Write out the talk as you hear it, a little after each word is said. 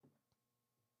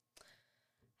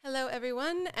Hello,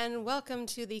 everyone, and welcome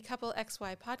to the Couple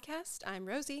XY podcast. I'm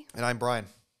Rosie. And I'm Brian.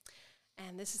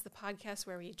 And this is the podcast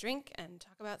where we drink and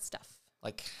talk about stuff.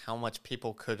 Like how much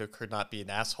people could or could not be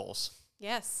assholes.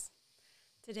 Yes.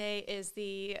 Today is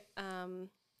the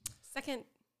second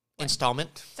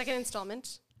installment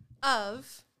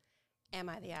of Am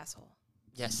I the Asshole?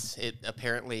 Yes, it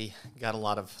apparently got a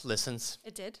lot of listens.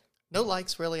 It did. No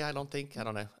likes, really, I don't think. I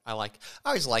don't know. I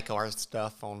always like our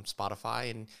stuff on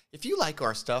Spotify. And if you like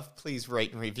our stuff, please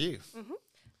rate and review. Mm-hmm.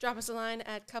 Drop us a line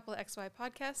at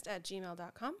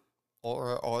coupleXYpodcast@gmail.com.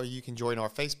 Or you can join our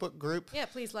Facebook group. Yeah,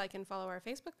 please like and follow our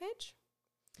Facebook page.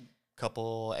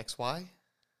 Couple XY?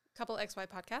 Couple XY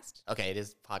Podcast. Okay, it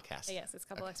is podcast. Yes, it's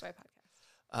Couple XY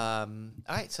Podcast. All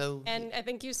right, so... And I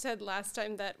think you said last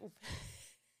time that...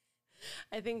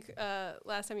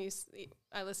 last time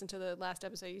I listened to the last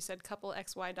episode, you said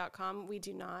couplexy.com. We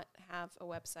do not have a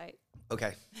website.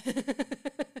 Okay.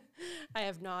 I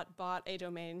have not bought a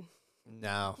domain.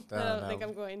 No. I don't think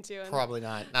I'm going to. Probably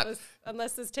not.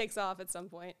 Unless this takes off at some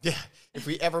point. Yeah. If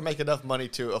we ever make enough money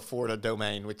to afford a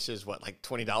domain, which is what, like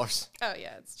 $20? Oh,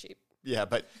 yeah, it's cheap. Yeah,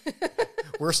 but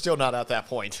we're still not at that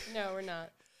point. No, we're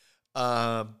not.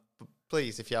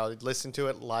 Please, if y'all listen to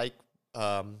it, give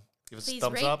us a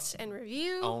thumbs rate up and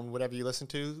review on whatever you listen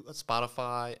to: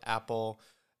 Spotify, Apple,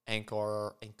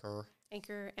 Anchor,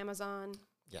 Amazon.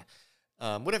 Yeah,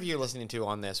 whatever you're listening to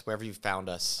on this, wherever you found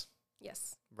us.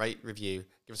 Yes. Rate, review,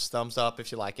 give us a thumbs up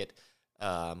if you like it.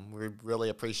 We really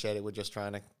appreciate it. We're just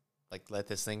trying to let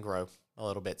this thing grow a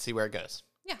little bit, see where it goes.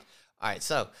 Yeah. All right,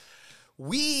 so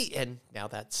now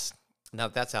that's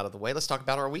out of the way. Let's talk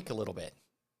about our week a little bit,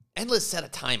 and let's set a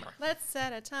timer. Let's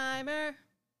set a timer.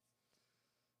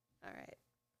 All right.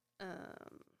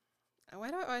 Why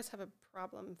do I always have a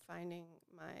problem finding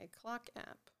my clock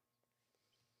app?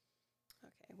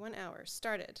 Okay, 1 hour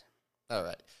started. All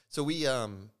right. So we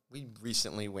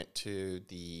recently went to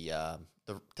the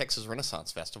Texas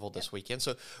Renaissance Festival this weekend.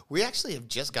 So we actually have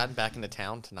just gotten back into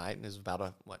town tonight, and it was about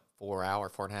a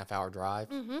 4.5 hour drive.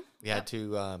 Mm-hmm. We had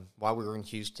to while we were in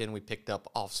Houston, we picked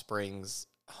up Offspring's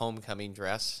homecoming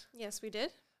dress. Yes, we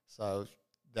did. So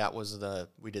that was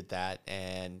we did that,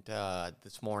 and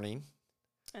this morning.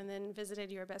 And then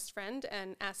visited your best friend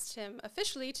and asked him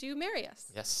officially to marry us.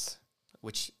 Yes,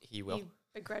 which he will. He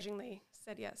begrudgingly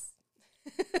said yes.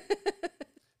 There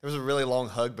was a really long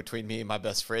hug between me and my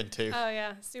best friend too. Oh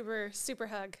yeah, super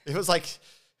hug. It was like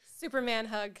Superman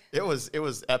hug. It was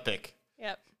epic.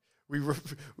 Yep.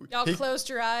 Y'all closed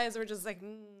your eyes. We're just like,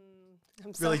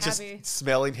 I'm so really happy. Just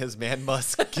smelling his man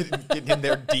musk, getting in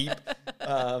there deep.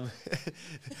 I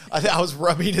was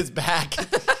rubbing his back.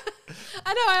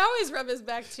 I know. I always rub his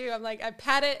back too. I'm like, I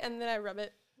pat it and then I rub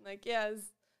it. I'm like, yeah, this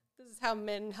is how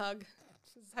men hug.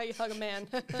 This is how you hug a man.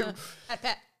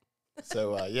 Pat.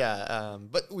 So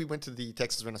but we went to the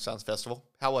Texas Renaissance Festival.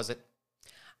 How was it?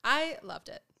 I loved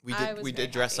it. We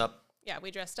did dress up. Yeah, we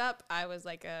dressed up. I was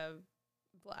I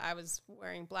was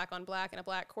wearing black on black and a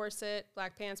black corset,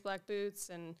 black pants, black boots,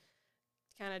 and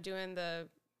kind of doing the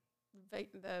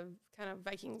kind of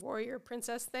Viking warrior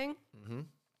princess thing. Mm-hmm.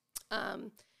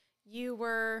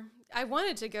 I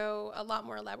wanted to go a lot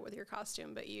more elaborate with your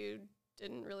costume, but you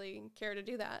didn't really care to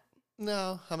do that.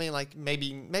 No, I mean,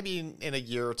 maybe in a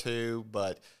year or two,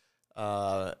 but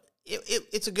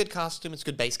it's a good costume. It's a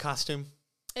good base costume.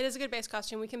 It is a good base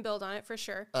costume. We can build on it for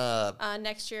sure.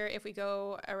 Next year, if we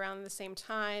go around the same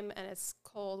time and it's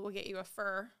cold, we'll get you a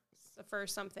fur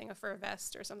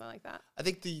vest or something like that. I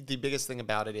think the biggest thing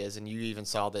about it is, and you even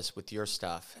saw this with your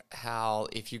stuff, how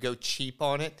if you go cheap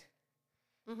on it,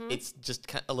 mm-hmm. It's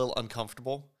just a little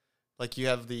uncomfortable. Like you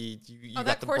have you got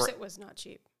that the corset was not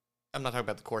cheap. I'm not talking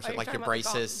about the corset, like your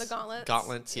braces, the gauntlets.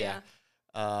 Gauntlets, yeah.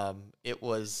 It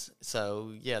was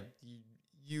so yeah.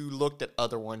 You looked at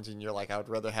other ones and you're like, I would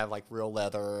rather have like real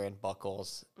leather and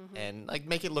buckles mm-hmm. and like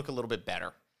make it look a little bit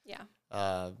better. Yeah.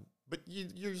 But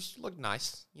you just look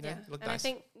nice, you know. Yeah. Look and nice. I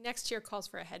think next year calls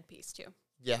for a headpiece too.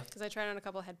 Yeah. Because I tried on a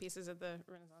couple of headpieces at the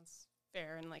Renaissance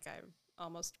Fair and like I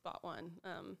almost bought one.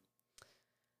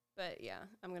 But yeah,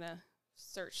 I'm gonna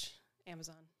search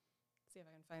Amazon, see if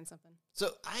I can find something.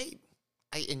 So I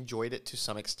enjoyed it to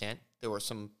some extent. There were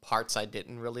some parts I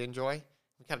didn't really enjoy.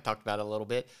 We kind of talked about it a little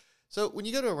bit. So when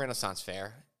you go to a Renaissance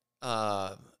Fair,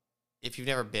 if you've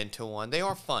never been to one, they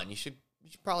are fun. You should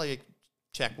probably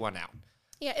check one out.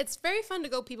 Yeah, it's very fun to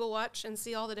go people watch and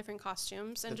see all the different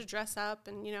costumes and to dress up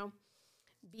and,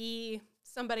 be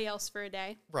somebody else for a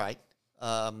day. Right.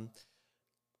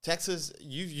 Texas,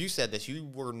 you said this.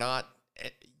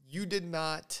 You did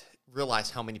not realize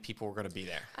how many people were going to be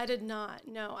there. I did not.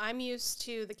 No, I'm used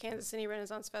to the Kansas City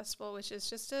Renaissance Festival, which is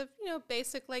just a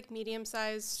basic like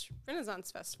medium-sized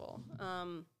Renaissance festival.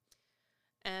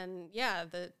 And yeah,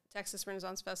 the Texas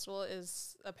Renaissance Festival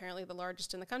is apparently the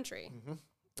largest in the country. Mm-hmm.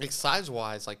 Like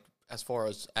size-wise, like as far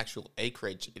as actual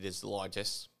acreage, it is the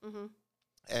largest. Mm-hmm.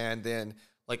 And then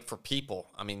like for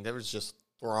people, I mean, there was just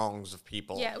throngs of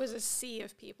people. Yeah, it was a sea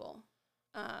of people,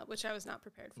 which I was not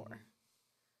prepared for.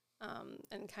 And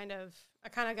I kind of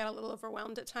got a little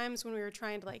overwhelmed at times when we were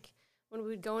trying to when we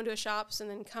would go into a shops and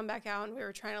then come back out and we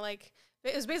were trying to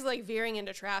it was basically like veering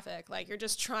into traffic. Like you're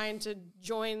just trying to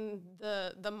join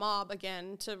the mob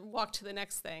again to walk to the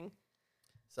next thing.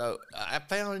 So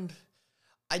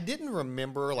I didn't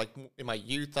remember, like in my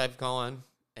youth I've gone,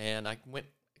 and I went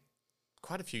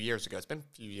quite a few years ago. It's been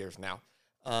a few years now.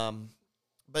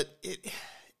 But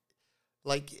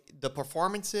like the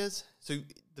performances, so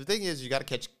the thing is you got to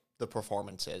catch the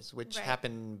performances, which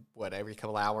happen, every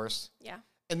couple hours? Yeah.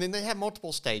 And then they have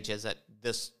multiple stages at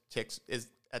this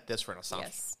Renaissance.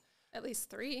 Yes. At least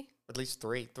three. At least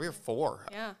three or four.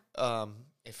 Yeah.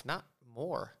 If not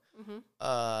more. Mm-hmm.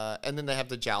 And then they have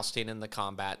the jousting and the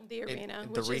combat. The arena.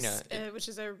 Which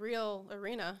is a real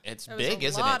arena. It's big,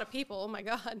 isn't it? A lot of people. Oh, my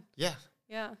God. Yeah.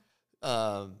 Yeah.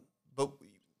 But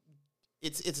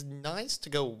it's nice to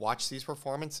go watch these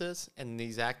performances, and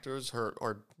these actors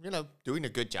are doing a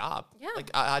good job. Yeah.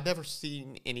 Like I've never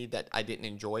seen any that I didn't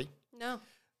enjoy. No.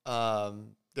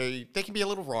 They can be a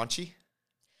little raunchy.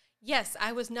 Yes,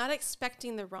 I was not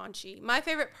expecting the raunchy. My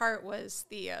favorite part was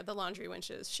the laundry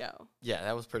winches show. Yeah,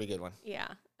 that was a pretty good one. Yeah,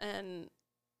 and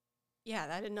yeah,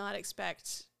 I did not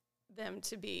expect them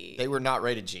to be. They were not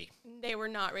rated G. They were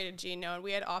not rated G. No, and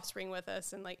we had Offspring with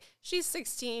us, and she's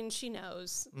 16, she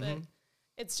knows, but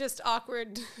it's just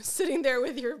awkward sitting there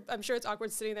with your. I'm sure it's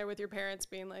awkward sitting there with your parents,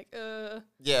 being like,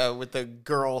 Yeah, with the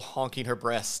girl honking her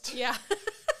breast. Yeah.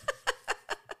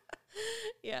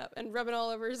 Yeah, and rubbing all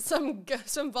over some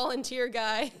volunteer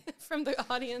guy from the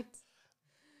audience.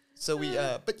 So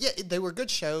but yeah, they were good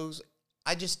shows.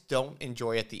 I just don't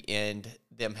enjoy at the end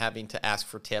them having to ask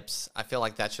for tips. I feel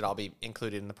like that should all be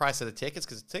included in the price of the tickets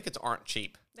because the tickets aren't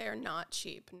cheap. They are not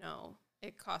cheap, no.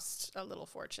 It costs a little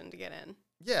fortune to get in.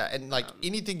 Yeah, and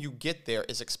anything you get there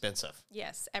is expensive.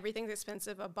 Yes, everything's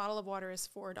expensive. A bottle of water is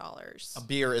 $4. A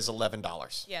beer is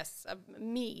 $11. Yes, a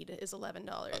mead is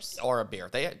 $11. Or a beer.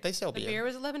 They sell beer. The beer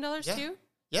was $11 too?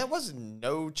 Yeah, it was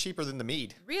no cheaper than the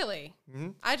mead. Really? Mm-hmm.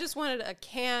 I just wanted a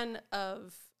can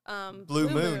of Blue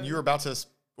Moon. You were about to...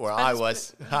 Well, I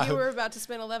was. You were about to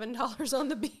spend $11 on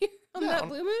the beer? On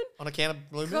Blue Moon? On a can of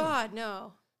Blue Moon? God,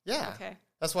 no. Yeah. Okay.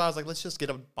 That's why I was like, let's just get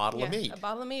a bottle of mead. A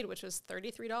bottle of mead, which was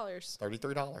 $33.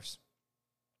 $33.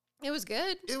 It was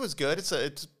good. It was good.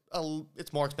 It's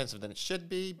more expensive than it should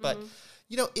be, but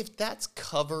if that's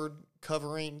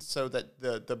covering so that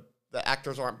the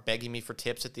actors aren't begging me for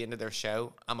tips at the end of their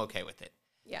show, I'm okay with it.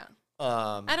 Yeah.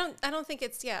 I don't think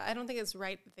it's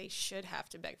right that they should have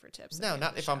to beg for tips. No,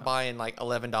 not if I'm buying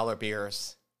 $11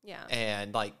 beers. Yeah.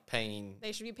 And paying.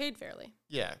 They should be paid fairly.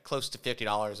 Yeah, close to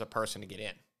 $50 a person to get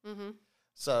in. Mm-hmm.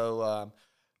 So,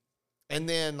 and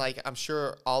then I'm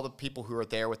sure all the people who are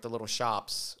there with the little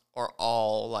shops are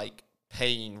all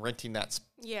renting that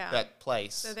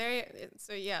place. So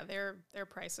their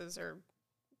prices are,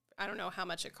 I don't know how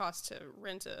much it costs to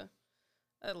rent a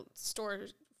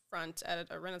storefront at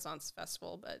a Renaissance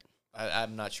festival, but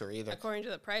I'm not sure either. According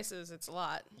to the prices, it's a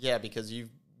lot. Yeah, because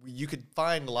you could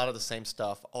find a lot of the same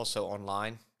stuff also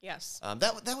online. Yes.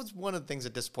 That was one of the things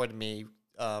that disappointed me.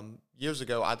 Years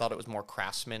ago, I thought it was more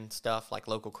craftsman stuff, like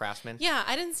local craftsmen. Yeah,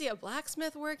 I didn't see a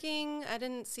blacksmith working. I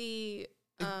didn't see...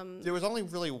 there was only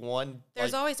really one...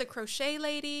 There's always a crochet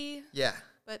lady. Yeah.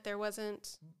 But there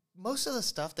wasn't... Most of the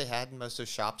stuff they had in most of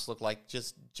the shops looked like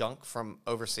just junk from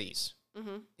overseas.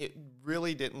 Mm-hmm. It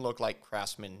really didn't look like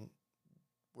craftsmen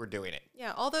were doing it.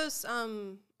 Yeah, all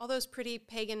those pretty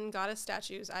pagan goddess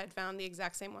statues, I had found the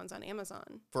exact same ones on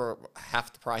Amazon. For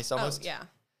half the price almost? Oh, yeah.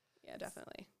 Yeah,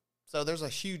 definitely. So there's a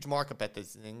huge markup at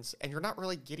these things, and you're not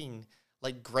really getting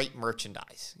great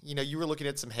merchandise. You were looking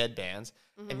at some headbands,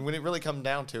 and when it really come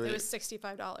down to it, it was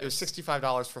 $65. It was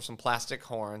 $65 for some plastic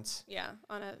horns. Yeah,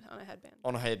 on a headband.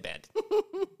 On a headband.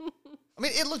 I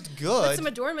mean, it looked good. With some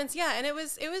adornments, yeah, and it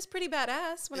was pretty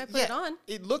badass when I put it on.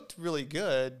 It looked really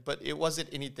good, but it wasn't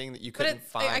anything that you couldn't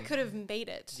find. I could have made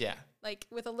it. Yeah.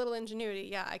 With a little ingenuity,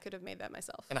 yeah, I could have made that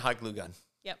myself. And a hot glue gun.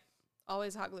 Yep,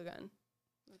 always hot glue gun.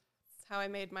 How I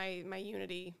made my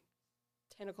Unity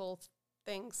tentacle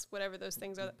things, whatever those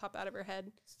things are that pop out of her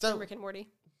head. So Rick and Morty.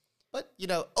 But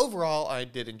overall, I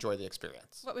did enjoy the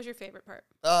experience. What was your favorite part?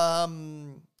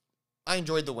 I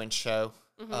enjoyed the wind show.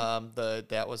 Mm-hmm.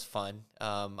 That was fun.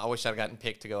 I wish I'd gotten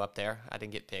picked to go up there. I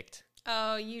didn't get picked.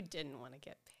 Oh, you didn't want to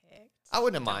get picked. I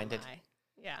wouldn't have Don't minded. lie.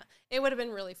 Yeah, it would have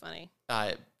been really funny.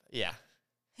 Yeah.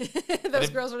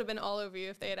 Those girls would have been all over you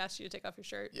if they had asked you to take off your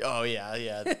shirt. Oh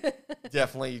yeah.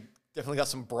 Definitely got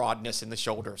some broadness in the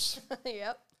shoulders.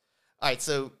 Yep. All right,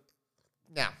 so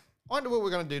now on to what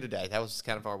we're gonna do today. That was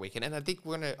kind of our weekend, and I think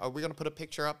are we gonna put a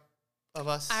picture up of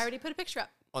us? I already put a picture up.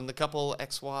 On the Couple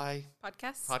XY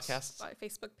Podcast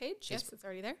Facebook page. Yes, it's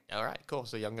already there. All right, cool.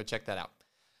 So y'all can go check that out.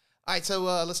 All right, so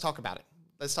let's talk about it.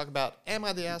 Let's talk about, am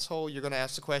I the asshole? You're going to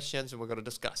ask the questions, and we're going to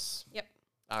discuss. Yep.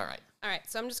 All right. All right,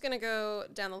 so I'm just going to go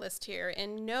down the list here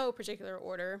in no particular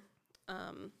order.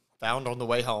 Found on the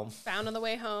way home. Found on the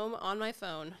way home on my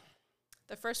phone.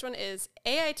 The first one is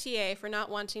AITA for not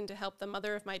wanting to help the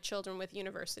mother of my children with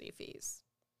university fees.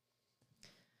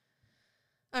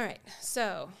 All right,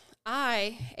 so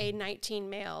I, a 19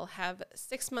 male, have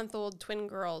 6-month-old twin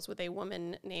girls with a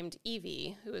woman named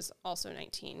Evie, who is also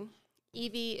 19.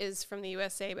 Evie is from the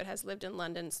USA but has lived in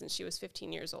London since she was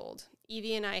 15 years old.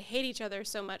 Evie and I hate each other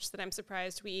so much that I'm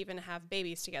surprised we even have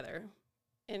babies together.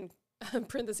 In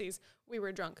parentheses, we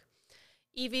were drunk.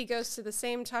 Evie goes to the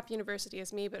same top university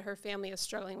as me, but her family is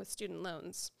struggling with student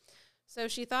loans. So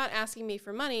she thought asking me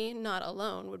for money, not a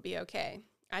loan, would be okay.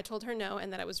 I told her no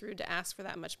and that it was rude to ask for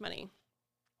that much money.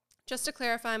 Just to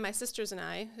clarify, my sisters and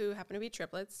I, who happen to be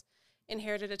triplets,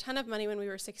 inherited a ton of money when we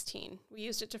were 16. We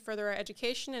used it to further our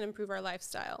education and improve our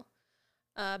lifestyle.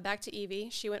 Back to Evie.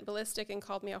 She went ballistic and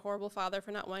called me a horrible father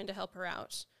for not wanting to help her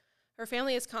out. Her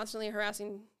family is constantly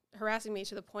harassing me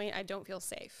to the point I don't feel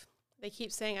safe. They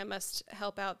keep saying I must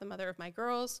help out the mother of my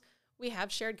girls. We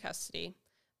have shared custody.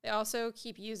 They also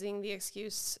keep using the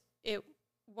excuse it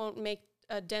won't make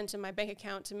a dent in my bank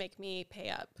account to make me pay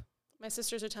up. My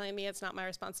sisters are telling me it's not my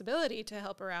responsibility to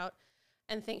help her out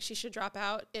and think she should drop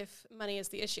out if money is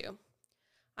the issue.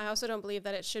 I also don't believe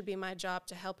that it should be my job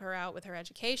to help her out with her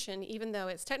education, even though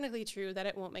it's technically true that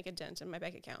it won't make a dent in my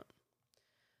bank account.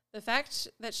 The fact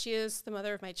that she is the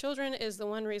mother of my children is the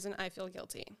one reason I feel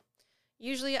guilty.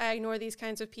 Usually I ignore these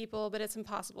kinds of people, but it's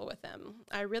impossible with them.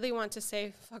 I really want to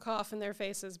say fuck off in their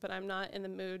faces, but I'm not in the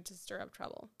mood to stir up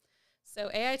trouble. So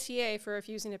AITA for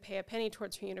refusing to pay a penny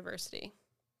towards her university.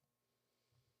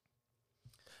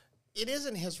 It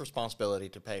isn't his responsibility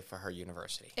to pay for her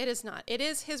university. It is not. It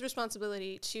is his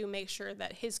responsibility to make sure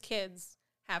that his kids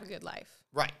have a good life.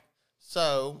 Right.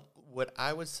 So what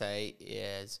I would say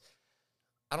is,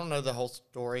 I don't know the whole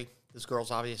story. This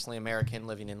girl's obviously American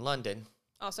living in London.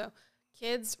 Also,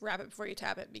 kids, wrap it before you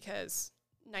tap it, because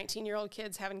 19-year-old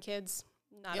kids having kids,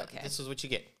 not okay. This is what you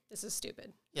get. This is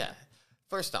stupid. Yeah.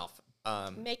 First off,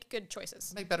 make good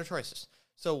choices. Make better choices.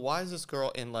 So why is this girl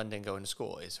in London going to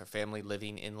school? Is her family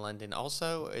living in London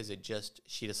also? Is it just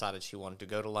she decided she wanted to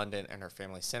go to London and her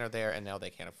family sent her there and now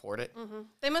they can't afford it? Mm-hmm.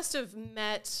 They must have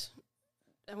met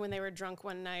when they were drunk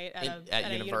one night at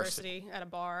a university, at a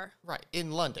bar. Right,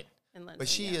 in London. But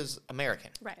she is American.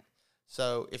 Right.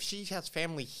 So if she has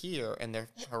family here and they're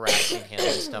harassing him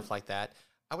and stuff like that,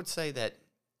 I would say that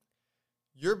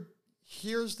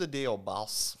here's the deal,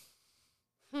 boss,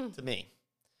 to me.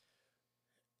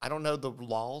 I don't know the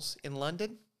laws in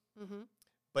London,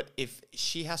 but if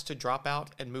she has to drop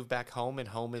out and move back home and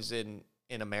home is in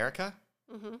America,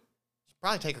 she'll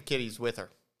probably take her kiddies with her.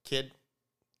 Kid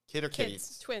or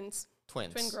kitties? Twins.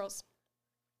 Twin girls.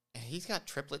 And he's got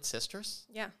triplet sisters?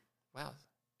 Yeah. Wow.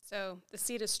 So the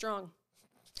seed is strong.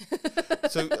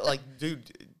 So,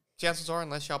 dude, chances are,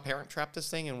 unless y'all parent trap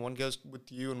this thing and one goes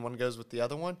with you and one goes with the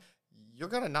other one, you're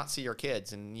going to not see your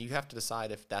kids, and you have to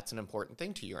decide if that's an important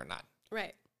thing to you or not.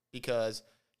 Right. Because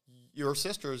your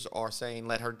sisters are saying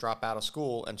let her drop out of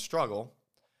school and struggle,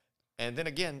 and then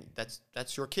again,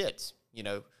 that's your kids. You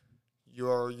know, you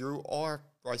are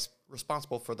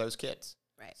responsible for those kids.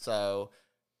 Right. So,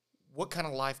 what kind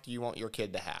of life do you want your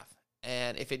kid to have?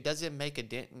 And if it doesn't make a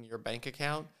dent in your bank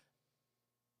account,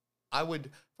 I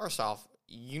would, first off,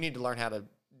 you need to learn how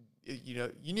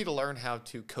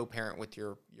to co-parent with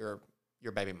your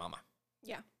baby mama.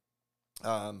 Yeah.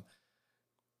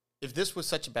 If this was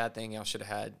such a bad thing, y'all should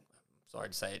have had, sorry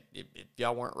to say it, if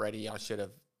y'all weren't ready, y'all should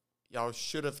have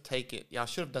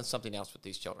done something else with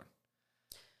these children.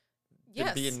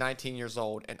 Yes. Being 19 years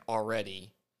old and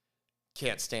already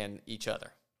can't stand each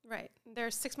other. Right. They're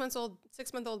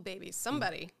 6-month-old babies.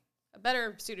 Somebody, a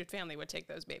better suited family would take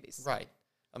those babies. Right.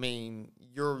 I mean,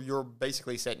 you're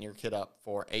basically setting your kid up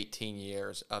for 18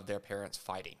 years of their parents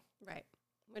fighting. Right.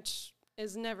 Which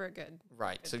is never a good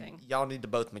thing. Y'all need to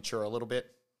both mature a little bit.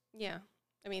 Yeah.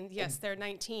 I mean, yes, they're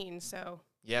 19, so.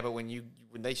 Yeah, but when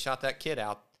they shot that kid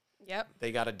out, Yep.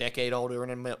 They got a decade older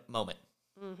in a moment.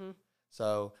 Mm-hmm.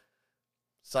 So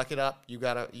suck it up. You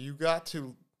got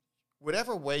to,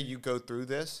 whatever way you go through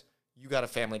this, you got a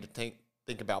family to think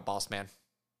about, boss man.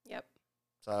 Yep.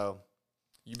 So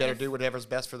you better do whatever's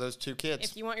best for those 2 kids.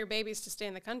 If you want your babies to stay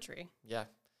in the country. Yeah.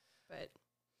 But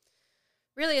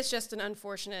really, it's just an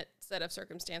unfortunate set of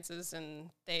circumstances, and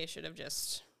they should have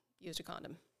just used a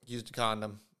condom. Used a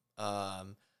condom.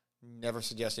 Never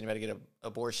suggest anybody get an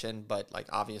abortion, but like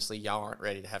obviously y'all aren't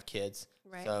ready to have kids.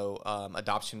 Right. So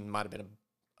adoption might have been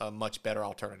a much better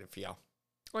alternative for y'all.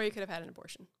 Or you could have had an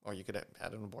abortion. Or you could have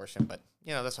had an abortion, but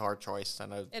that's a hard choice. I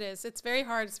know it is. It's very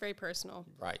hard. It's very personal.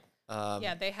 Right.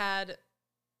 Yeah, they had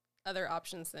other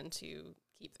options than to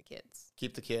keep the kids.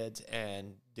 Keep the kids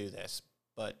and do this,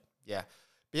 but yeah,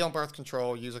 be on birth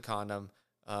control. Use a condom.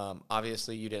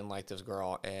 Obviously, you didn't like this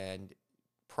girl, and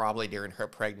probably during her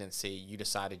pregnancy, you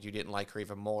decided you didn't like her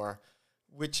even more,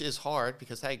 which is hard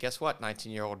because, hey, guess what,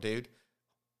 19-year-old dude?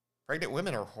 Pregnant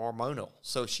women are hormonal.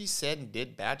 So if she said and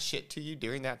did bad shit to you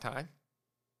during that time,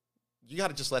 you got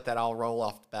to just let that all roll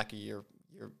off the back of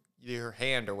your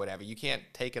hand or whatever. You can't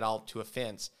take it all to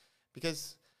offense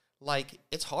because, like,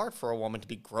 it's hard for a woman to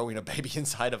be growing a baby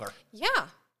inside of her. Yeah.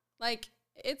 Like,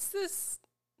 it's this,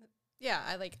 yeah,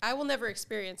 I will never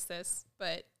experience this,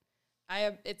 but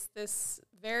it's this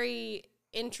very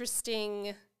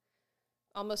interesting,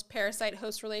 almost parasite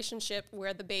host relationship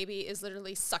where the baby is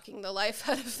literally sucking the life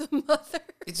out of the mother.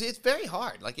 It's very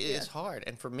hard. Like it's hard.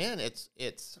 And for men,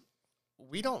 it's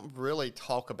we don't really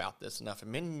talk about this enough.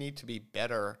 And men need to be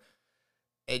better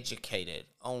educated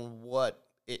on what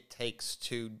it takes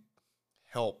to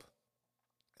help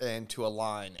and to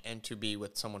align and to be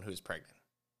with someone who's pregnant.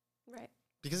 Right.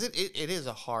 Because it is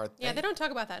a hard thing. Yeah, they don't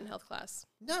talk about that in health class.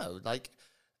 No, like,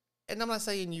 and I'm not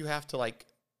saying you have to, like,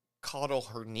 coddle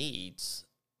her needs,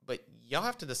 but y'all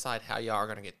have to decide how y'all are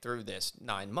going to get through this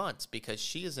 9 months because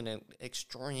she is in an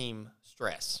extreme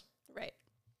stress. Right.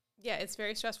 Yeah, it's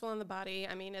very stressful on the body.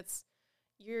 I mean,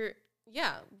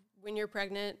 when you're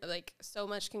pregnant, like, so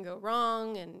much can go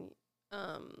wrong, and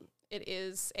it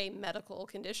is a medical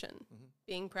condition,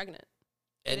 being pregnant.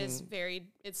 And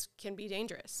it can be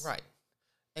dangerous. Right.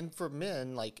 And for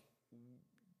men, like,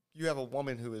 you have a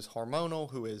woman who is hormonal,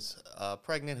 who is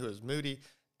pregnant, who is moody,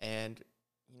 and,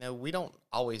 we don't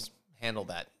always handle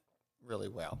that really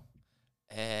well.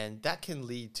 And that can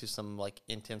lead to some, like,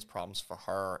 intense problems for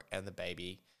her and the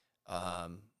baby,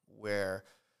 where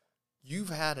you've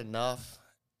had enough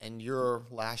and you're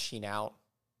lashing out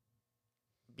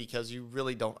because you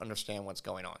really don't understand what's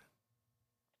going on.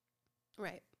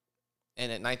 Right.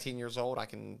 And at 19 years old, I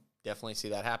can definitely see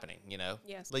that happening,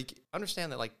 Yes. Like,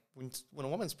 understand that, like, when a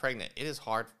woman's pregnant, it is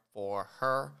hard for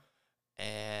her,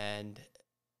 and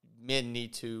men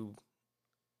need to,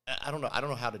 I don't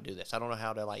know how to do this. I don't know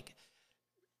how to, like.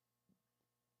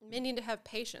 Men need to have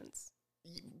patience.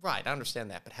 Right, I understand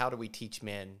that, but how do we teach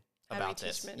men about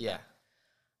this? Yeah.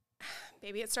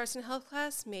 Maybe it starts in health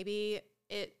class. Maybe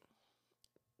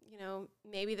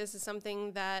maybe this is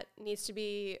something that needs to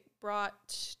be brought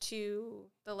to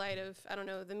the light of, I don't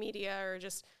know, the media, or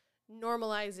just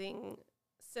normalizing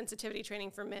sensitivity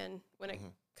training for men when it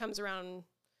comes around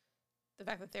the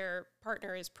fact that their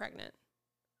partner is pregnant,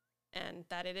 and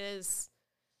that it is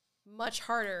much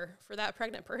harder for that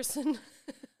pregnant person.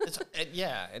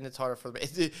 And it's harder for them.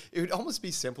 It would almost be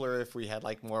simpler if we had,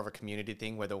 like, more of a community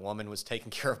thing where the woman was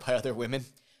taken care of by other women.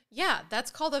 Yeah,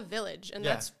 that's called a village, and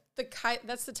that's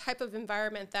the type of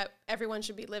environment that everyone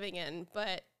should be living in,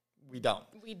 but we don't.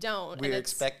 We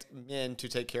expect men to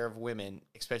take care of women,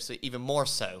 especially even more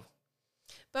so.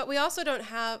 But we also don't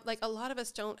have, like, a lot of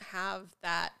us don't have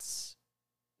that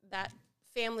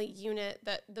family unit,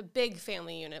 the big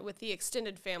family unit with the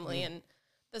extended family and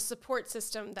the support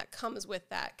system that comes with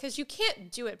that, because you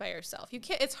can't do it by yourself. You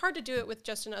can't. It's hard to do it with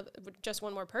just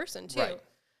one more person too. Right.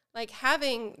 Like,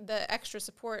 having the extra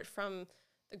support from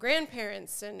the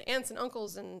grandparents and aunts and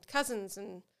uncles and cousins,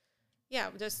 and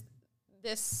just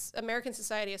this American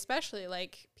society especially,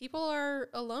 like, people are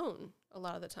alone a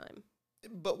lot of the time.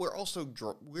 But we're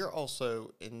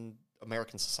also in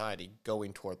American society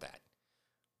going toward that.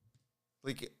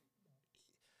 Like,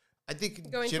 I think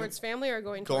going towards family or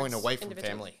going away from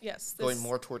family. Yes, going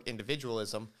more toward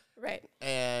individualism. Right.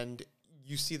 And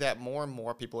you see that more and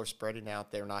more people are spreading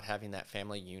out. They're not having that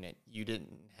family unit. You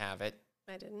didn't have it.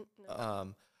 I didn't.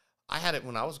 No. I had it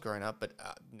when I was growing up, but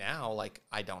now, like,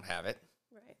 I don't have it.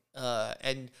 Right.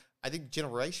 And I think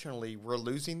generationally we're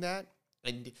losing that,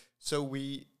 and so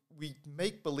we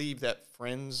make believe that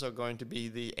friends are going to be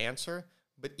the answer,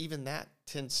 but even that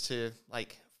tends to,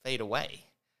 like, fade away.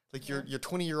 Like, your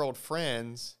 20-year-old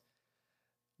friends,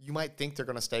 you might think they're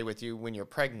going to stay with you when you're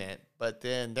pregnant, but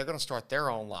then they're going to start their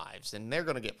own lives and they're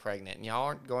going to get pregnant, and y'all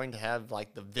aren't going to have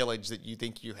like the village that you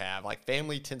think you have. Like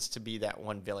family tends to be that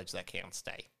one village that can't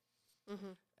stay.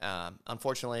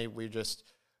 Unfortunately,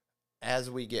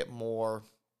 as we get more,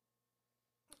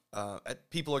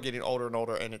 people are getting older and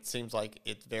older, and it seems like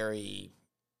it's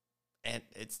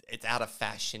out of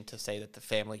fashion to say that the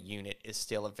family unit is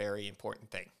still a very important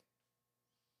thing.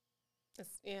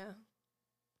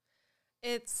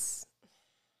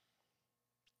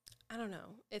 I don't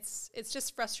know. It's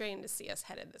just frustrating to see us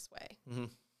headed this way.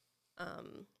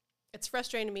 It's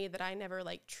frustrating to me that I never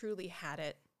like truly had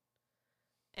it,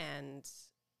 and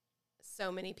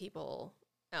so many people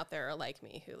out there are like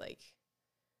me who like,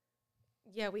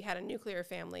 yeah, we had a nuclear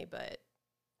family, but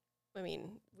I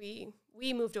mean, we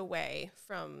moved away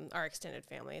from our extended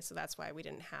family, so that's why we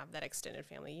didn't have that extended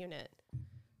family unit.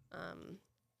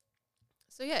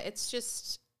 So yeah,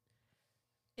 it's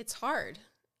hard.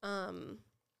 And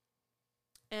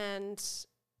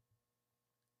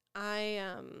I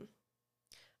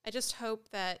just hope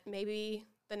that maybe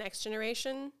the next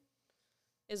generation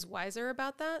is wiser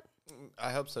about that.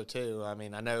 I hope so too. I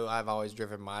mean, I know I've always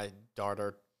driven my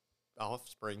daughter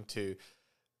offspring to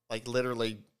like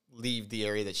literally leave the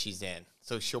area that she's in.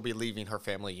 So she'll be leaving her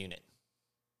family unit.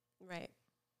 Right.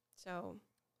 So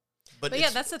But yeah,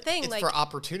 that's the thing. It's like, for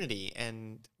opportunity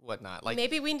and whatnot. Like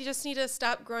maybe we just need to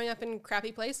stop growing up in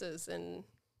crappy places, and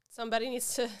somebody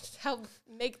needs to help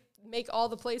make all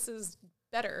the places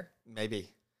better. Maybe.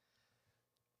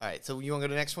 All right. So you want to go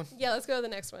to the next one? Yeah, let's go to the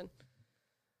next one.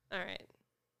 All right.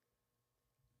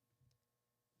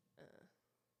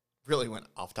 Really went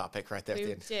off topic right there at the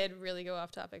We end. did really go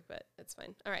off topic, but it's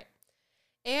fine. All right.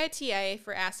 AITA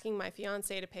for asking my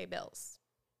fiance to pay bills.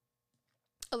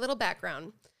 A little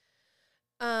background.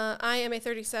 I am a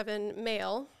 37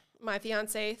 male, my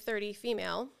fiance 30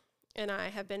 female, and I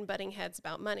have been butting heads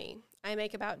about money. I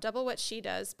make about double what she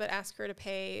does, but ask her to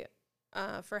pay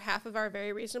for half of our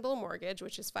very reasonable mortgage,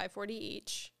 which is $540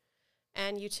 each,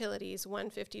 and utilities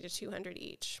 $150 to $200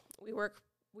 each.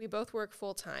 We both work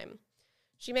full time.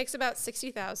 She makes about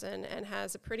 $60,000 and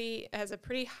has a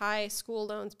pretty high school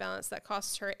loans balance that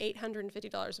costs her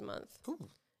 $850 a month. Ooh.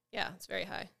 Yeah, it's very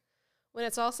high. When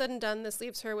it's all said and done, this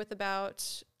leaves her with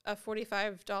about a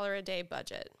 $45 a day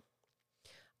budget.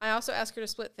 I also ask her to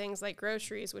split things like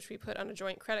groceries, which we put on a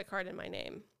joint credit card in my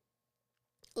name.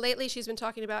 Lately, she's been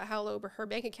talking about how low her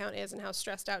bank account is and how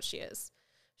stressed out she is.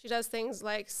 She does things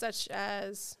such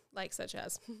as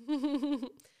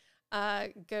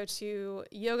go to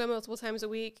yoga multiple times a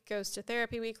week, goes to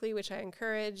therapy weekly, which I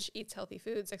encourage, eats healthy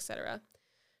foods, etc.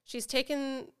 She's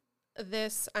taken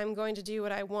this I'm going to do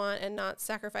what I want and not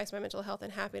sacrifice my mental health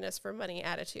and happiness for money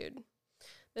attitude.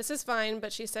 This is fine,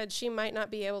 but she said she might not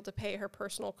be able to pay her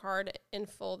personal card in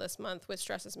full this month, which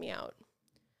stresses me out.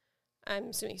 I'm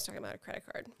assuming he's talking about a credit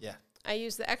card. Yeah. I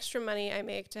use the extra money I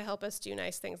make to help us do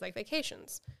nice things like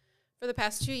vacations. For the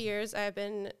past 2 years, I have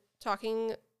been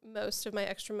taking most of my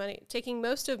extra money,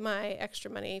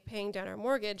 paying down our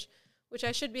mortgage, which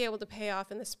I should be able to pay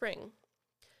off in the spring.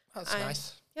 That's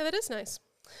nice. Yeah, that is nice.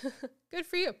 Good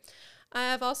for you. I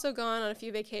have also gone on a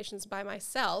few vacations by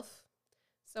myself,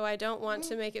 so I don't want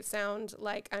to make it sound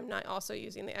like I'm not also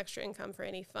using the extra income for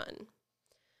any fun.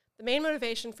 The main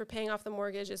motivation for paying off the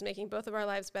mortgage is making both of our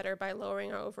lives better by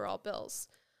lowering our overall bills.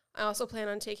 I also plan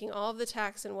on taking all of the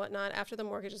tax and whatnot after the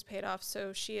mortgage is paid off,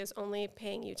 so she is only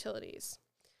paying utilities.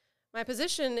 My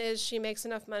position is she makes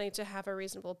enough money to have a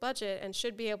reasonable budget and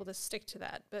should be able to stick to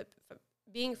that, but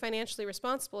being financially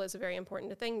responsible is a very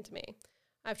important thing to me.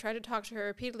 I've tried to talk to her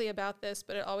repeatedly about this,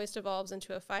 but it always devolves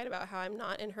into a fight about how I'm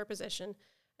not in her position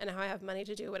and how I have money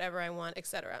to do whatever I want,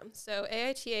 etc. So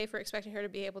AITA for expecting her to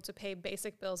be able to pay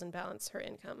basic bills and balance her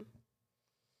income.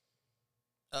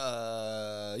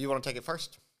 You want to take it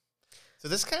first? So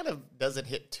this kind of doesn't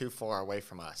hit too far away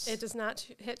from us. It does not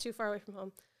hit too far away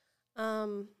from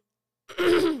home.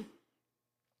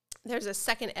 There's a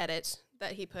second edit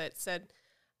that he said,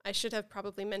 I should have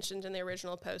probably mentioned in the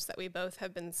original post that we both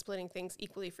have been splitting things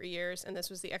equally for years, and this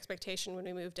was the expectation when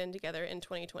we moved in together in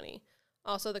 2020.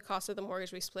 Also, the cost of the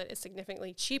mortgage we split is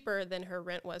significantly cheaper than her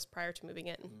rent was prior to moving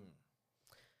in.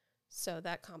 So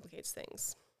that complicates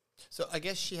things. So I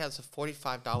guess she has a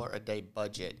 $45 a day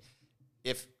budget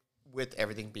with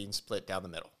everything being split down the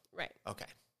middle. Right. Okay.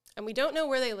 And we don't know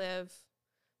where they live,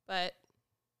 but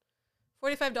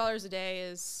 $45 a day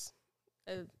is,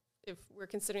 if we're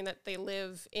considering that they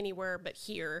live anywhere but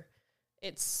here,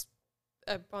 it's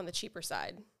on the cheaper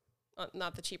side.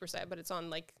 Not the cheaper side, but it's on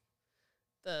like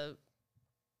the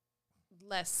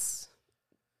less,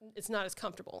 it's not as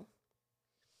comfortable.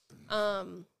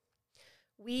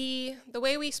 the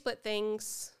way we split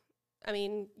things, I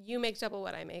mean, you make double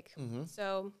what I make. Mm-hmm.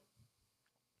 So,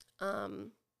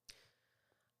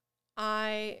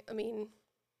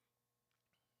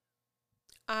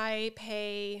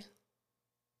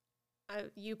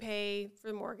 you pay for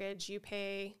the mortgage, you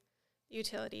pay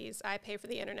utilities, I pay for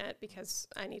the internet because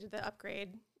I needed the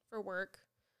upgrade for work.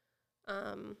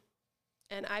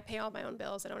 And I pay all my own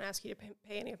bills. I don't ask you to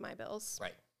pay any of my bills.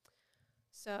 Right.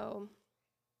 So,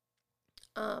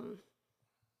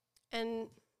 and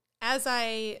as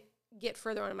I get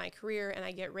further on in my career and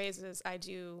I get raises, I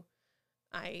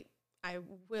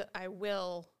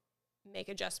will make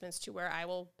adjustments to where I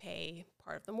will pay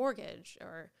part of the mortgage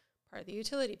or part of the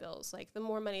utility bills. Like the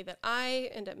more money that I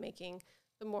end up making,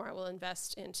 the more I will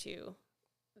invest into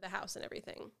the house and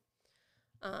everything.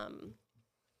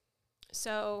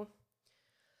 So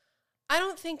I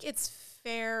don't think it's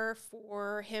fair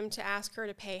for him to ask her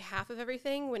to pay half of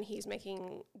everything when he's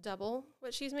making double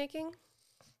what she's making.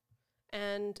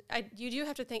 And you do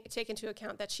have to take into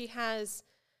account that she has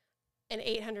an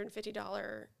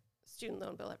 $850 student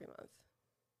loan bill every month,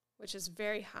 which is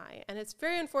very high. And it's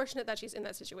very unfortunate that she's in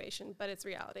that situation, but it's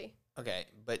reality. Okay,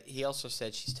 but he also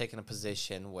said she's taken a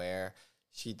position where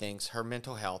she thinks her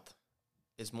mental health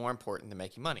is more important than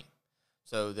making money.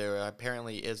 So there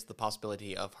apparently is the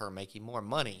possibility of her making more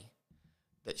money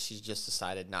that she's just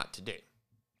decided not to do.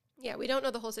 Yeah, we don't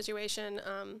know the whole situation.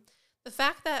 The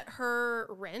fact that her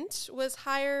rent was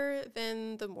higher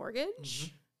than the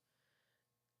mortgage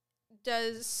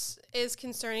is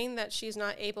concerning, that she's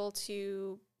not able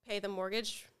to pay the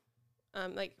mortgage.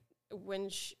 Like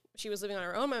when she was living on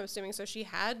her own, I'm assuming. So she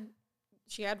had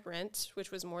rent,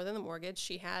 which was more than the mortgage.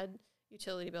 She had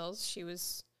utility bills.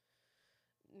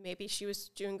 Maybe she was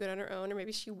doing good on her own, or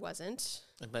maybe she wasn't.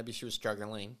 And maybe she was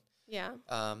struggling. Yeah.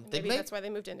 Maybe that's why they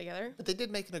moved in together. But they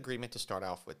did make an agreement to start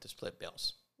off with to split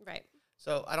bills. Right.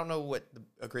 So I don't know what the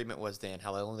agreement was then,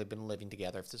 how long they've been living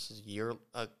together, if this is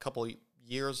a couple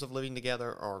years of living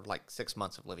together or like 6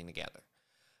 months of living together.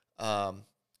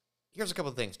 Here's a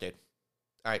couple of things, dude.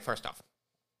 All right, first off,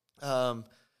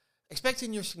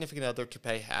 expecting your significant other to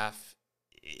pay half,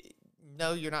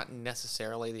 no, you're not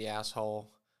necessarily the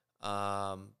asshole,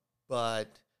 but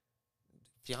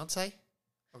fiance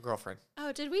or girlfriend?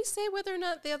 Oh, did we say whether or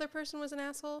not the other person was an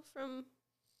asshole from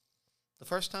the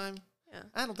first time? Yeah.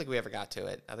 I don't think we ever got to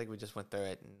it. I think we just went through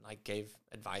it and like gave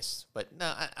advice. But no,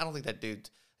 I don't think that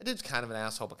dude's kind of an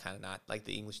asshole, but kind of not, like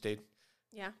the English dude.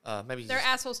 Yeah. Maybe they're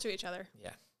assholes to each other.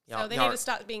 Yeah. So they need to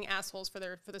stop being assholes for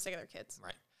the sake of their kids.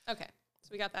 Right. Okay. So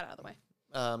we got that out of the way.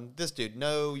 This dude,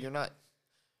 no, you're not.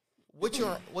 What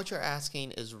you're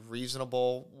asking is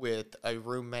reasonable with a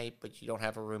roommate, but you don't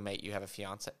have a roommate. You have a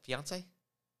fiance?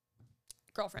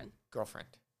 Girlfriend.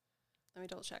 Let me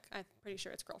double check. I'm pretty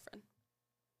sure it's girlfriend.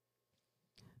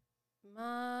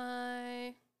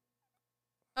 No,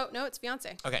 it's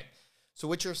fiance. Okay. So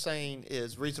what you're saying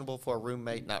is reasonable for a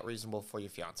roommate, not reasonable for your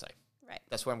fiance. Right.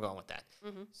 That's where I'm going with that.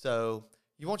 Mm-hmm. So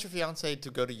you want your fiance to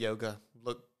go to yoga,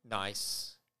 look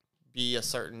nice, be a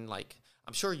certain, like,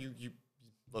 I'm sure you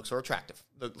looks are attractive.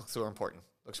 Looks are important.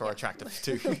 Looks are attractive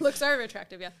too. Looks are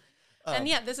attractive, yeah. And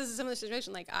yeah, this is a similar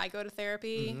situation. Like I go to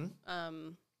therapy,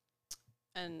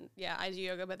 and yeah, I do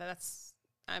yoga, but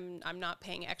I'm not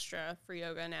paying extra for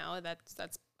yoga now.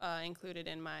 That's included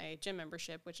in my gym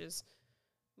membership, which is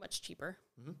much cheaper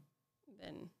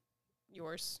than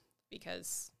yours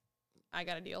because I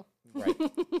got a deal. Right.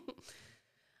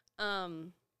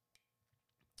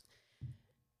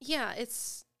 Yeah,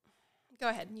 it's. Go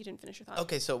ahead. You didn't finish your thought.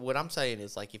 Okay, so what I'm saying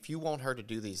is, like, if you want her to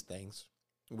do these things,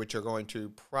 which are going to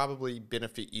probably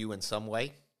benefit you in some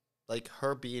way, like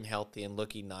her being healthy and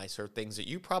looking nice, are things that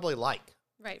you probably like.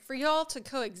 Right. For y'all to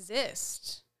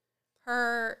coexist,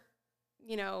 her,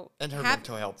 and her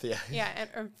mental health, yeah. Yeah,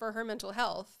 and for her mental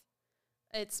health,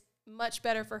 it's much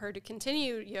better for her to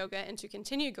continue yoga and to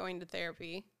continue going to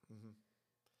therapy. Mm-hmm.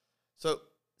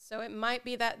 So it might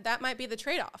be that might be the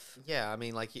trade-off. Yeah, I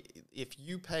mean, like, if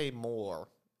you pay more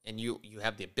and you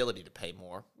have the ability to pay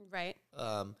more. Right.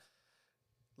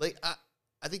 Like,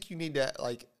 I think you need to,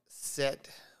 like, set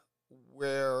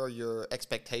where your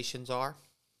expectations are.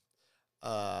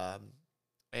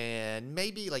 And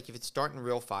maybe, like, if it's starting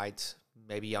real fights,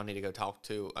 maybe y'all need to go talk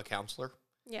to a counselor.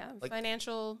 Yeah, like,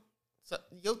 financial. So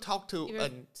you'll talk to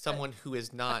someone who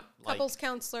is not couples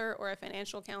counselor or a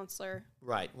financial counselor.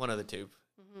 Right, one of the two.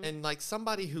 Mm-hmm. And like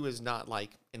somebody who is not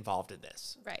like involved in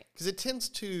this. Right. Because it tends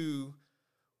to,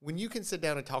 when you can sit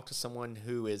down and talk to someone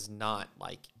who is not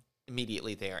like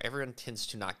immediately there, everyone tends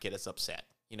to not get as upset.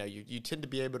 You tend to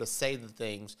be able to say the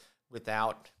things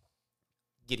without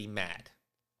getting mad.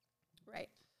 Right.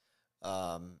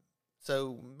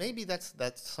 So maybe that's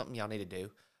something y'all need to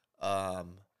do.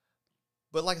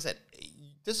 But like I said,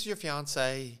 this is your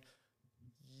fiance.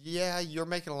 Yeah, you're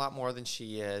making a lot more than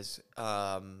she is.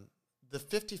 The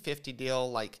 50-50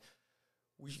 deal, like,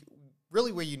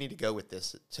 really where you need to go with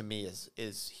this, to me,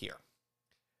 is here.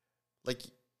 Like,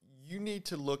 you need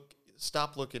to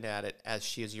stop looking at it as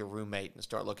she is your roommate and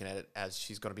start looking at it as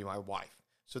she's going to be my wife.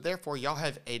 So therefore, y'all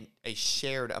have a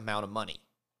shared amount of money.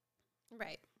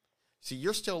 Right. So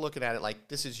you're still looking at it like,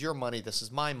 this is your money, this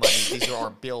is my money, these are our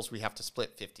bills, we have to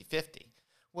split 50-50.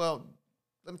 Well,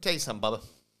 let me tell you something, Bubba.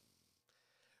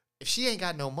 If she ain't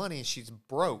got no money and she's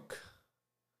broke,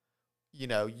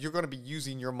 you're going to be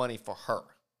using your money for her.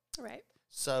 Right.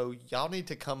 So y'all need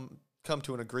to come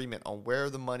to an agreement on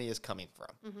where the money is coming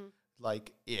from. Mm-hmm.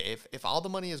 Like, if all the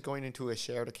money is going into a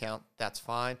shared account, that's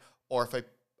fine. Or if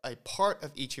a part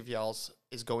of each of y'all's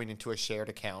is going into a shared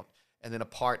account, and then a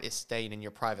part is staying in your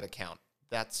private account,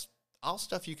 that's all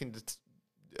stuff you can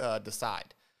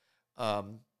decide.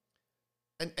 And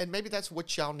maybe that's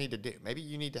what y'all need to do. Maybe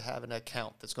you need to have an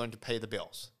account that's going to pay the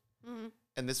bills. Mm-hmm.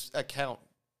 And this account,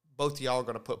 both of y'all are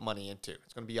going to put money into.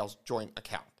 It's going to be y'all's joint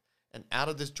account. And out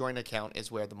of this joint account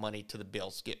is where the money to the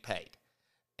bills get paid.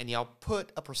 And y'all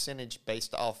put a percentage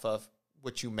based off of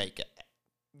what you make,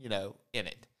 in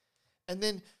it. And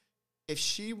then if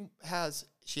she has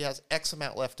X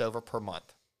amount left over per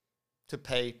month to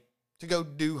go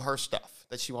do her stuff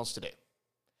that she wants to do.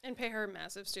 And pay her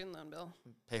massive student loan bill.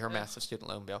 Massive student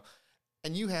loan bill.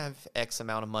 And you have X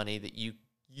amount of money that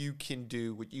you can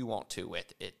do what you want to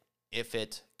with it. If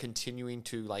it's continuing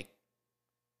to, like,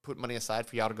 put money aside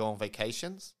for y'all to go on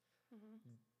vacations,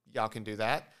 y'all can do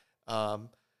that.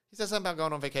 He said something about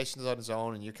going on vacations on his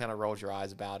own, and you kind of rolled your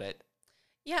eyes about it.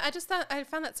 Yeah, I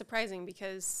found that surprising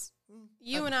because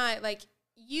you and I, like,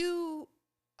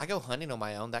 I go hunting on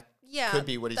my own. That could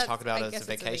be what he's talking about as a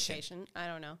vacation. I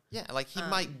don't know. Yeah, like he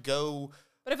might go.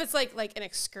 But if it's like an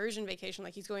excursion vacation,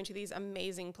 like he's going to these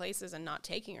amazing places and not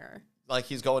taking her. Like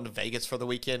he's going to Vegas for the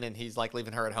weekend and he's like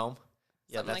leaving her at home.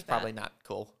 Yeah, something that's like probably not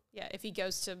cool. Yeah, if he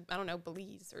goes to, I don't know,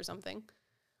 Belize or something.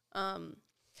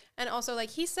 And also, like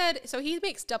he said, so he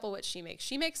makes double what she makes.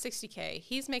 She makes $60K.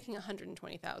 He's making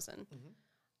 $120,000. Mm-hmm.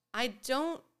 I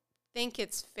don't think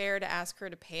it's fair to ask her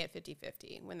to pay it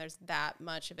 50-50 when there's that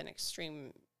much of an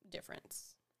extreme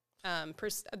difference.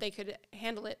 They could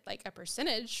handle it like a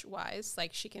percentage wise,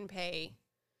 like she can pay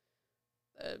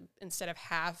instead of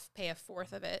half, pay a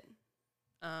fourth of it,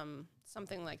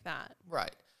 something like that.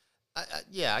 Right.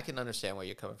 I can understand where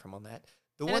you're coming from on that.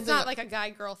 And it's not like a guy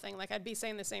girl thing. Like I'd be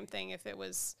saying the same thing if it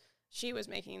was she was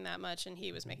making that much and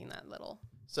he was making that little.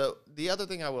 So the other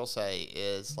thing I will say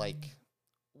is like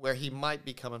where he might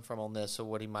be coming from on this, or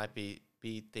what he might be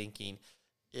thinking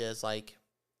is like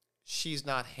she's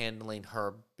not handling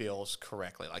her bills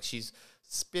correctly. Like she's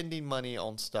spending money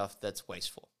on stuff that's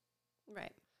wasteful.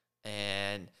 Right.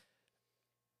 And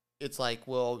it's like,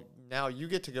 well, now you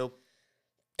get to go,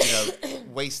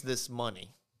 waste this money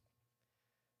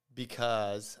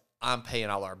because I'm paying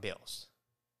all our bills.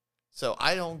 So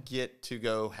I don't get to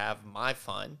go have my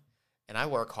fun, and I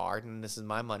work hard, and this is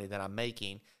my money that I'm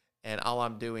making, and all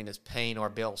I'm doing is paying our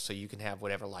bills so you can have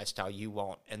whatever lifestyle you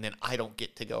want, and then I don't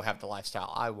get to go have the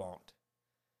lifestyle I want.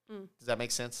 Does that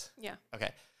make sense? Yeah.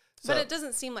 Okay. So, but it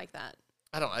doesn't seem like that.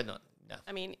 I don't, no.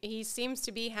 I mean, he seems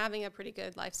to be having a pretty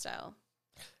good lifestyle.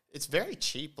 It's very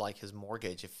cheap, like his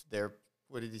mortgage. If they're,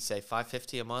 what did he say,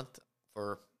 $550 a month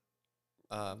for...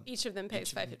 each of them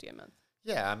pays $550 a month.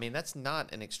 Yeah, I mean, that's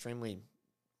not an extremely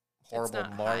horrible it's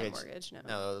not mortgage. High mortgage, no.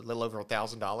 No, a little over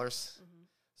 $1,000. Mm-hmm.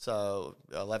 So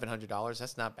 $1,100,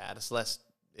 that's not bad.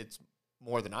 It's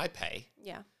more than I pay.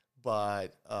 Yeah.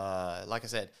 But like I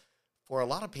said, for a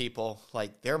lot of people,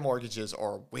 like their mortgages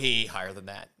are way higher than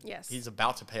that. Yes. He's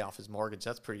about to pay off his mortgage.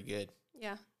 That's pretty good.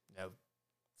 Yeah.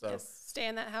 So yes, stay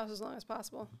in that house as long as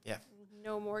possible. Yeah.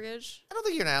 No mortgage. I don't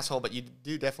think you're an asshole, but you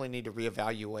do definitely need to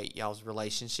reevaluate y'all's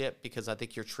relationship because I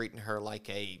think you're treating her like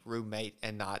a roommate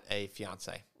and not a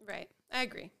fiance. Right. I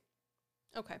agree.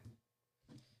 Okay.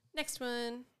 Next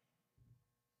one.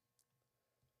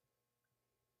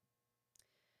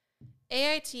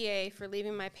 AITA for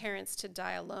leaving my parents to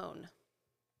die alone.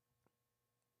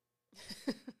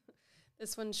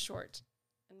 This one's short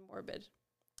and morbid.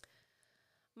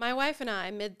 My wife and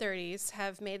I, mid-30s,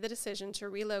 have made the decision to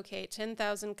relocate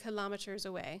 10,000 kilometers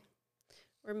away.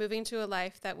 We're moving to a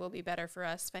life that will be better for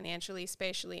us financially,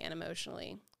 spatially, and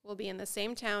emotionally. We'll be in the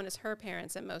same town as her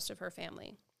parents and most of her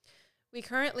family. We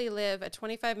currently live a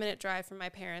 25-minute drive from my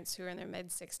parents, who are in their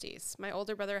mid-60s. My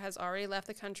older brother has already left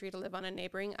the country to live on a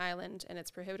neighboring island, and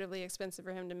it's prohibitively expensive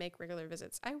for him to make regular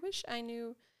visits. I wish I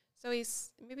knew So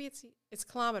maybe it's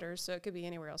kilometers, so it could be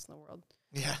anywhere else in the world.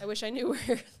 Yeah. I wish I knew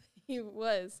where he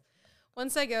was.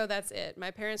 Once I go, that's it.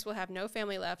 My parents will have no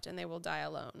family left, and they will die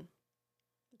alone,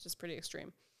 which is pretty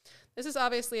extreme. This is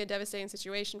obviously a devastating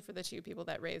situation for the two people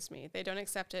that raised me. They don't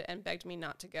accept it and begged me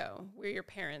not to go. We're your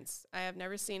parents. I have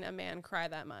never seen a man cry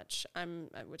that much,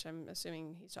 which I'm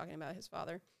assuming he's talking about his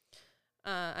father.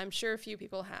 I'm sure few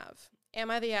people have.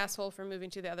 Am I the asshole for moving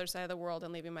to the other side of the world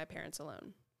and leaving my parents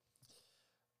alone?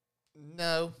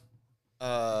 No.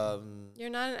 You're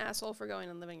not an asshole for going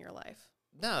and living your life.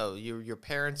 No, your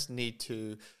parents need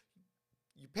to.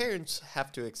 Your parents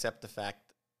have to accept the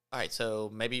fact. All right,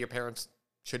 so maybe your parents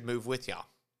should move with y'all.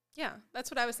 Yeah, that's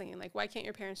what I was thinking. Like, why can't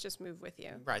your parents just move with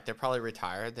you? Right, they're probably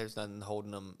retired. There's nothing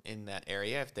holding them in that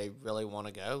area. If they really want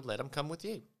to go, let them come with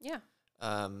you. Yeah.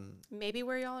 Maybe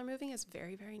where y'all are moving is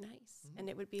very, very nice, and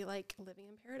it would be like living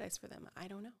in paradise for them. I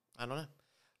don't know.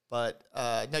 But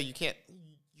no, you can't.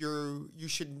 You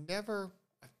should never.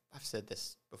 I've said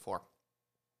this before.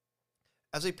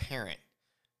 As a parent,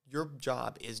 your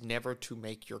job is never to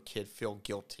make your kid feel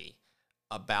guilty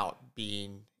about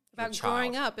being about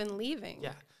growing up and leaving.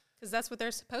 Yeah, because that's what they're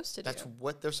supposed to do. That's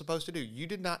what they're supposed to do. You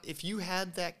did not. If you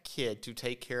had that kid to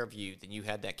take care of you, then you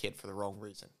had that kid for the wrong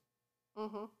reason.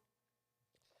 Mm-hmm.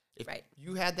 If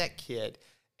you had that kid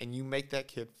and you make that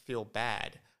kid feel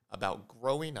bad about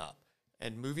growing up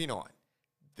and moving on,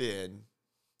 then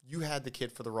you had the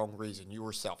kid for the wrong reason. You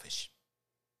were selfish.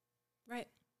 Right.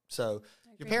 So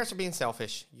your parents are being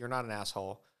selfish. You're not an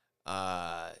asshole.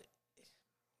 As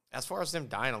far as them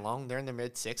dying alone, they're in their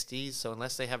mid-60s. So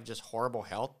unless they have just horrible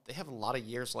health, they have a lot of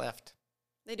years left.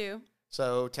 They do.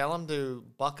 So tell them to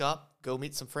buck up, go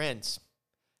meet some friends.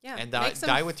 Yeah. And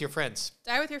die with your friends.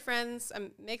 Die with your friends,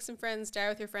 make some friends, die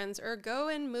with your friends, or go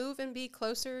and move and be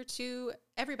closer to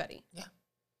everybody. Yeah.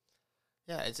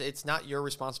 Yeah, it's not your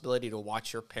responsibility to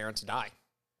watch your parents die.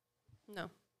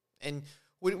 No. And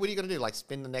what are you going to do? Like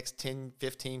spend the next 10,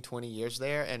 15, 20 years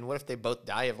there? And what if they both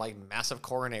die of like massive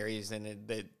coronaries and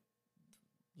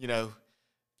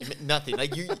nothing?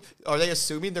 Like are they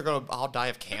assuming they're going to all die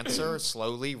of cancer,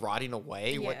 slowly rotting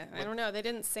away? Yeah, I don't know. They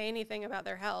didn't say anything about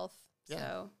their health.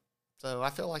 Yeah. So I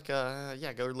feel like, go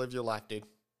live your life, dude.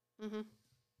 Mm-hmm.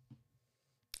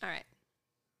 All right.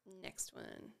 Next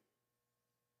one.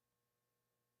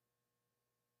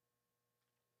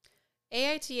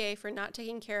 AITA for not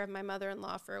taking care of my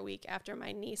mother-in-law for a week after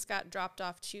my niece got dropped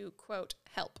off to, quote,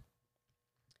 help.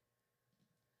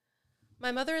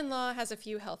 My mother-in-law has a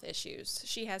few health issues.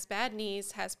 She has bad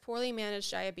knees, has poorly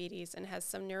managed diabetes, and has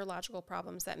some neurological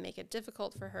problems that make it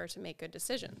difficult for her to make good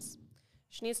decisions.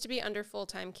 She needs to be under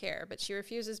full-time care, but she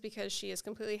refuses because she is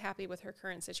completely happy with her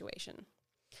current situation.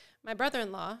 My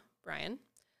brother-in-law, Brian,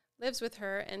 lives with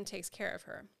her and takes care of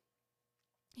her.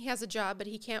 He has a job, but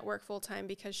he can't work full-time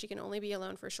because she can only be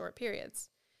alone for short periods.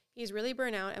 He's really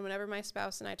burnt out, and whenever my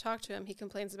spouse and I talk to him, he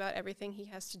complains about everything he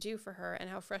has to do for her and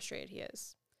how frustrated he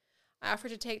is. I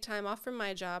offered to take time off from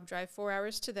my job, drive 4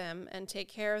 hours to them, and take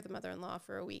care of the mother-in-law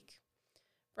for a week.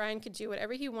 Brian could do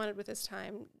whatever he wanted with his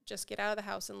time, just get out of the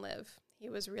house and live. He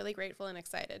was really grateful and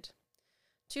excited.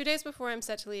 2 days before I'm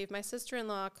set to leave, my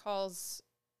sister-in-law calls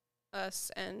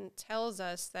us and tells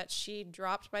us that she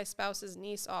dropped my spouse's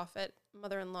niece off at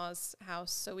mother-in-law's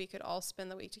house so we could all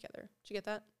spend the week together. Did you get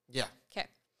that? Yeah. Okay.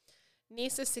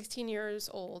 Niece is 16 years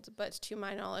old, but to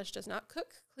my knowledge does not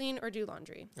cook, clean, or do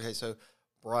laundry. Okay, so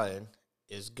Brian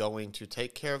is going to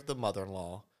take care of the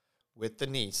mother-in-law with the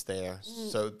niece there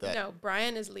so that... No,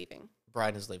 Brian is leaving.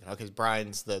 Brian is leaving. Okay, because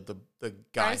Brian's the guy.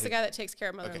 Brian's the guy that takes care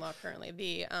of mother-in-law currently.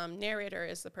 The narrator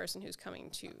is the person who's coming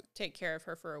to take care of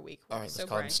her for a week. All right, so let's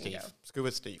call him Steve.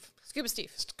 Scuba Steve. Scuba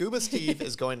Steve. Scuba Steve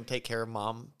is going to take care of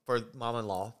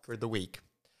mom-in-law for the week.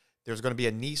 There's going to be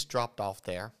a niece dropped off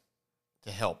there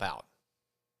to help out.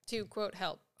 To, quote,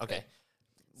 help. Okay.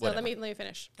 So let me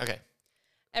finish. Okay.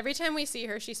 Every time we see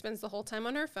her, she spends the whole time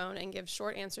on her phone and gives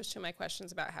short answers to my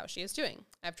questions about how she is doing.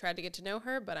 I've tried to get to know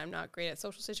her, but I'm not great at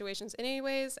social situations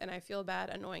anyways, and I feel bad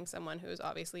annoying someone who is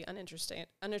obviously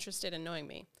uninterested in knowing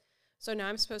me. So now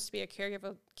I'm supposed to be a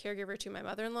caregiver to my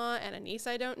mother-in-law and a niece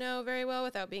I don't know very well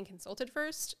without being consulted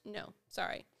first? No,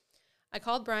 sorry. I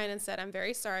called Brian and said, I'm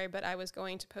very sorry, but I was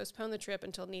going to postpone the trip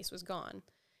until niece was gone.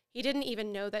 He didn't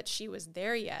even know that she was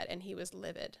there yet, and he was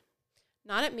livid.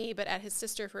 Not at me, but at his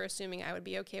sister for assuming I would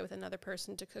be okay with another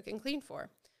person to cook and clean for.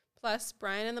 Plus,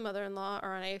 Brian and the mother-in-law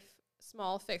are on a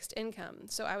small fixed income,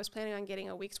 so I was planning on getting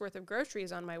a week's worth of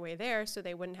groceries on my way there so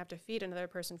they wouldn't have to feed another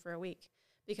person for a week,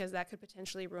 because that could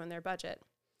potentially ruin their budget.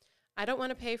 I don't want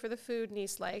to pay for the food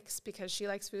niece likes because she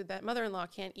likes food that mother-in-law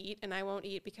can't eat, and I won't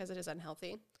eat because it is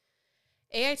unhealthy.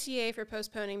 AITA for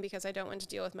postponing because I don't want to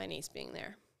deal with my niece being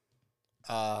there.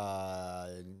 Uh,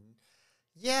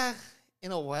 yeah,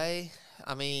 in a way.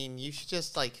 I mean, you should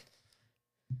just like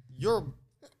your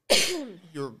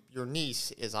your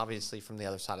niece is obviously from the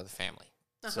other side of the family.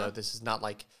 So this is not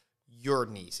like your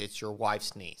niece; it's your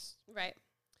wife's niece. Right.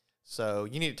 So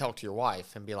you need to talk to your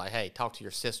wife and be like, "Hey, talk to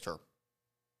your sister.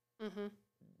 Mm-hmm.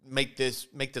 Make this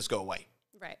go away."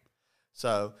 Right.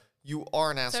 So you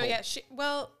are an asshole. So yeah,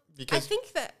 I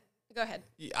think that. Go ahead.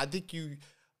 I think you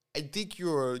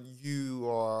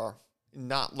are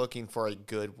not looking for a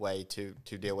good way to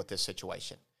deal with this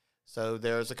situation. So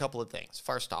there's a couple of things.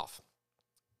 First off,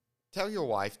 tell your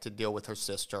wife to deal with her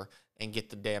sister and get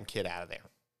the damn kid out of there.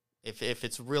 If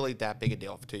it's really that big a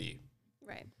deal to you.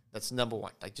 Right. That's number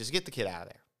one. Like, just get the kid out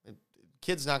of there.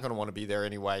 Kid's not going to want to be there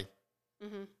anyway.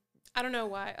 Mm-hmm. I don't know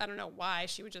why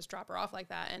she would just drop her off like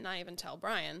that and not even tell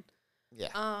Brian. Yeah.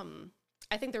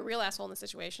 I think the real asshole in the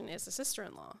situation is the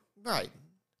sister-in-law. Right.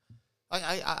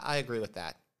 I agree with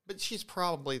that. But she's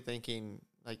probably thinking,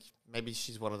 like, maybe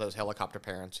she's one of those helicopter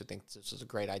parents who thinks this is a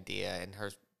great idea and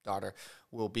her daughter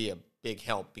will be a big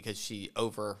help because she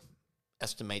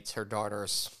overestimates her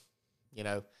daughter's,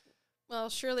 Well,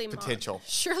 surely potential.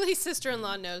 Surely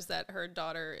sister-in-law knows that her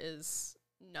daughter is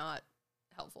not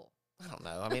helpful. I don't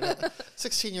know. I mean,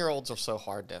 16-year-olds are so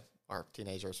hard to, or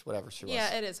teenagers, whatever she was.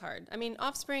 Yeah, it is hard. I mean,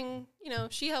 Offspring,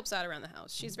 she helps out around the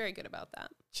house. She's very good about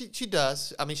that. She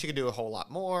does. I mean, she could do a whole lot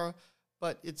more,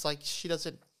 but it's like she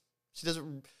doesn't.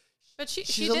 But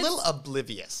she's a little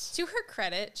oblivious. To her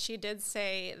credit, she did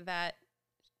say that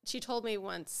she told me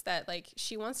once that like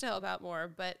she wants to help out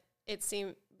more, but it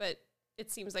seems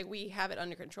like we have it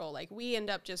under control. Like we end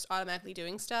up just automatically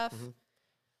doing stuff. Mm-hmm.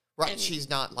 Right. She's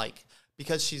not like,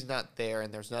 because she's not there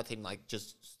and there's nothing like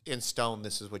just in stone,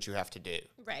 this is what you have to do.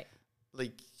 Right.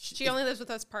 Like she only lives with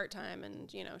us part-time and,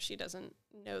 she doesn't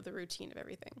know the routine of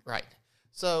everything. Right.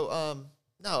 So,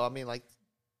 no, I mean, like,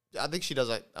 I think she does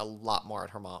a lot more at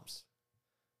her mom's.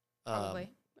 Probably.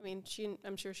 I mean,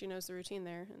 I'm sure she knows the routine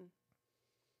there. And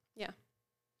yeah.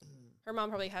 Her mom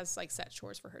probably has like set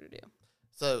chores for her to do.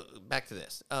 So back to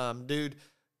this. Dude,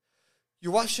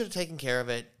 your wife should have taken care of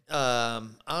it. I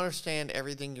understand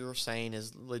everything you were saying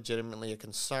is legitimately a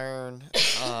concern.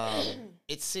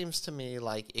 It seems to me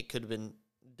like it could have been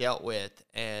dealt with,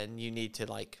 and you need to,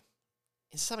 like,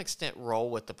 in some extent, roll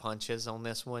with the punches on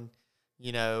this one.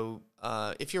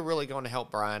 If you're really going to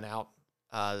help Brian out,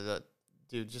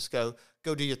 dude, just go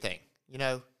do your thing.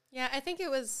 Yeah, I think it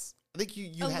was. I think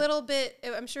you little bit.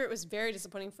 I'm sure it was very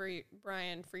disappointing for you,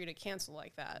 Brian, for you to cancel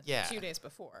like that. Yeah. 2 days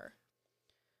before.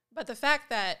 But the fact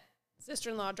that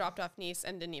sister-in-law dropped off niece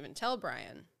and didn't even tell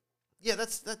Brian. Yeah,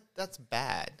 that's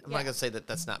bad. I'm not gonna say that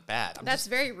that's not bad. That's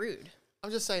very rude.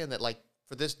 I'm just saying that, like,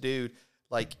 for this dude,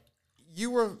 like,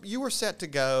 you were set to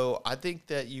go. I think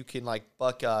that you can, like,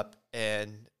 buck up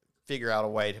and figure out a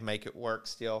way to make it work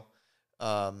still.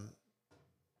 And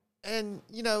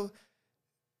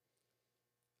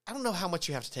I don't know how much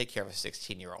you have to take care of a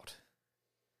 16-year-old.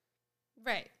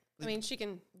 Right. I mean, she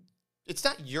can. It's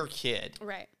not your kid.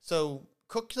 Right. So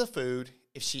cook the food.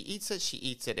 If she eats it, she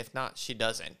eats it. If not, she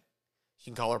doesn't. She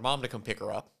can call her mom to come pick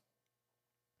her up.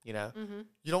 Mm-hmm.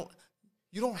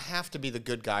 You don't have to be the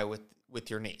good guy with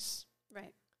your niece.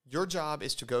 Right. Your job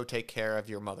is to go take care of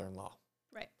your mother-in-law.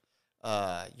 Right.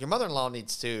 Your mother-in-law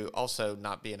needs to also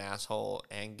not be an asshole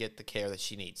and get the care that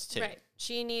she needs too. Right.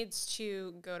 She needs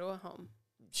to go to a home.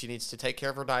 She needs to take care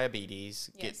of her diabetes,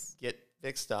 yes. get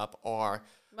fixed up, or...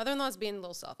 Mother-in-law's being a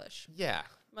little selfish. Yeah.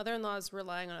 Mother-in-law's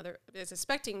is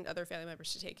expecting other family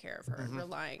members to take care of her,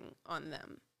 relying on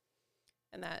them.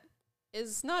 And that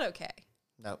is not okay.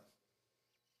 No.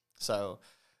 So,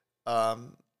 I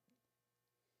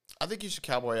think you should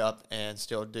cowboy up and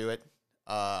still do it.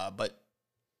 But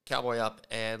cowboy up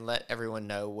and let everyone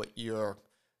know what you're...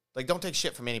 Like, don't take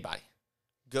shit from anybody.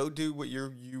 Go do what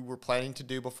you were planning to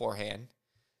do beforehand.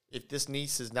 If this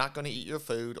niece is not going to eat your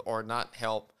food or not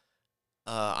help,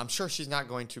 I'm sure she's not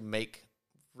going to make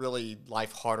really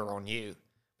life harder on you.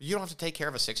 But you don't have to take care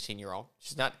of a 16-year-old.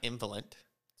 She's not invalid.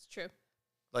 It's true.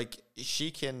 Like,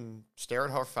 she can stare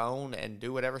at her phone and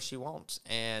do whatever she wants,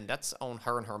 and that's on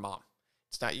her and her mom.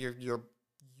 It's not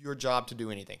your job to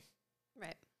do anything.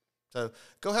 Right. So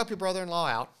go help your brother-in-law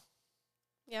out.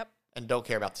 Yep. And don't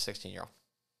care about the 16-year-old.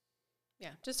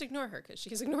 Yeah, just ignore her because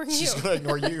she's ignoring you. She's going to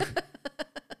ignore you.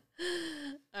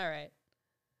 All right.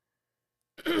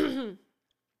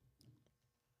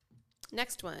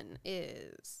 Next one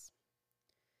is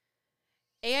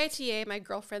AITA, my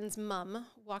girlfriend's mom,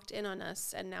 walked in on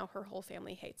us, and now her whole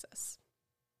family hates us.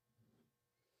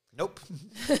 Nope.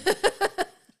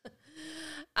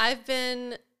 I,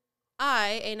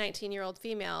 a 19-year-old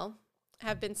female,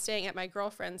 have been staying at my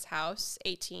girlfriend's house,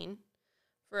 18,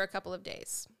 for a couple of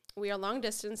days. We are long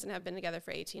distance and have been together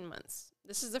for 18 months.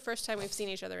 This is the first time we've seen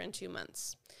each other in 2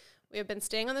 months. We have been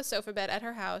staying on the sofa bed at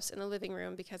her house in the living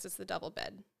room because it's the double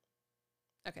bed.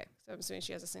 Okay, so I'm assuming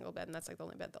she has a single bed, and that's like the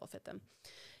only bed that'll fit them.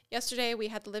 Yesterday, we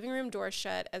had the living room door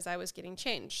shut as I was getting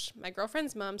changed. My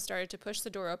girlfriend's mom started to push the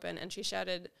door open, and she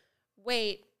shouted,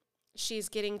 "Wait, she's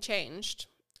getting changed."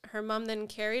 Her mom then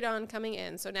carried on coming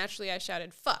in, so naturally I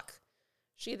shouted, "Fuck."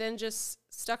 She then just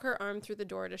stuck her arm through the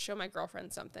door to show my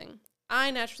girlfriend something.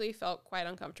 I naturally felt quite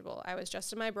uncomfortable. I was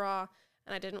just in my bra,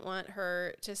 and I didn't want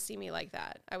her to see me like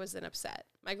that. I was then upset.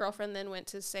 My girlfriend then went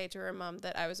to say to her mom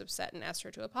that I was upset and asked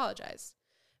her to apologize.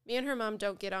 Me and her mom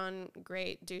don't get on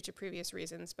great due to previous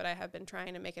reasons, but I have been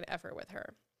trying to make an effort with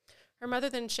her. Her mother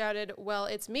then shouted, "Well,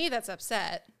 it's me that's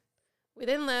upset." We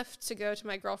then left to go to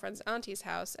my girlfriend's auntie's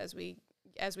house as we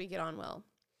get on well.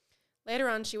 Later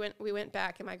on, we went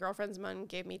back, and my girlfriend's mom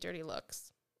gave me dirty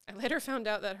looks. I later found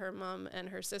out that her mom and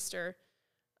her sister,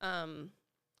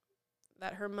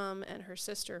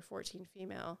 14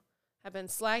 female, have been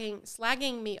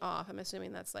slagging me off. I'm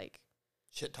assuming that's like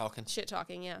Shit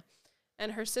talking, yeah.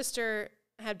 And her sister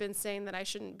had been saying that I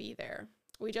shouldn't be there.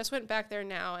 We just went back there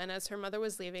now, and as her mother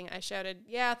was leaving, I shouted,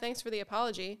 "Yeah, thanks for the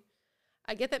apology.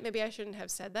 I get that maybe I shouldn't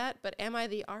have said that, but am I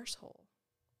the arsehole?"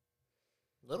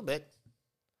 A little bit.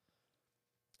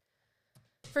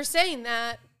 For saying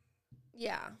that,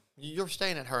 yeah. You're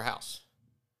staying at her house.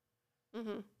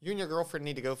 Mm-hmm. You and your girlfriend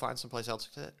need to go find someplace else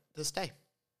to stay.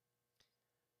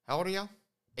 How old are y'all?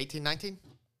 18, 19?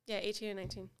 Yeah, 18 and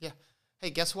 19. Yeah. Hey,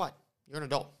 guess what? You're an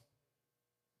adult.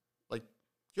 Like,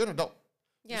 you're an adult.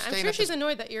 Yeah, I'm sure she's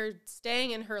annoyed that you're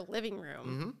staying in her living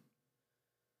room.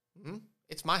 Mm-hmm.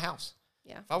 It's my house.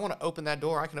 Yeah. If I want to open that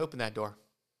door, I can open that door.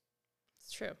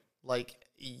 It's true. Like,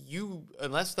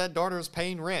 unless that daughter is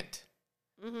paying rent,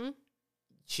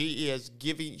 she is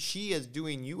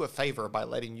doing you a favor by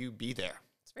letting you be there.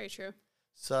 It's very true.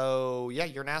 So, yeah,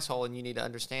 you're an asshole, and you need to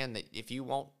understand that if you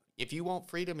want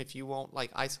freedom, if you want,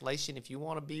 like, isolation, if you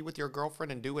want to be with your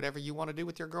girlfriend and do whatever you want to do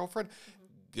with your girlfriend,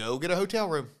 go get a hotel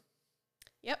room.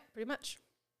 Yep, pretty much.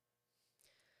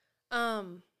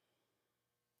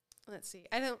 Let's see.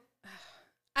 I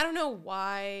don't know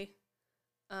why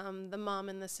the mom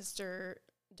and the sister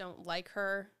don't like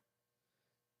her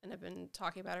and have been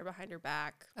talking about her behind her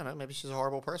back. I don't know. Maybe she's a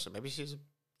horrible person. Maybe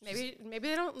maybe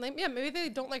they don't like. Yeah, maybe they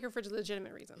don't like her for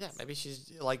legitimate reasons. Yeah, maybe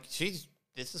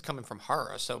this is coming from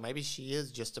her, so maybe she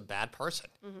is just a bad person.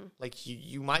 Mm-hmm. Like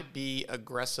you might be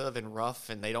aggressive and rough,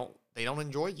 and they don't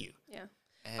enjoy you. Yeah.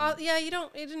 Yeah, you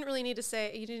didn't really need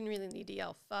to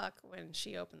yell "fuck" when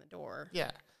she opened the door. Yeah,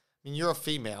 I mean, you're a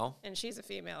female, and she's a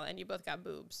female, and you both got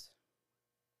boobs.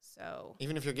 So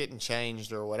even if you're getting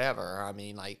changed or whatever, I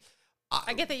mean, like,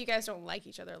 I get that you guys don't like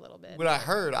each other a little bit. When I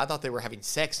heard, I thought they were having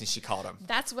sex, and she called them.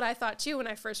 That's what I thought too when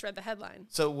I first read the headline.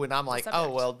 So when I'm like,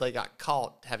 oh well, they got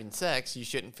caught having sex, you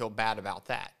shouldn't feel bad about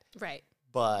that, right?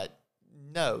 But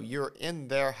no, you're in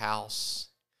their house.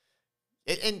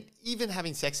 And even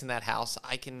having sex in that house,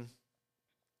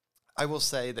 I will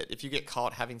say that if you get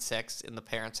caught having sex in the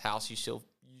parents' house,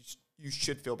 you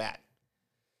should feel bad.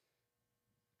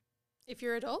 If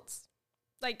you're adults,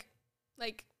 like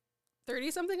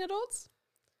 30-something adults.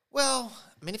 Well,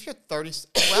 I mean, if you're 30,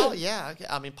 well, yeah,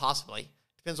 I mean, possibly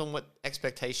depends on what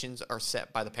expectations are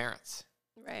set by the parents.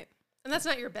 Right, and that's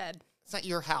not your bed. It's not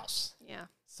your house. Yeah.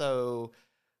 So,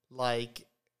 like,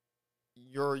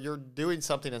 you're doing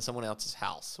something in someone else's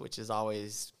house, which is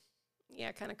always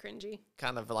kind of cringy,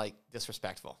 kind of like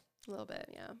disrespectful. A little bit,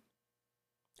 yeah.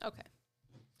 Okay.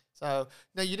 So,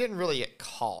 no, you didn't really get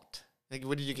caught. Like,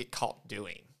 what did you get caught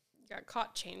doing? You got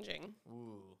caught changing.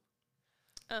 Ooh.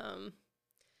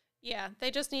 Yeah, they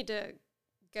just need to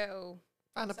go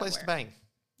find a place to bang.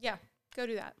 Yeah, go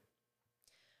do that.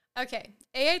 Okay,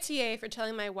 AITA for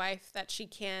telling my wife that she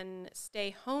can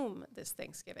stay home this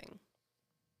Thanksgiving.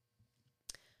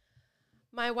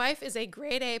 My wife is a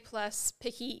grade A plus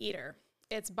picky eater.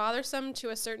 It's bothersome to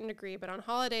a certain degree, but on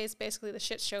holidays, basically the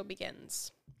shit show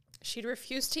begins. She'd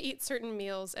refuse to eat certain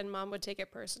meals, and Mom would take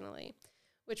it personally,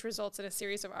 which results in a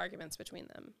series of arguments between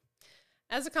them.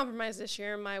 As a compromise this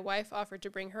year, my wife offered to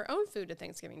bring her own food to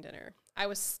Thanksgiving dinner. I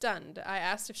was stunned. I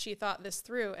asked if she thought this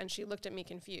through, and she looked at me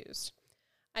confused.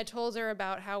 I told her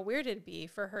about how weird it'd be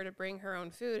for her to bring her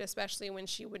own food, especially when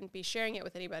she wouldn't be sharing it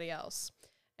with anybody else,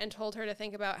 and told her to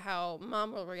think about how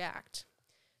Mom will react.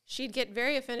 She'd get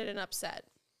very offended and upset.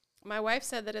 My wife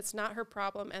said that it's not her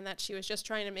problem and that she was just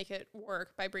trying to make it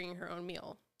work by bringing her own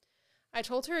meal. I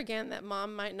told her again that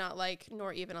Mom might not like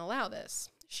nor even allow this.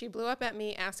 She blew up at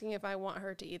me asking if I want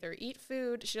her to either eat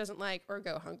food she doesn't like or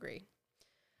go hungry.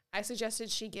 I suggested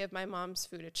she give my mom's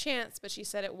food a chance, but she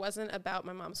said it wasn't about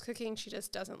my mom's cooking. She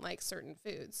just doesn't like certain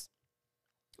foods.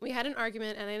 We had an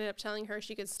argument, and I ended up telling her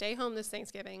she could stay home this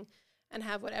Thanksgiving and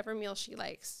have whatever meal she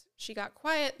likes. She got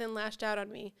quiet, then lashed out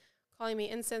on me, calling me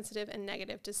insensitive and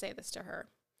negative to say this to her.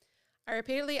 I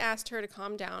repeatedly asked her to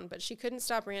calm down, but she couldn't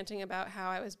stop ranting about how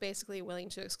I was basically willing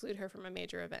to exclude her from a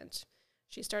major event.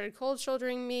 She started cold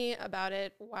shouldering me about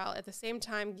it while at the same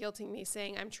time guilting me,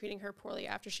 saying I'm treating her poorly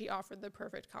after she offered the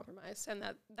perfect compromise. And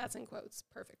that's in quotes,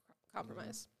 perfect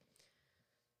compromise.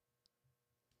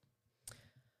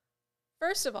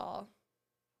 First of all,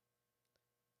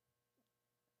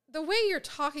 the way you're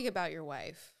talking about your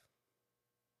wife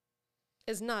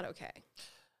is not okay.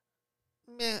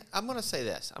 Man, I'm going to say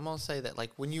this. I'm going to say that,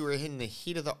 like, when you were in the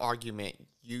heat of the argument,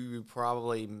 you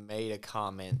probably made a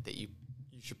comment that you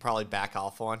should probably back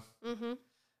off on. Mm-hmm.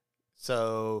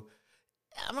 So,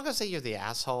 I'm not going to say you're the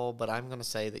asshole, but I'm going to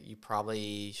say that you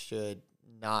probably should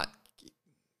not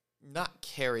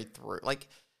carry through. Like,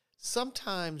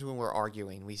 sometimes when we're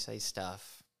arguing, we say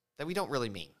stuff that we don't really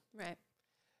mean. Right.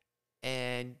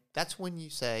 And that's when you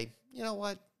say, you know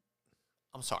what?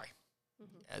 I'm sorry.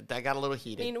 That got a little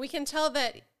heated. I mean, we can tell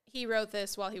that he wrote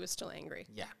this while he was still angry.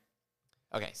 Yeah.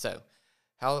 Okay, so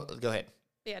go ahead.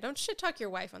 Yeah, don't shit talk your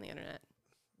wife on the internet.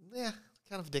 Yeah,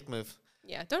 kind of a dick move.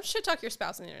 Yeah, don't shit talk your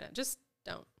spouse on the internet. Just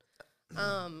don't.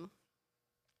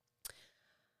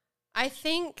 I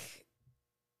think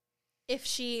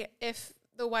if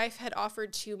the wife had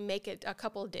offered to make a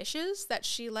couple dishes that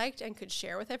she liked and could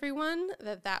share with everyone,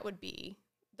 that would be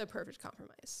the perfect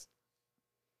compromise.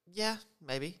 Yeah,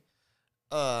 maybe.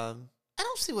 I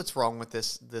don't see what's wrong with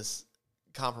this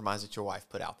compromise that your wife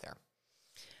put out there.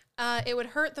 It would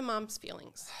hurt the mom's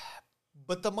feelings.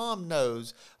 But the mom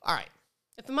knows. All right.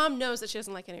 If the mom knows that she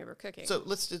doesn't like any of her cooking. So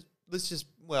let's just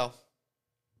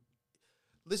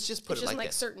put it like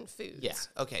this. Certain foods. Yeah.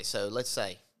 Okay. So let's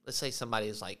say somebody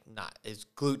is like is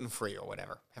gluten free or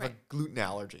whatever. Have a gluten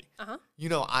allergy. You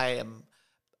know, I've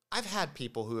had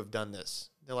people who have done this.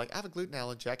 They're like, I have a gluten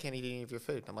allergy. I can't eat any of your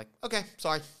food. I'm like, okay,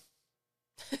 sorry.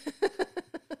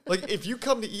 Like, if you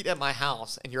come to eat at my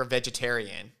house and you're a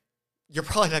vegetarian, you're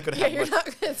probably not going to have. You're not.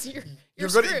 You're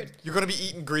screwed. You're going to be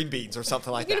eating green beans or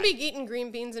something like that. You're going to be eating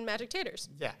green beans and magic taters.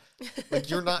 Yeah, like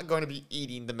you're not going to be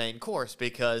eating the main course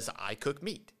because I cook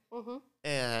meat,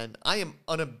 and I'm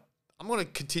going to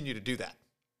continue to do that.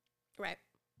 Right.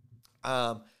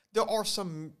 There are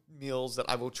some meals that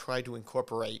I will try to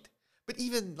incorporate, but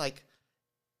even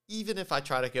if I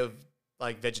try to go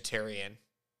like vegetarian,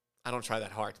 I don't try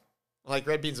that hard. Like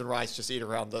red beans and rice, just eat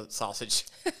around the sausage.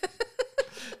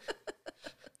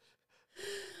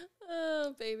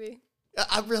 Oh, baby.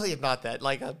 I really am not that.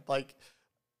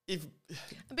 If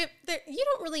but you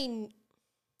don't really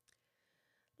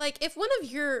if one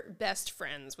of your best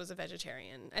friends was a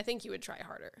vegetarian, I think you would try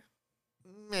harder.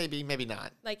 Maybe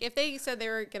not. Like if they said they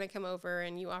were going to come over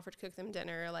and you offered to cook them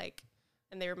dinner,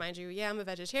 and they remind you, yeah, I'm a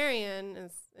vegetarian,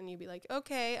 and you'd be like,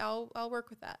 okay, I'll work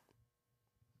with that.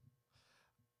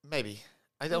 Maybe.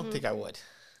 I don't think I would.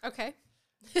 Okay.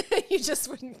 You just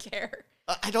wouldn't care.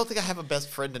 I don't think I have a best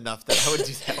friend enough that I would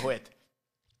do that with.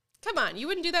 Come on, you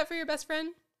wouldn't do that for your best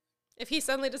friend? If he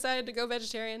suddenly decided to go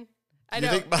vegetarian? I you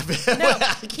know. Think my no,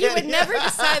 he would never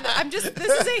decide that.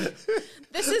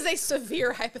 This is a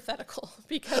severe hypothetical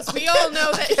because we all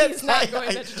know that he's not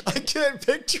going vegetarian. I can't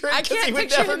picture it. I can't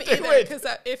picture him either because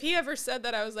if he ever said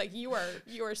that, I was like, you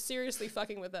are seriously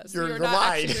fucking with us. You're not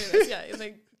lying. actually doing this. Yeah, it's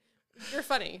like you're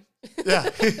funny. Yeah.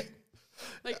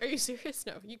 Like, are you serious?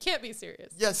 No, you can't be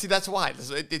serious. Yeah, see, that's why.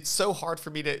 It's so hard for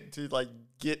me to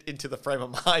get into the frame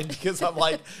of mind because I'm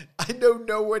like, I know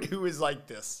no one who is like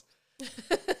this.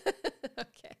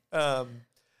 Okay. I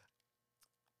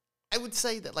would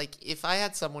say that, if I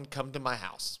had someone come to my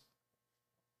house,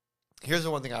 here's the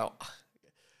one thing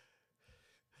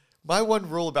my one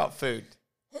rule about food,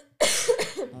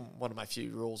 one of my few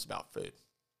rules about food.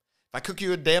 If I cook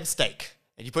you a damn steak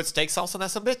and you put steak sauce on that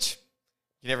some bitch,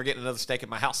 you never get another steak at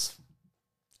my house.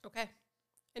 Okay.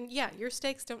 And yeah, your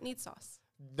steaks don't need sauce.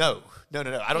 No. I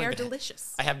don't. They are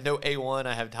delicious. I have no A1.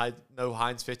 I have no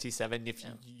Heinz 57.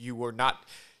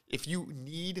 If you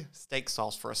need steak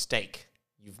sauce for a steak,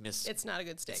 you've missed. It's not a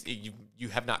good steak. You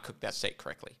have not cooked that steak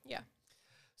correctly. Yeah.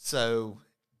 So,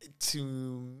 to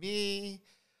me,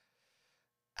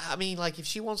 I mean, if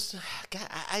she wants to, God,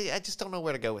 I just don't know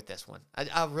where to go with this one.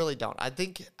 I really don't. I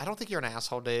don't think you're an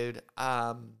asshole, dude.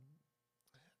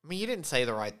 I mean, you didn't say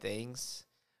the right things,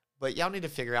 but y'all need to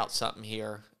figure out something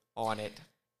here on it.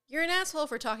 You're an asshole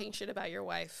for talking shit about your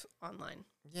wife online.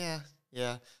 Yeah.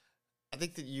 I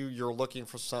think that you're looking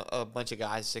for a bunch of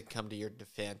guys to come to your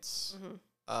defense.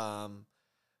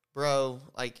 bro,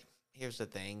 like, here's the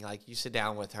thing. Like, you sit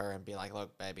down with her and be like,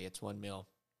 look, baby, it's one meal.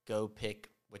 Go pick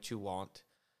what you want.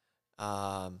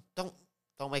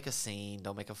 Don't make a scene.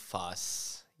 Don't make a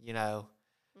fuss, you know?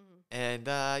 And,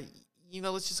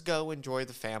 let's just go enjoy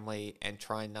the family and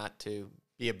try not to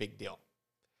be a big deal.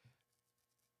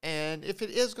 And if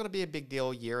it is going to be a big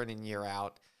deal year in and year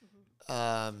out,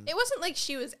 it wasn't like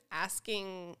she was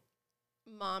asking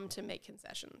mom to make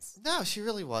concessions. No, she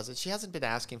really wasn't. She hasn't been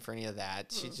asking for any of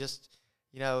that. She just,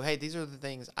 hey, these are the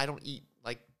things. I don't eat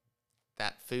like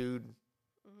that food.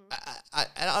 I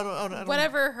don't.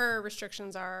 Whatever her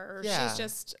restrictions are, or she's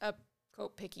just a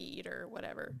quote picky eater,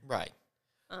 whatever. Right.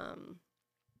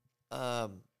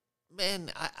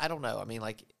 Man, I don't know. I mean,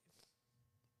 like,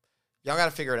 y'all got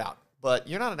to figure it out. But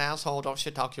you're not an asshole. Don't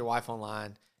shit talk to your wife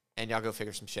online, and y'all go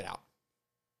figure some shit out.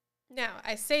 Now,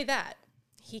 I say that.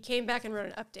 He came back and wrote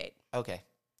an update. Okay.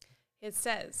 It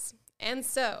says, and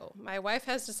so, my wife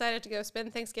has decided to go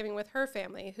spend Thanksgiving with her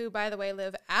family, who, by the way,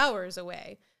 live hours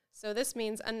away. So this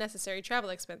means unnecessary travel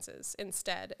expenses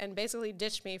instead, and basically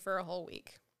ditched me for a whole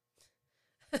week.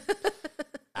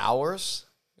 Hours?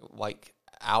 Like,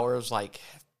 hours like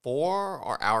 4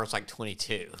 or hours like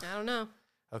 22? I don't know.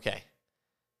 Okay.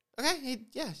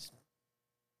 Yes.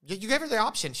 You gave her the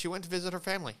option. She went to visit her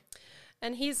family.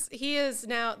 And he is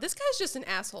now, this guy's just an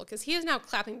asshole because he is now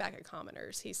clapping back at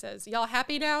commenters. He says, y'all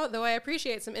happy now? Though I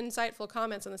appreciate some insightful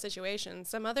comments on the situation.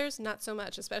 Some others, not so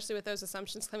much, especially with those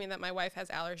assumptions claiming that my wife has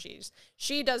allergies.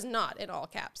 She does not, in all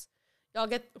caps.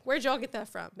 Where'd y'all get that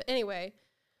from? But anyway,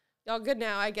 y'all good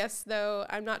now, I guess, though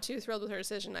I'm not too thrilled with her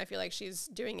decision. I feel like she's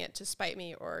doing it to spite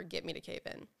me or get me to cave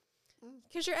in.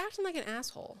 Because you're acting like an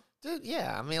asshole. Dude,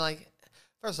 yeah. I mean, like,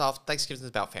 first off, Thanksgiving is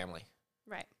about family.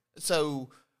 Right. So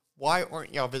why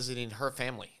aren't y'all visiting her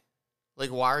family? Like,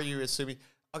 why are you assuming?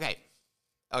 Okay.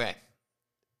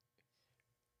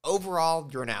 Overall,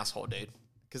 you're an asshole, dude.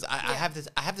 Because I have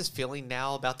this feeling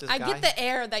now about this guy. I get the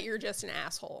air that you're just an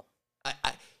asshole.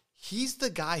 He's the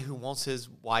guy who wants his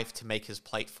wife to make his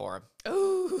plate for him.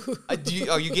 Ooh. Are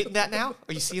you getting that now?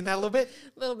 Are you seeing that a little bit?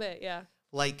 A little bit, yeah.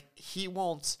 Like, he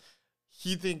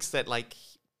thinks that, like...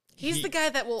 He's the guy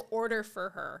that will order for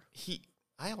her.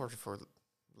 I order for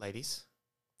ladies.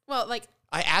 Well, like...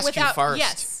 I asked you first.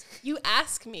 Yes, you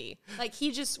ask me. Like,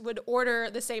 he just would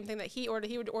order the same thing that he ordered.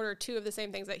 He would order 2 of the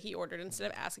same things that he ordered instead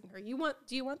of asking her, do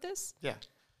you want this? Yeah.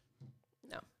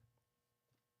 No.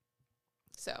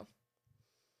 So...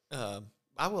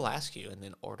 I will ask you and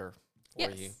then order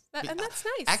for you. And that's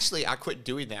nice. Actually, I quit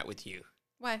doing that with you.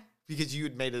 Why? Because you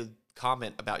had made a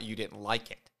comment about you didn't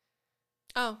like it.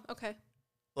 Oh, okay.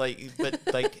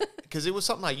 Because it was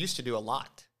something I used to do a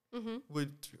lot. Mm-hmm.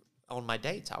 On my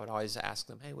dates, I would always ask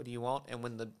them, hey, what do you want? And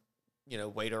when the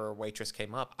waiter or waitress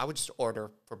came up, I would just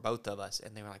order for both of us.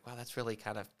 And they were like, wow, that's really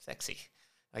kind of sexy.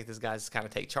 Like, this guy's kind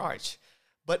of take charge.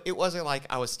 But it wasn't like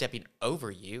I was stepping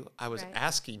over you. I was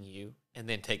asking you and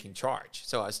then taking charge.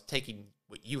 So I was taking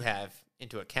what you have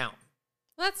into account.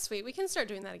 Well, that's sweet. We can start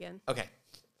doing that again. Okay.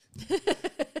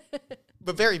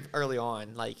 But very early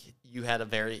on, like, you had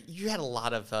a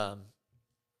lot of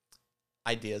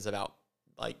ideas about,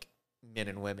 like, men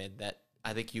and women that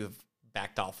I think you have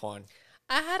backed off on.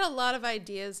 I had a lot of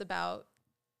ideas about,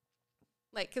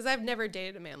 like, because I've never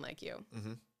dated a man like you.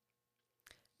 Mm-hmm.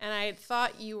 And I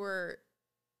thought you were...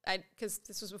 because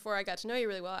this was before I got to know you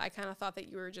really well, I kind of thought that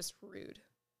you were just rude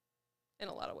in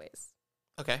a lot of ways.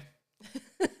 Okay.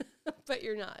 But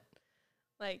you're not.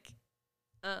 Like,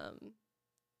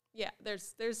 yeah,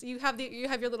 you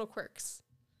have your little quirks.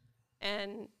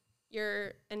 And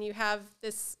you have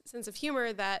this sense of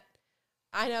humor that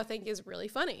I now think is really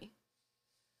funny.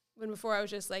 When before I was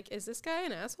just like, is this guy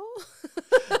an asshole?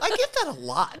 I get that a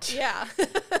lot. Yeah.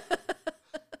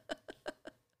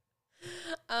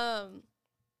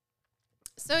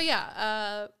 So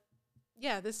yeah,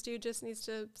 this dude just needs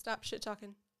to stop shit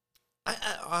talking. I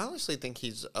honestly think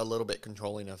he's a little bit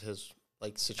controlling of his,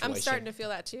 like, situation. I'm starting to feel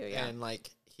that too, yeah. And, like,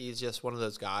 he's just one of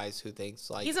those guys who thinks,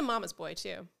 like... He's a mama's boy,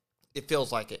 too. It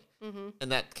feels like it. Mm-hmm.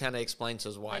 And that kind of explains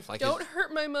his wife. Like, don't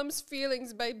hurt my mom's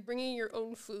feelings by bringing your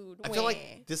own food. I feel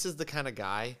like this is the kind of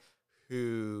guy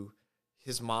who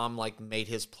his mom, like, made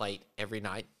his plate every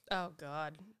night. Oh,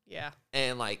 God. Yeah.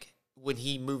 And, like, when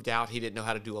he moved out, he didn't know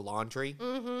how to do a laundry.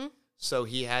 Mm-hmm. So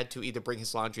he had to either bring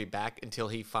his laundry back until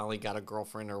he finally got a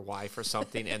girlfriend or wife or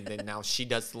something, and then now she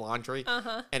does the laundry.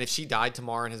 Uh-huh. And if she died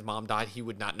tomorrow and his mom died, he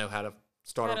would not know how to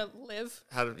start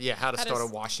how to start a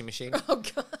washing machine. Oh,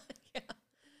 God. Yeah.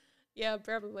 Yeah,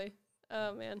 probably.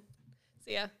 Oh, man.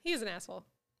 So, yeah, he's an asshole.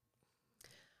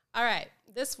 All right.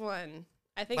 This one,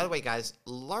 I think... By the way, guys,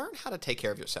 learn how to take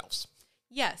care of yourselves.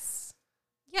 Yes.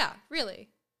 Yeah, really.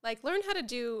 Like, learn how to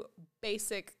do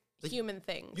basic human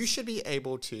things. You should be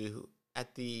able to,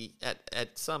 at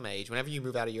some age, whenever you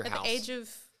move out of your house. At the age of,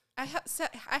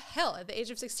 hell, at the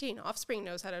age of 16, Offspring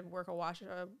knows how to work a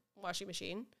washing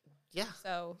machine. Yeah.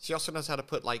 So she also knows how to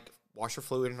put, like, washer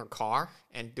fluid in her car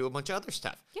and do a bunch of other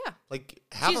stuff. Yeah. Like,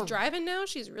 she's driving now.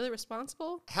 She's really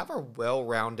responsible. Have a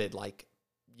well-rounded, like,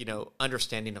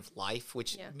 understanding of life,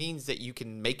 which means that you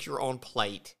can make your own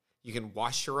plate. You can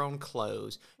wash your own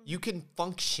clothes. You can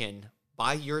function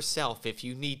by yourself if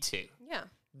you need to. Yeah.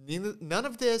 None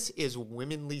of this is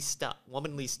womanly stuff.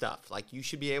 Like, you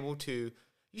should be able to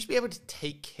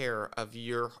take care of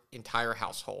your entire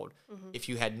household if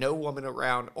you had no woman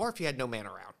around or if you had no man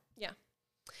around. Yeah.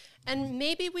 And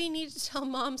maybe we need to tell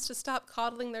moms to stop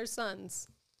coddling their sons.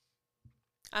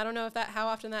 I don't know how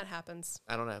often that happens.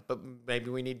 I don't know, but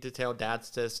maybe we need to tell dads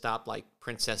to stop, like,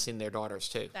 princessing their daughters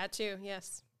too. That too,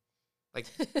 yes. Like,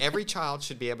 every child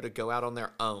should be able to go out on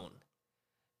their own.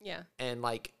 Yeah. And,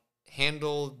 like,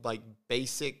 handle, like,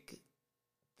 basic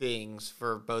things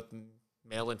for both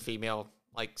male and female,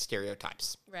 like,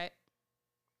 stereotypes. Right.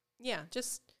 Yeah,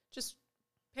 just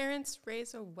parents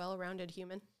raise a well-rounded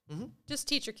human. Mm-hmm. Just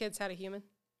teach your kids how to human.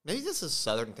 Maybe this is a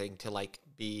Southern thing to, like,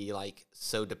 be, like,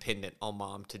 so dependent on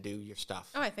mom to do your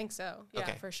stuff. Oh, I think so. Yeah,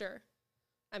 okay. For sure.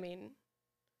 I mean,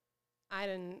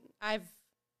 I've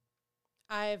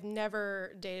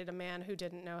never dated a man who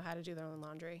didn't know how to do their own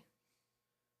laundry.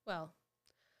 Well,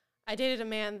 I dated a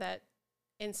man that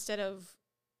instead of,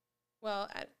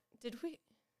 I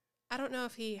don't know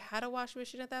if he had a washing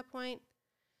machine at that point,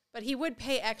 but he would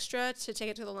pay extra to take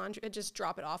it to the laundry, just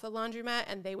drop it off the laundromat,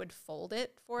 and they would fold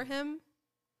it for him,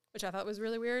 which I thought was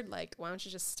really weird. Like, why don't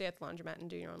you just stay at the laundromat and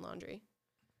do your own laundry?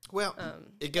 Well,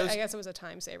 I guess it was a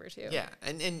time saver too. Yeah,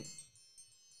 and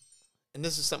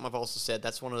this is something I've also said.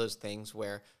 That's one of those things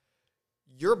where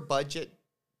your budget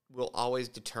will always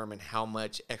determine how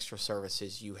much extra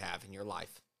services you have in your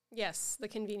life. Yes, the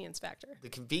convenience factor. The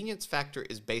convenience factor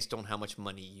is based on how much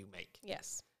money you make.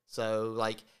 Yes. So,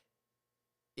 like,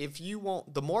 if you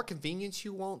want, the more convenience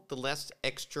you want, the less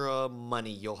extra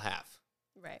money you'll have.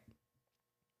 Right.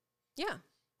 Yeah,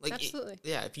 like, absolutely.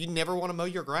 If you never want to mow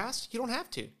your grass, you don't have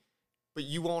to. But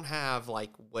you won't have,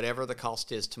 like, whatever the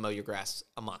cost is to mow your grass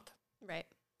a month. Right.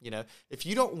 If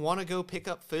you don't want to go pick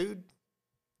up food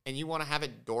and you want to have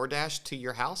it DoorDash to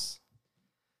your house,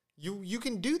 you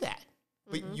can do that.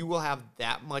 But you will have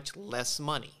that much less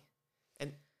money.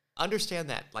 And understand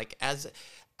that, like, as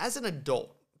an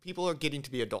adult, people are getting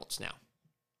to be adults now.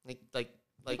 Like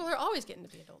people are always getting to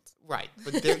be adults. Right.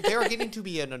 But they're getting to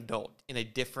be an adult in a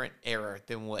different era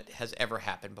than what has ever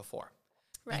happened before.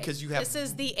 Right. Because this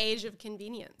is the age of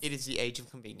convenience. It is the age of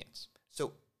convenience.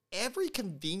 So every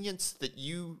convenience that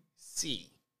you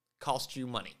see costs you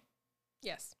money.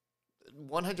 Yes.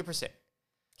 100%.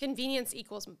 Convenience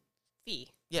equals fee.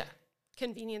 Yeah.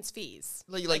 Convenience fees.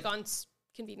 Like on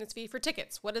convenience fee for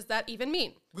tickets. What does that even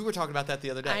mean? We were talking about that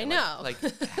the other day. I know. Like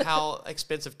how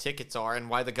expensive tickets are and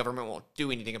why the government won't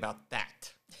do anything about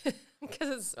that. Because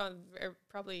it's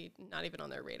probably not even on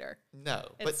their radar.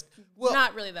 No. It's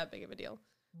not really that big of a deal.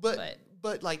 But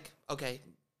like, okay,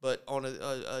 but on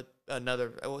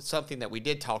another, something that we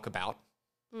did talk about,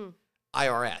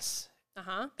 IRS.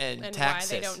 And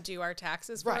taxes. Why they don't do our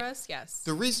taxes for us. Yes.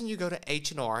 The reason you go to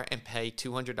H&R and pay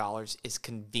 $200 is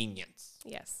convenience.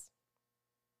 Yes.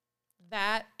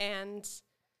 That, and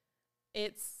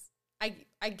it's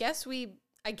I guess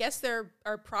there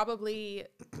are probably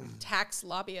tax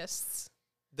lobbyists.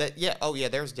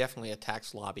 There's definitely a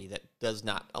tax lobby that does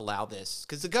not allow this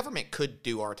because the government could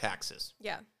do our taxes.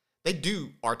 Yeah. They do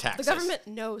our taxes. The government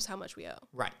knows how much we owe.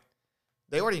 Right.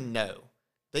 They already know.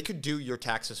 They could do your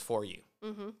taxes for you,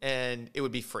 and it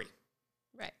would be free.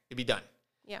 Right. It'd be done.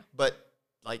 Yeah. But,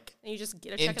 like, and you just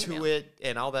get a check in the mail. Intuit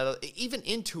and all that, even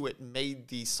Intuit made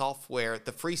the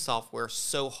free software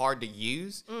so hard to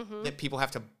use that people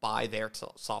have to buy their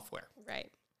software. Right.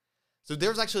 So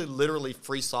there's actually literally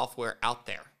free software out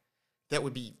there that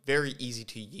would be very easy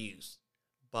to use.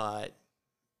 But,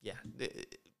 yeah,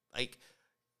 like,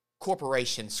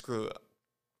 corporations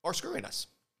are screwing us.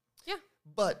 Yeah.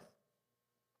 But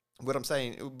what I'm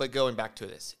saying, but going back to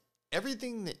this,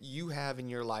 everything that you have in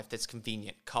your life that's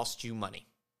convenient costs you money.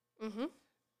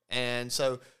 And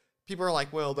so people are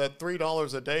like, well, that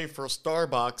 $3 a day for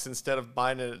Starbucks instead of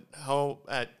buying it at home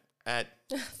at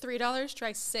 $3,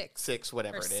 try $6.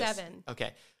 Whatever or it is. $7.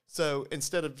 Okay. So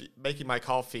instead of making my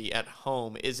coffee at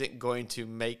home, isn't going to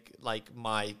make, like,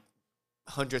 my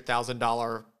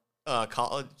 $100,000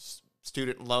 college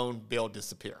student loan bill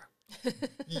disappear.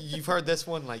 You've heard this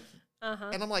one, like,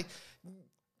 and I'm like,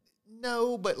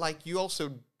 no, but, like, you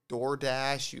also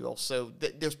DoorDash. You also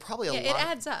there's probably a Yeah, lot. it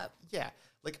adds up. Yeah,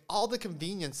 like all the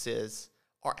conveniences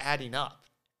are adding up,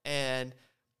 and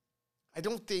I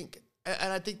don't think,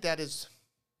 and I think that is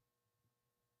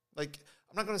like,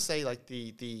 I'm not going to say like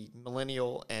the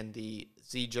millennial and the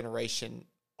Z generation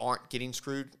aren't getting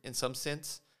screwed in some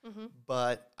sense,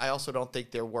 but I also don't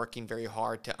think they're working very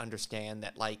hard to understand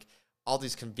that like all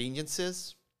these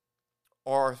conveniences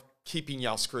are keeping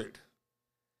y'all screwed.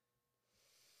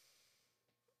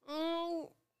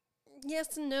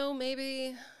 Yes and no,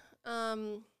 maybe.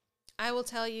 I will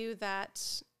tell you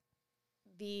that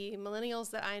the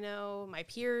millennials that I know, my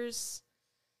peers,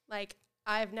 like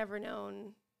I've never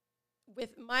known,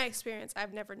 with my experience,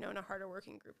 I've never known a harder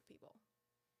working group of people.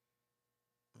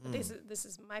 This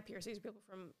is my peers. These are people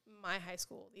from my high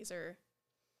school. These are.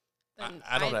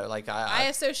 I don't know. Like I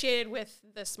associated with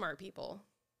the smart people,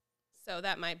 so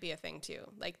that might be a thing too.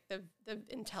 Like the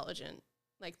intelligent,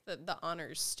 like the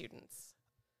honors students.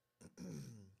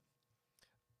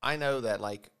 I know that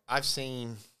like I've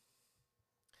seen.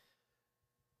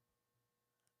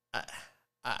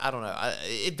 I don't know.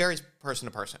 It varies person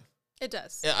to person. It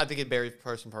does. Yeah, I think it varies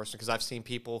person to person because I've seen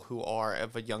people who are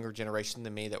of a younger generation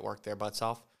than me that work their butts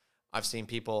off. I've seen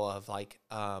people of like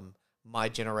my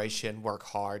generation work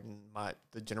hard and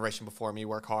the generation before me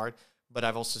work hard, but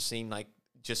I've also seen like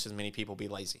just as many people be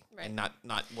lazy and not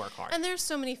work hard. And there's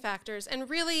so many factors, and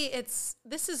really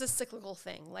this is a cyclical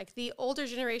thing. Like the older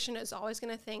generation is always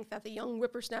going to think that the young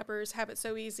whippersnappers have it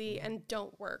so easy and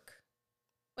don't work,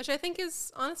 which I think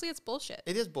is honestly it's bullshit.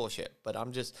 It is bullshit, but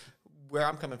I'm just where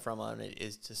I'm coming from on it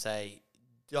is to say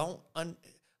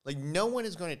like no one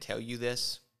is going to tell you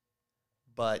this,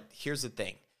 but here's the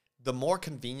thing. The more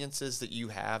conveniences that you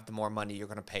have, the more money you're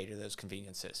going to pay to those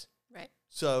conveniences. Right.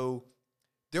 So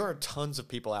there are tons of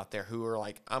people out there who are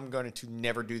like, I'm going to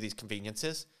never do these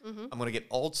conveniences. I'm going to get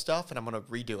old stuff and I'm going to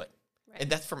redo it. Right. And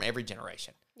that's from every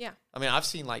generation. Yeah. I mean, I've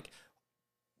seen like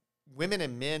women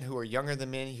and men who are younger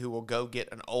than me who will go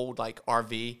get an old like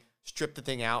RV, strip the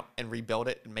thing out and rebuild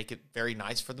it and make it very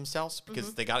nice for themselves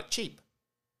because they got it cheap.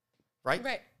 Right?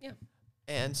 Right. Yeah.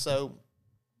 And so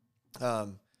I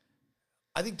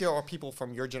think there are people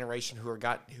from your generation who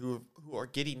are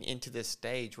getting into this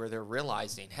stage where they're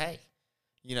realizing, hey,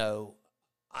 you know,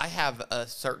 I have a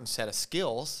certain set of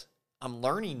skills. I'm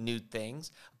learning new things.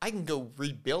 I can go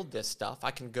rebuild this stuff. I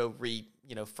can go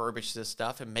furbish this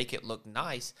stuff and make it look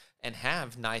nice and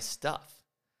have nice stuff.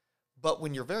 But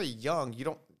when you're very young, you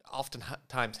don't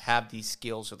oftentimes have these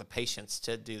skills or the patience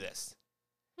to do this.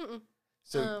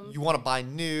 So you want to buy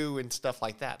new and stuff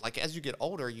like that. Like as you get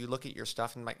older, you look at your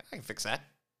stuff and like, I can fix that.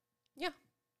 Yeah.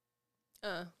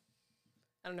 I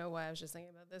don't know why I was just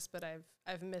thinking about this, but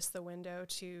I've missed the window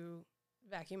to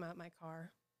vacuum out my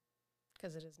car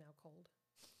because it is now cold.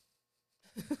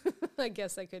 I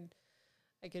guess I could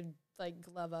like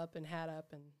glove up and hat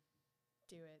up and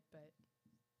do it, but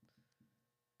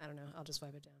I don't know. I'll just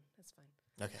wipe it down. That's fine.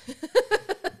 Okay.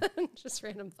 Just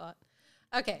random thought.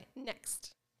 Okay,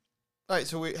 next. All right,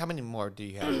 so how many more do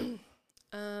you have?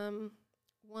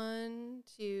 1,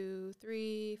 2,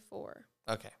 3, 4.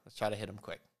 Okay, let's try to hit them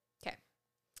quick. Okay.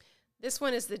 This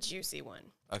one is the juicy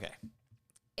one. Okay.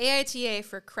 AITA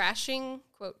for crashing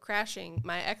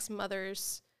my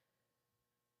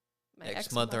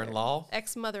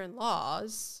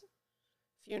ex-mother-in-law's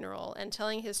funeral and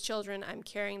telling his children I'm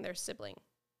carrying their sibling.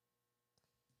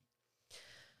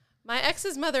 My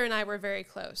ex's mother and I were very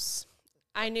close.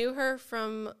 I knew her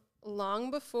from long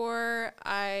before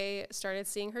I started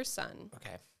seeing her son.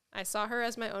 Okay. I saw her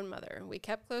as my own mother. We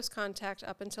kept close contact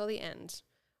up until the end.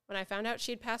 When I found out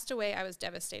she'd passed away, I was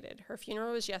devastated. Her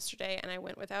funeral was yesterday, and I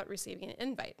went without receiving an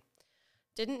invite.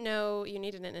 Didn't know you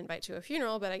needed an invite to a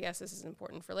funeral, but I guess this is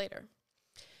important for later.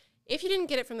 If you didn't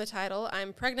get it from the title,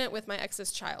 I'm pregnant with my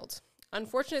ex's child.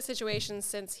 Unfortunate situation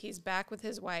since he's back with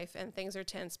his wife and things are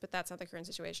tense, but that's not the current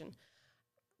situation.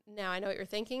 Now, I know what you're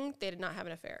thinking. They did not have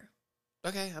an affair.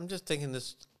 Okay, I'm just thinking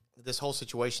this whole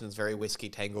situation is very Whiskey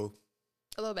Tango.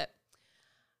 A little bit.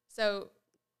 So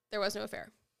there was no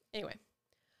affair. Anyway,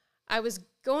 I was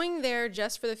going there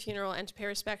just for the funeral and to pay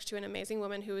respect to an amazing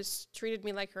woman who has treated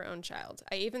me like her own child.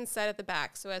 I even sat at the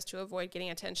back so as to avoid getting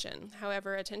attention.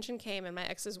 However, attention came and my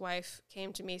ex's wife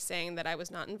came to me saying that I was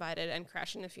not invited and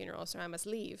crashing the funeral, so I must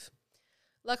leave.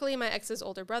 Luckily, my ex's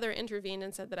older brother intervened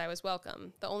and said that I was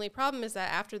welcome. The only problem is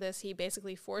that after this, he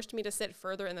basically forced me to sit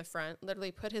further in the front,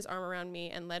 literally put his arm around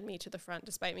me and led me to the front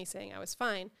despite me saying I was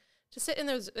fine, to sit in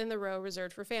the row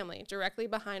reserved for family, directly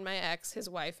behind my ex, his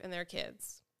wife, and their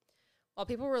kids. While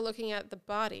people were looking at the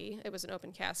body, it was an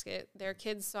open casket, their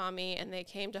kids saw me and they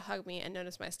came to hug me and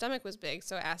noticed my stomach was big,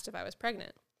 so asked if I was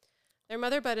pregnant. Their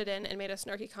mother butted in and made a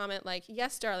snarky comment like,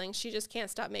 yes, darling, she just can't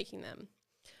stop making them.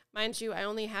 Mind you, I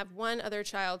only have one other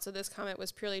child, so this comment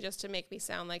was purely just to make me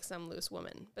sound like some loose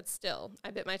woman. But still,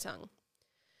 I bit my tongue.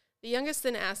 The youngest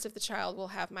then asked if the child will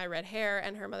have my red hair,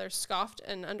 and her mother scoffed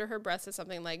and under her breath said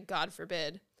something like, God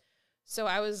forbid. So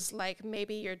I was like,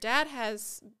 maybe,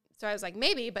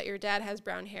 but your dad has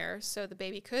brown hair, so the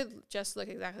baby could just look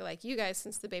exactly like you guys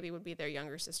since the baby would be their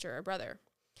younger sister or brother.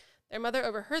 Their mother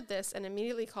overheard this and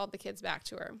immediately called the kids back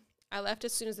to her. I left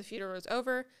as soon as the funeral was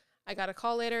over. I got a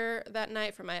call later that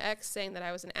night from my ex saying that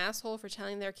I was an asshole for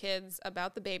telling their kids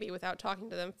about the baby without talking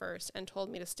to them first and told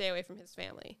me to stay away from his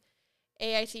family.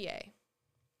 AITA.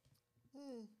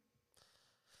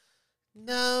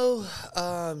 No,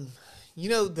 you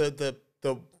know, the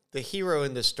hero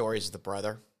in this story is the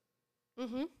brother.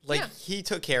 Mm-hmm. Like, he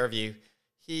took care of you.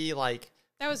 He, like...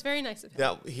 That was very nice of him.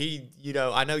 That he, you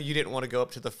know, I know you didn't want to go up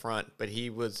to the front, but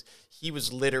he was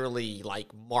literally,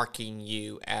 like, marking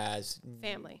you as...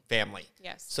 Family.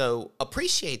 Yes. So,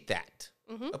 appreciate that.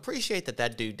 Mm-hmm. Appreciate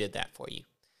that dude did that for you.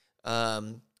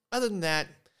 Other than that,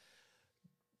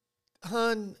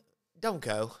 hun, don't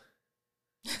go.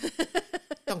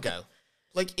 Don't go.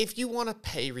 Like, if you want to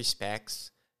pay respects,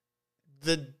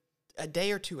 a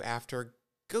day or two after,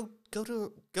 go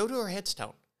to her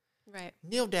headstone. Right.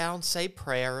 Kneel down, say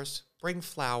prayers, bring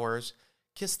flowers,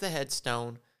 kiss the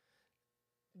headstone.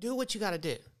 Do what you got to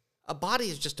do. A body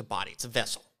is just a body. It's a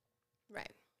vessel.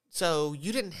 Right. So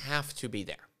you didn't have to be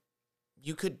there.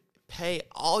 You could pay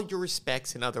all your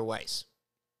respects in other ways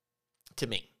to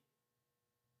me.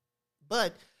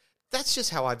 But that's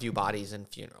just how I view bodies and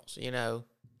funerals, you know?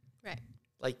 Right.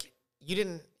 Like, you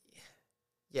didn't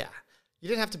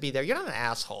have to be there. You're not an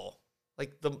asshole.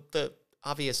 Like, the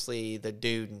obviously the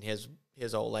dude and his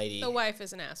old lady. The wife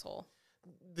is an asshole.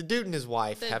 The dude and his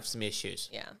wife have some issues.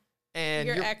 Yeah. And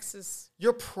your ex is...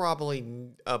 You're probably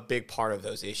a big part of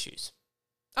those issues.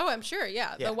 Oh, I'm sure,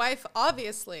 yeah. The wife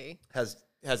obviously... Has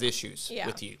issues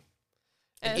with you.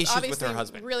 And issues with her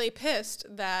husband. Really pissed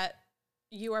that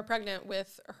you are pregnant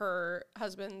with her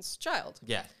husband's child.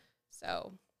 Yeah.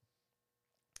 So,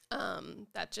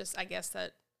 that just, I guess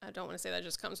that, I don't want to say that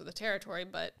just comes with the territory,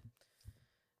 but,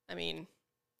 I mean,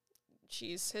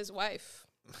 she's his wife.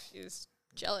 She's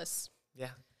jealous.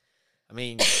 Yeah. I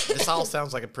mean, this all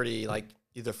sounds like a pretty, like,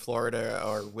 either Florida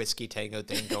or whiskey tango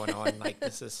thing going on. Like,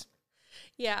 this is...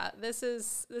 Yeah, this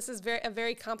is a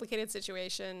very complicated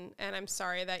situation, and I'm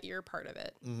sorry that you're part of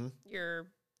it. Mm-hmm. You're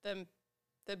the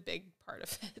big part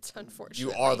of it,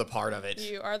 unfortunately. You are the part of it.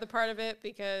 You are the part of it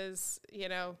because, you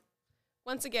know,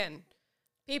 once again,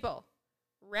 people,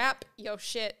 wrap your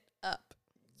shit up.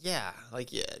 Yeah, like,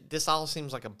 this all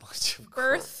seems like a bunch of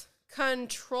birth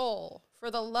control,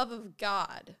 for the love of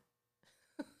God.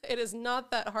 It is not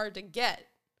that hard to get.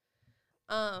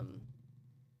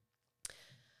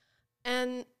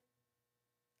 And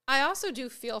I also do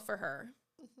feel for her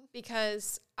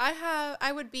because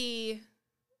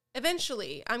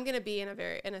eventually I'm going to be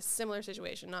in a similar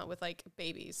situation, not with like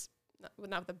babies, not with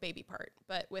the baby part,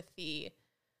 but with you've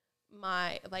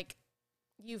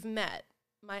met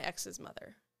my ex's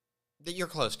mother. That you're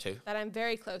close to. That I'm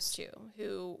very close to,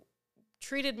 who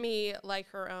treated me like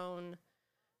her own,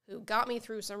 who got me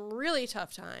through some really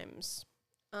tough times.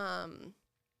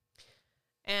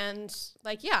 And,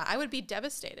 like, yeah, I would be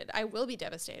devastated. I will be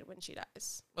devastated when she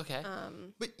dies. Okay.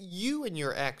 But you and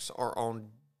your ex are on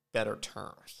better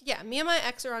terms. Yeah, me and my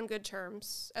ex are on good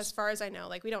terms, as far as I know.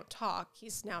 Like, we don't talk.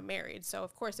 He's now married, so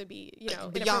of course it'd be,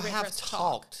 but y'all have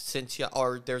talked since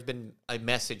or there's been a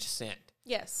message sent.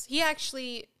 Yes. He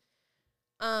actually,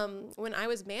 when I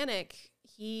was manic,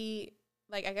 he,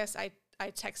 like, I guess I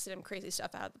texted him crazy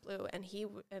stuff out of the blue, and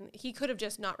he could have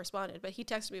just not responded, but he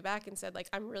texted me back and said, like,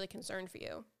 I'm really concerned for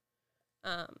you.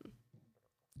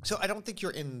 So I don't think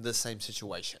you're in the same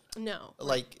situation. No.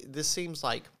 Like, this seems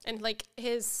like... And, like,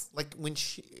 like,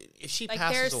 if she like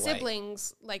passes away... Their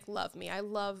siblings, like, love me. I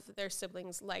love their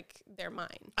siblings like they're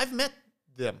mine. I've met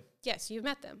them. Yes, you've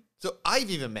met them. So I've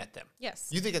even met them. Yes.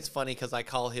 You think it's funny because I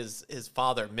call his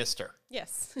father Mr.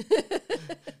 Yes.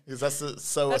 Because that's a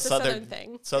southern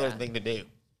thing. Southern thing to do.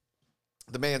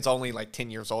 The man's only like 10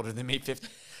 years older than me,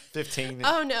 15.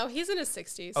 Oh, no, he's in his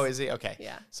 60s. Oh, is he? Okay.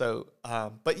 Yeah. So,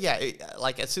 but yeah,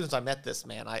 like as soon as I met this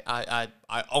man, I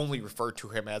only referred to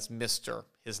him as Mr.,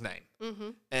 his name. Mm-hmm.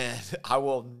 And I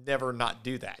will never not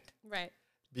do that. Right.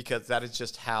 Because that is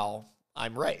just how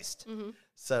I'm raised. Mm-hmm.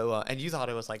 So, and you thought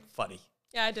it was like funny.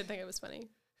 Yeah, I did think it was funny.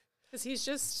 Because he's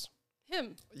just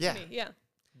him. Yeah. To me. Yeah.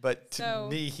 But to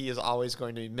me, he is always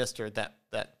going to be Mr.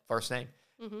 that first name.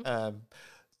 Mm-hmm.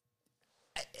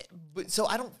 but so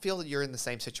I don't feel that you're in the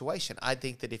same situation. I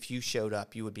think that if you showed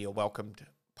up, you would be a welcomed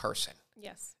person.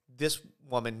 Yes. This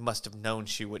woman must have known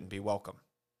she wouldn't be welcome.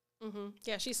 Mm-hmm.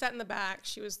 Yeah, she sat in the back.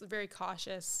 She was very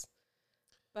cautious.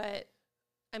 But,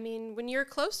 I mean, when you're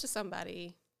close to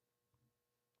somebody,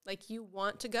 like, you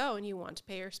want to go and you want to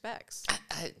pay your respects.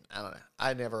 I don't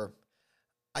know.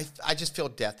 I just feel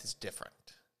death is different.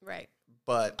 Right.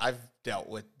 But I've dealt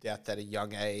with death at a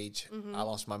young age. Mm-hmm. I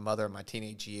lost my mother in my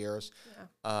teenage years.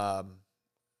 Yeah.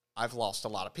 I've lost a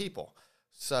lot of people.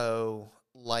 So,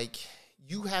 like,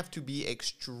 you have to be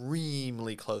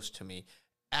extremely close to me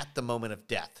at the moment of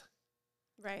death.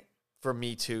 Right. For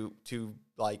me to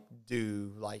like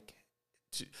do like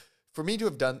to for me to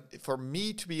have done for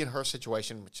me to be in her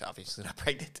situation, which obviously not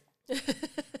pregnant,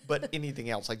 but anything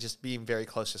else, like just being very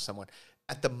close to someone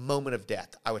at the moment of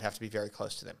death, I would have to be very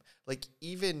close to them. Like,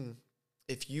 even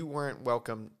if you weren't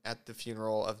welcome at the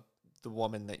funeral of the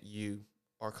woman that you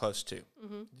are close to,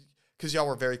 because y'all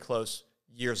were very close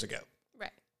years ago,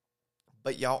 right?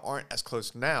 But y'all aren't as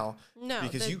close now, No,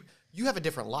 because you have a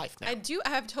different life now. I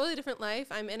have a totally different life.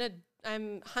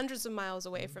 I'm hundreds of miles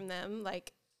away from them.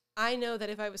 Like, I know that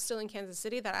if I was still in Kansas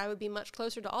City, that I would be much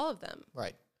closer to all of them.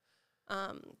 Right.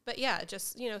 But yeah,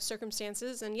 just,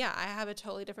 circumstances. And yeah, I have a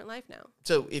totally different life now.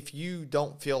 So if you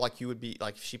don't feel like you would be,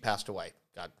 like, if she passed away,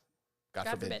 God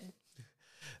forbid.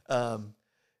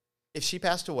 If she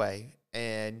passed away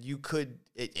and you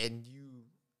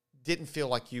didn't feel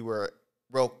like you were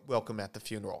welcome at the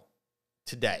funeral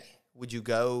today, would you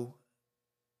go,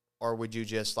 or would you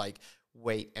just, like,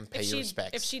 wait and pay your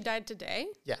respects? If she died today,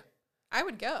 yeah, I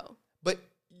would go. But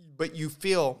I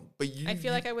feel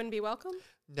like I wouldn't be welcome.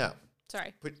 No,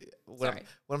 sorry. But what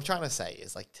I'm trying to say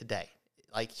is, like, today,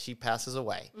 like, she passes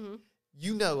away.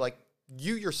 Mm-hmm. Like,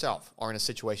 you yourself are in a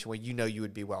situation where you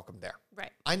would be welcome there.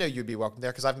 Right. I know you'd be welcome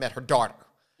there because I've met her daughter.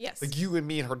 Yes. Like, you and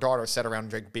me and her daughter sat around and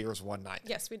drank beers one night.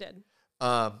 Yes, we did.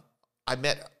 I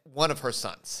met one of her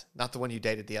sons, not the one you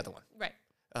dated, the other one. Right.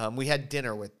 We had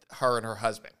dinner with her and her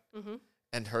husband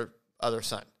and her other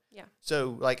son. Yeah.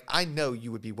 So, like, I know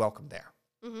you would be welcome there.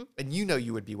 Mm-hmm. And you know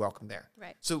you would be welcome there.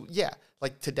 Right. So, yeah,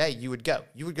 like, today you would go.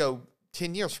 You would go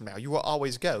 10 years from now. You will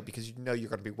always go because you know you're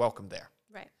going to be welcome there.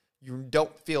 Right. You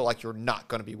don't feel like you're not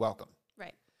going to be welcome.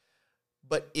 Right.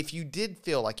 But if you did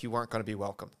feel like you weren't going to be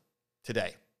welcome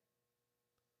today,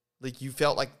 like, you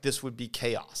felt like this would be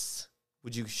chaos,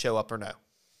 would you show up or no?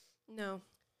 No.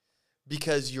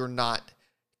 Because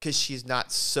she's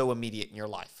not so immediate in your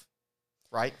life,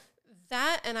 right?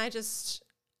 That, and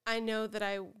I know that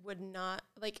I would not,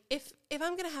 like, if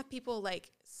I'm going to have people,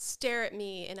 like, stare at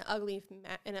me in an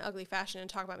ugly fashion and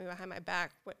talk about me behind my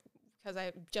back because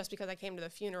I came to the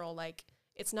funeral, like,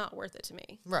 it's not worth it to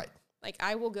me. Right. Like,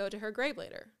 I will go to her grave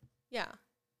later. Yeah.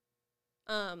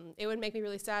 It would make me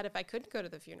really sad if I couldn't go to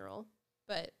the funeral,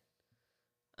 but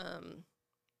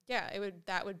yeah,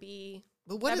 that would be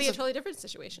a totally different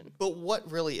situation. But what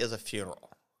really is a funeral?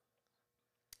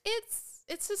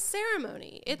 It's a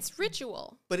ceremony. It's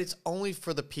ritual. But it's only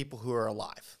for the people who are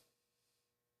alive.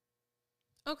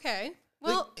 Okay.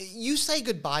 Well, like, you say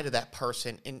goodbye to that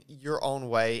person in your own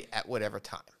way at whatever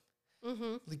time.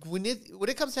 Mm-hmm. Like, when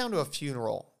it comes down to a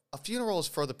funeral is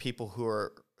for the people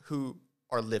who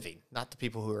are living, not the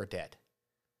people who are dead.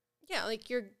 Yeah, like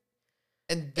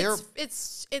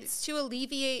it's to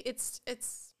alleviate it's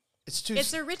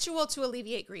a ritual to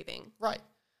alleviate grieving. Right.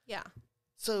 Yeah.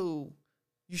 So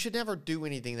you should never do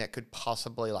anything that could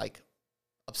possibly, like,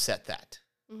 upset that.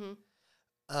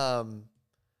 Mm-hmm.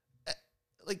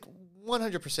 Like,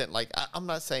 100%, like, I'm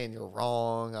not saying you're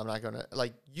wrong. I'm not going to,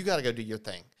 like, you got to go do your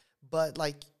thing. But,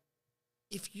 like,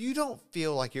 if you don't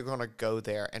feel like you're going to go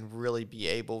there and really be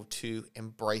able to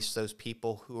embrace those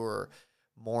people who are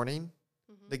mourning,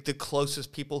 like the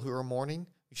closest people who are mourning,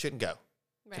 you shouldn't go,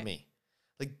 to me.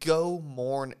 Like, go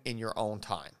mourn in your own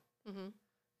time. Mm-hmm.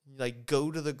 Like,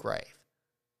 go to the grave.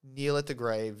 Kneel at the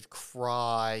grave,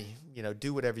 cry,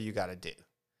 do whatever you got to do.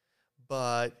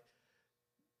 But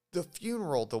the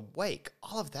funeral, the wake,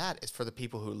 all of that is for the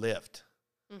people who lived.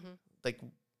 Mm-hmm. Like,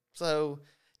 so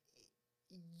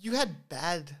you had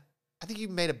I think you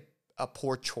made a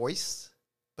poor choice,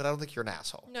 but I don't think you're an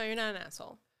asshole. No, you're not an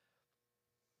asshole.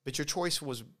 But your choice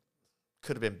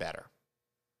could have been better.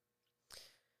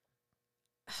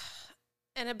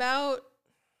 And about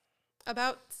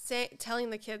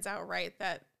telling the kids outright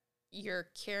that you're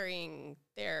carrying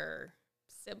their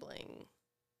sibling,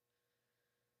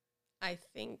 I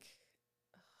think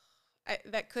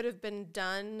that could have been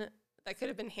done. That could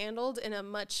have been handled in a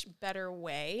much better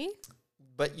way.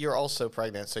 But you're also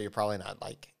pregnant, so you're probably not,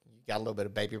 like, you got a little bit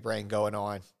of baby brain going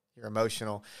on. You're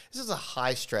emotional. This is a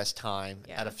high stress time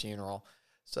at a funeral.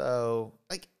 So,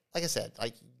 like I said,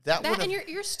 like that would have... And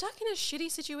you're stuck in a shitty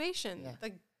situation. Yeah.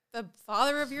 The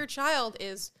father of your child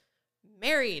is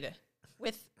married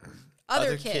with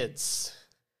other kids.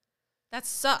 That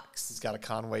sucks. He's got a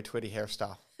Conway Twitty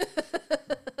hairstyle.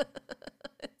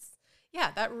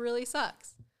 Yeah, that really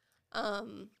sucks.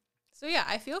 So yeah,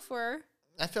 I feel for her.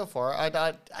 I feel for her.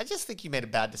 I just think you made a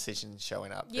bad decision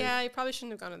showing up. Yeah, you probably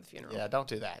shouldn't have gone to the funeral. Yeah, don't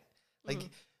do that. Like,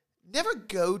 never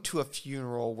go to a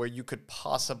funeral where you could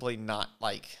possibly not,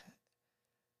 like...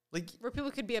 Where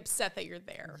people could be upset that you're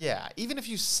there. Yeah, even if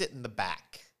you sit in the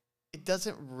back, it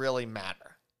doesn't really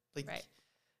matter. Like, right.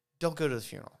 Don't go to the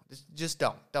funeral. Just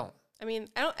don't. I mean,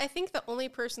 I think the only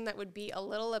person that would be a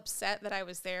little upset that I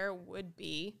was there would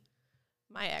be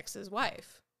my ex's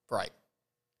wife. Right.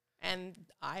 And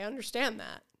I understand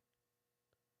that.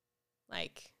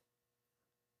 Like,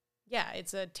 yeah,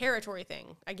 it's a territory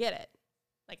thing. I get it.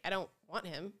 Like, I don't want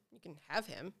him. You can have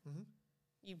him. Mm-hmm.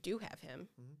 You do have him.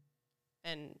 Mm-hmm.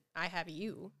 And I have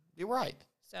you. You're right.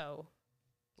 So,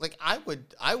 like, I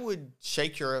would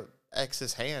shake your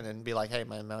ex's hand and be like, "Hey,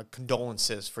 man, my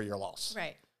condolences for your loss."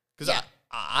 Right. Because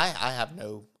I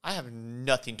have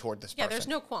nothing toward this person. Yeah, there's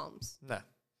no qualms. No.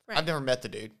 Right. I've never met the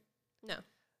dude. No.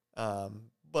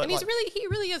 But and he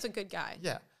really is a good guy.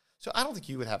 Yeah. So I don't think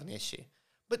you would have an issue.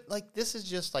 But like, this is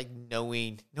just like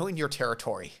knowing your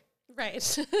territory.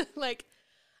 Right. Like,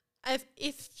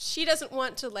 if she doesn't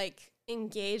want to like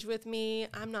engage with me,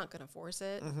 I'm not gonna force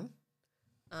it.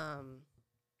 Mm-hmm.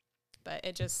 But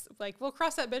it just like we'll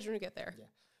cross that bridge when we get there.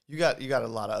 Yeah. You got a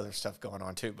lot of other stuff going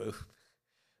on too, boo.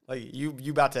 Like you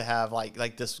about to have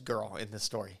like this girl in this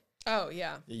story. Oh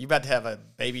yeah. You about to have a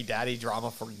baby daddy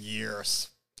drama for years.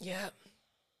 Yeah.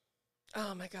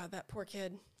 Oh my God, that poor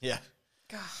kid. Yeah.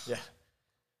 God. Yeah.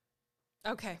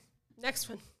 Okay. Next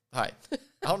one. All right.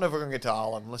 I don't know if we're gonna get to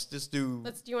all of them. Let's just do.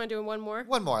 Do you want to do one more?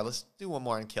 One more. Let's do one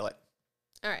more and kill it.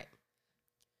 All right.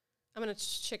 I'm gonna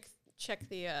check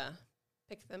the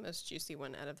pick the most juicy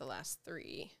one out of the last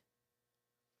three.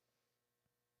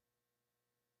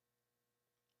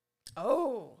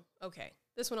 Oh, okay.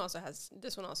 This one also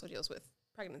deals with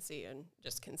pregnancy and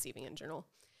just conceiving in general.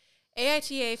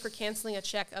 AITA for canceling a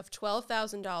check of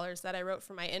 $12,000 that I wrote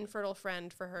for my infertile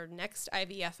friend for her next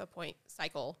IVF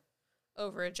cycle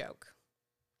over a joke.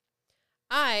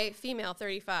 I, female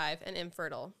 35 and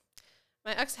infertile.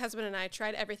 My ex-husband and I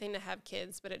tried everything to have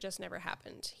kids, but it just never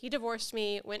happened. He divorced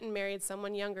me, went and married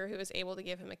someone younger who was able to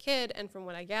give him a kid, and from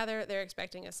what I gather, they're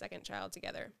expecting a second child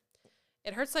together.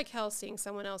 It hurts like hell seeing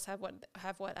someone else have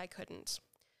what I couldn't.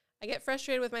 I get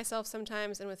frustrated with myself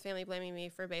sometimes and with family blaming me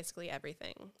for basically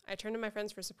everything. I turn to my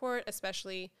friends for support,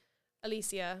 especially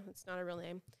Alicia. It's not a real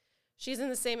name. She's in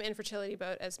the same infertility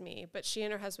boat as me, but she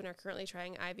and her husband are currently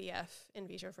trying IVF, in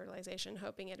vitro fertilization,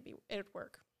 hoping it would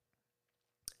work.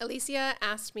 Alicia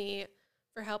asked me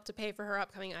for help to pay for her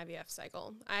upcoming IVF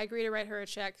cycle. I agreed to write her a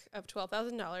check of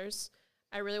 $12,000.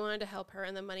 I really wanted to help her,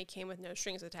 and the money came with no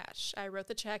strings attached. I wrote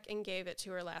the check and gave it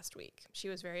to her last week. She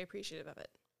was very appreciative of it.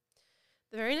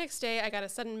 The very next day, I got a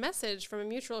sudden message from a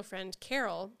mutual friend,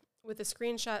 Carol, with a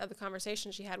screenshot of the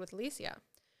conversation she had with Alicia.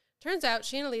 Turns out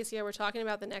she and Alicia were talking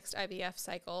about the next IVF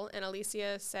cycle, and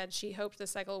Alicia said she hoped the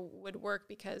cycle would work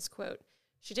because, quote,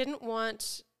 she didn't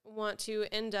want to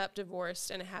end up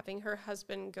divorced and having her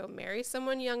husband go marry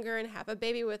someone younger and have a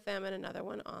baby with them and another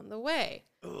one on the way.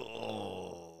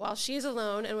 Oh. While she's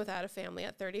alone and without a family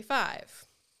at 35.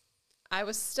 I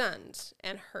was stunned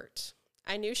and hurt.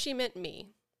 I knew she meant me,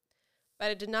 but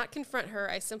I did not confront her.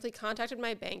 I simply contacted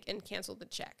my bank and canceled the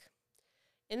check.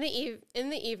 In the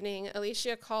evening,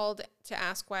 Alicia called to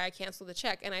ask why I canceled the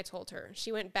check, and I told her.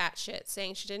 She went batshit,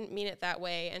 saying she didn't mean it that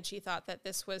way, and she thought that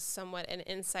this was somewhat an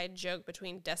inside joke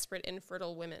between desperate,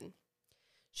 infertile women.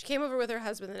 She came over with her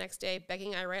husband the next day,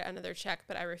 begging I write another check,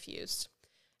 but I refused.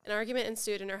 An argument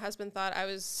ensued, and her husband thought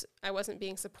I wasn't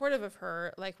being supportive of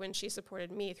her, like when she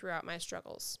supported me throughout my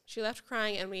struggles. She left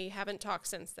crying, and we haven't talked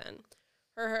since then.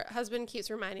 Her husband keeps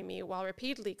reminding me, while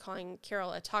repeatedly calling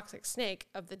Carol a toxic snake,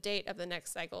 of the date of the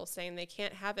next cycle, saying they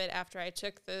can't have it after I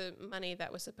took the money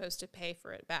that was supposed to pay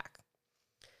for it back.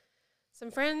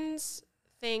 Some friends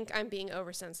think I'm being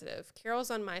oversensitive.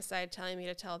 Carol's on my side telling me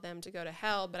to tell them to go to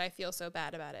hell, but I feel so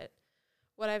bad about it.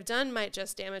 What I've done might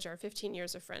just damage our 15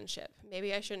 years of friendship.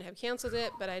 Maybe I shouldn't have canceled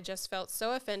it, but I just felt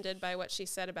so offended by what she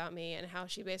said about me and how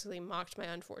she basically mocked my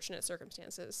unfortunate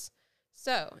circumstances.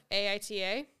 So,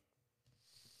 AITA...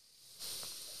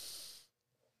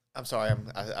 I'm sorry,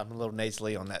 I'm a little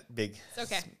nasally on that big. It's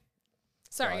okay.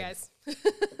 Sorry, guys.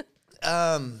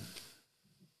 God,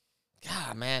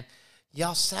 man,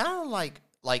 y'all sound like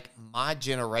my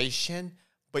generation,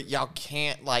 but y'all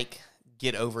can't like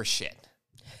get over shit.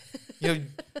 You know,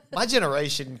 my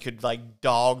generation could like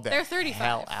dog the They're 35.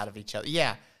 hell out of each other.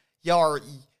 Yeah, y'all are.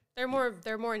 They're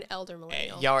more an elder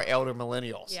millennial. Y'all are elder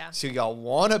millennials. Yeah. So y'all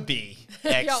want to be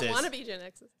exes. Y'all want to be Gen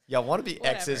X's. Y'all want to be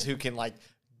exes who can like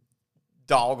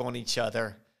dog on each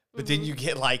other, but then you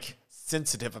get like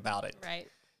sensitive about it. Right.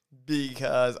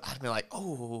 Because I'd be like,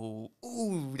 ooh,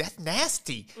 that's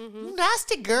nasty.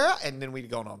 Nasty girl. And then we'd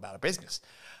go on about our business.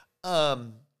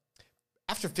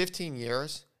 After 15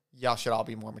 years, y'all should all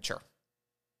be more mature.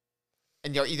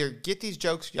 And y'all either get these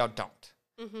jokes, y'all don't.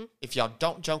 If y'all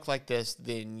don't joke like this,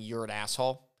 then you're an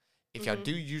asshole. If y'all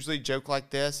do usually joke like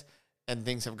this and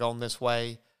things have gone this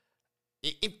way,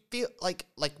 it feel like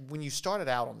when you started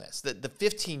out on this, the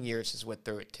 15 years is what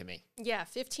threw it to me. Yeah,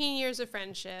 15 years of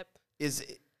friendship.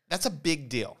 That's a big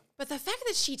deal. But the fact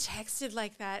that she texted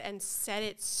like that and said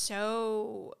it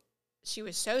she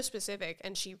was so specific,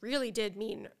 and she really did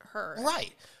mean her.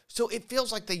 Right. So it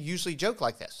feels like they usually joke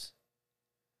like this.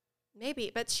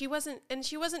 Maybe, but she wasn't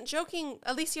joking.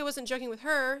 Alicia wasn't joking with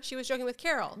her. She was joking with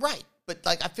Carol. Right. But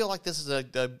like I feel like this is a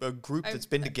group that's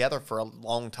been together for a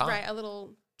long time. Right, a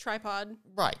little tripod.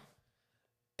 Right.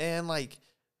 And like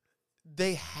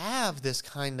they have this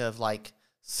kind of like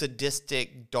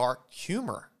sadistic dark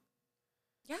humor.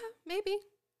 Yeah, maybe.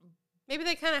 Maybe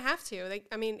they kind of have to.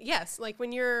 Yes, like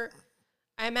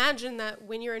I imagine that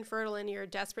when you're infertile and you're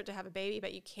desperate to have a baby,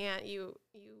 but you can't, you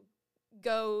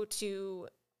go to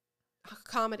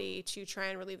comedy to try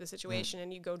and relieve the situation,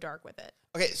 and you go dark with it.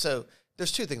 Okay, so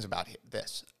there's two things about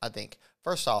this, I think.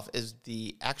 First off is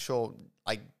the actual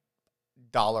like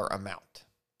dollar amount.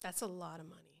 That's a lot of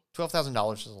money.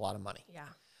 $12,000 is a lot of money. Yeah.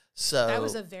 So that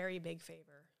was a very big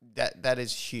favor. That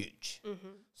is huge.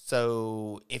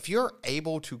 So if you're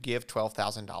able to give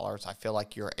 $12,000, I feel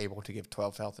like you're able to give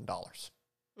 $12,000.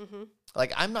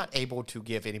 Like I'm not able to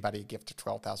give anybody a gift of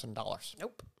 $12,000.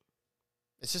 Nope.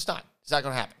 It's just not. It's not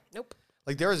going to happen. Nope.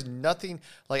 Like there is nothing.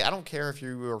 Like I don't care if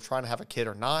you were trying to have a kid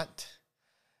or not.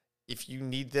 If you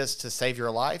need this to save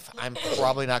your life, I'm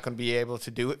probably not going to be able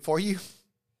to do it for you.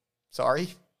 Sorry.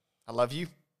 I love you.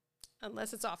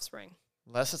 Unless it's offspring.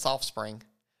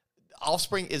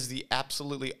 Offspring is the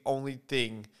absolutely only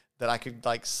thing that I could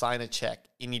like sign a check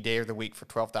any day of the week for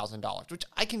 $12,000, which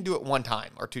I can do it one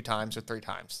time or two times or three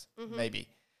times, maybe.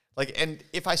 Like, and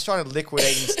if I started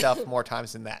liquidating stuff more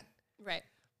times than that. Right.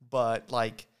 But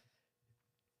like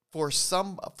for a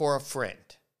friend.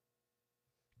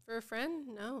 For a friend?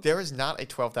 No. There is not a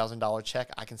 $12,000 check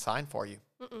I can sign for you.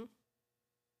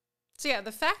 So yeah,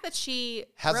 the fact that she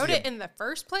wrote it in the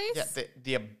first place. Yeah,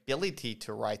 the ability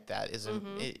to write that is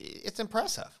it's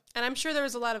impressive. And I'm sure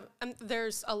there's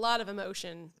a lot of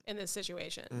emotion in this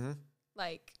situation.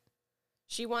 Like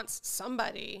she wants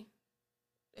somebody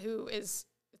who is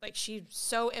like she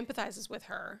so empathizes with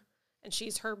her, and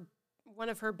she's one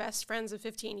of her best friends of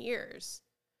 15 years.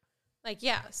 Like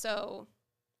yeah, so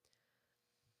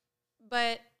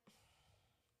but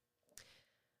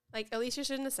like Alicia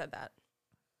shouldn't have said that.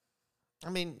 I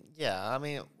mean, yeah. I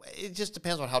mean, it just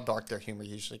depends on how dark their humor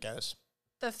usually goes.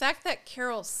 The fact that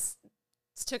Carol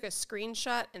took a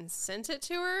screenshot and sent it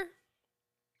to her,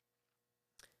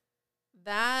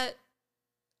 that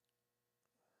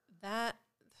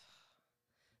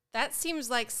seems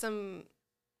like some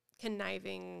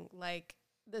conniving, like,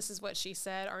 this is what she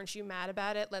said, aren't you mad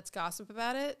about it? Let's gossip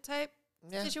about it type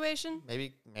situation.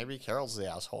 Maybe Carol's the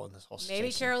asshole in this whole situation.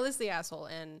 Maybe Carol is the asshole,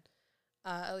 and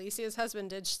Alicia's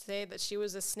husband did say that she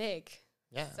was a snake.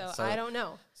 Yeah. So I don't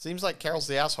know. Seems like Carol's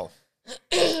the asshole.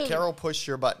 Carol pushed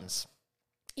your buttons.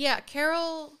 Yeah,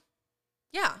 Carol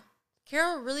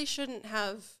really shouldn't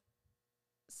have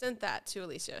sent that to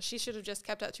Alicia. She should have just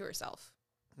kept that to herself.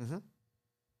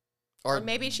 Or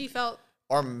maybe she felt...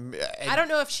 I don't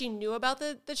know if she knew about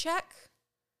the check.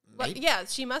 But yeah,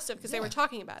 she must have, because they were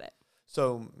talking about it.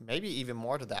 So maybe even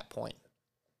more to that point.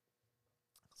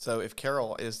 So if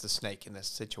Carol is the snake in this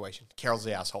situation, Carol's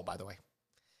the asshole, by the way.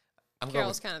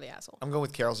 Carol's kind of the asshole. I'm going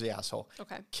with Carol's the asshole.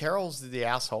 Okay. Carol's the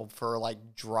asshole for like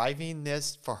driving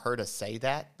this for her to say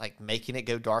that, like making it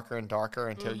go darker and darker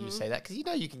until you say that. Because you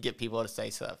know you can get people to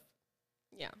say stuff.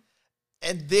 Yeah.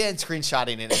 And then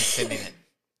screenshotting it and sending it.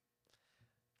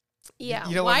 Yeah.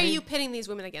 You know why I mean? Are you pitting these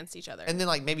women against each other? And then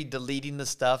like maybe deleting the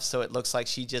stuff so it looks like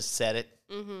she just said it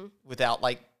without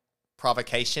like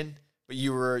provocation. But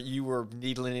you were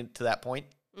needling it to that point.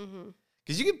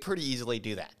 Because you can pretty easily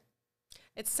do that.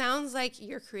 It sounds like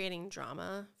you're creating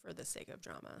drama for the sake of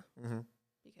drama.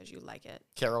 Because you like it.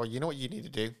 Carol, you know what you need to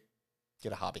do?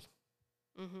 Get a hobby.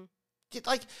 Get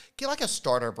like a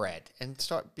starter bread and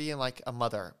start being like a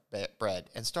mother bread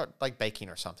and start like baking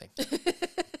or something. Pick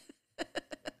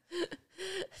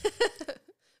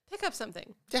a up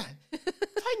something. Yeah.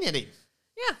 Try knitting.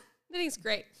 Yeah, knitting's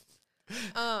great.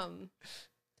 But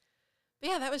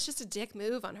yeah, that was just a dick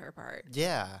move on her part.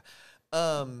 Yeah.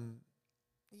 I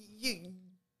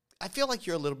feel like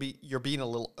you're being a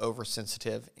little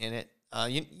oversensitive in it.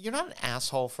 You're not an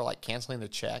asshole for like canceling the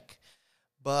check,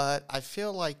 but I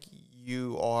feel like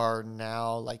you are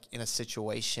now like in a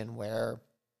situation where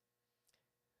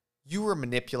you were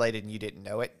manipulated and you didn't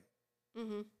know it.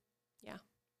 Mm-hmm. Yeah.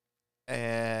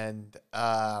 And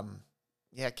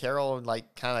yeah, Carol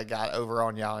like kind of got over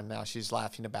on y'all, and now she's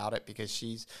laughing about it because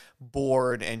she's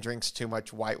bored and drinks too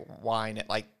much white wine at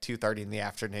like 2:30 in the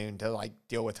afternoon to like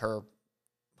deal with her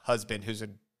husband who's a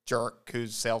jerk who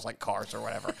sells like cars or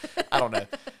whatever. I don't know.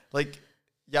 Like,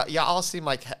 yeah, all seem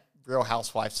like Real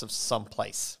Housewives of some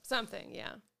place. Something,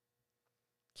 yeah.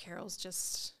 Carol's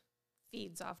just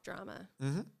feeds off drama.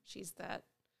 Mm-hmm. She's that.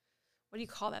 What do you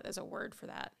call that? There's a word for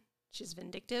that. She's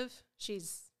vindictive.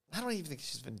 I don't even think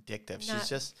she's vindictive. Not, she's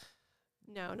just...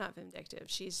 No, not vindictive.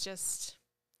 She's just...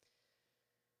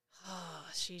 Oh,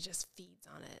 she just feeds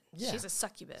on it. Yeah. She's a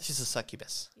succubus. She's a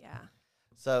succubus. Yeah.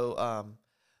 So,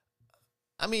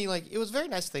 I mean, like, it was a very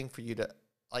nice thing for you to,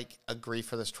 like, agree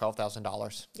for this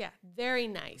 $12,000. Yeah, very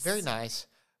nice. Very nice.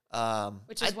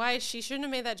 Which is why she shouldn't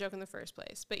have made that joke in the first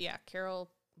place. But yeah, Carol,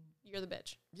 you're the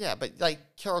bitch. Yeah, but,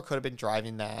 like, Carol could have been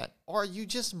driving that. Or you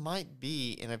just might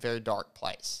be in a very dark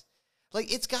place.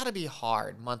 Like, it's got to be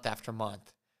hard month after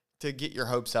month to get your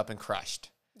hopes up and crushed.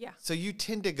 Yeah. So you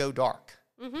tend to go dark.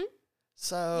 Mm-hmm.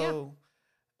 So.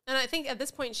 Yeah. And I think at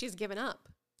this point she's given up.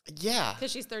 Yeah.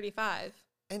 Because she's 35.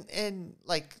 And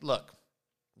like, look,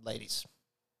 ladies,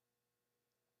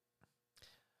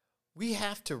 we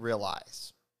have to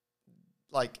realize,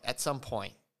 like, at some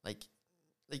point, like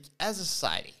as a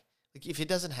society, like, if it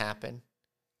doesn't happen,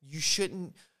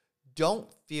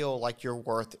 don't feel like your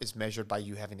worth is measured by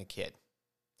you having a kid.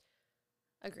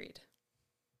 Agreed.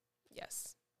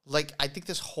 Yes. Like, I think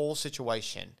this whole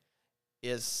situation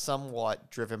is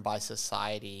somewhat driven by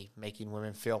society making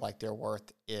women feel like their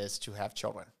worth is to have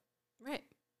children. Right.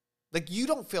 Like, you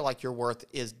don't feel like your worth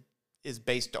is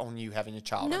based on you having a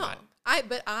child or not.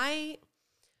 I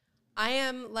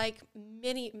am like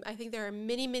I think there are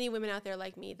many women out there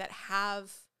like me that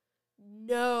have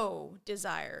no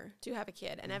desire to have a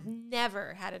kid and have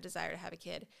never had a desire to have a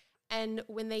kid. And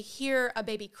when they hear a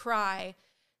baby cry,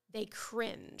 they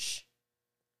cringe.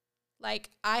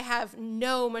 Like, I have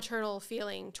no maternal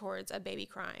feeling towards a baby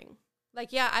crying.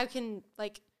 Like, yeah, I can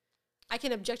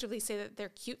objectively say that they're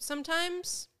cute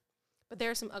sometimes, but there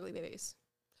are some ugly babies.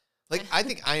 Like, I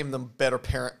think I am the better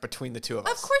parent between the two of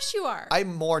us. Of course you are.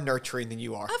 I'm more nurturing than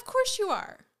you are. Of course you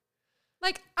are.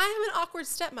 Like, I am an awkward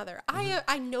stepmother.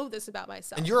 I know this about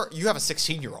myself. And you have a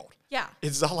 16-year-old. Yeah.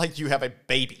 It's not like you have a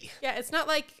baby. Yeah, it's not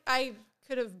like I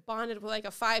could have bonded with like a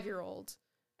 5-year-old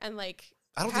and like...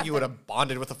 I don't think you would have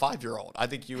bonded with a 5-year-old. I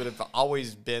think you would have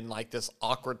always been like this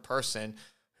awkward person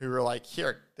who were like,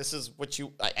 here, this is what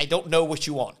I don't know what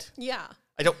you want. Yeah.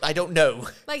 I don't know.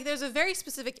 Like, there's a very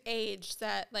specific age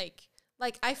that like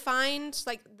I find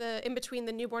like the in between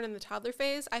the newborn and the toddler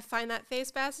phase, I find that phase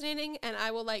fascinating, and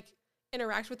I will like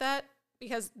interact with that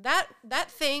because that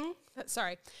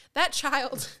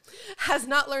child has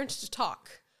not learned to talk.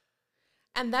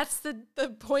 And that's the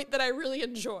point that I really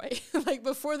enjoy, like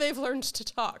before they've learned to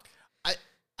talk.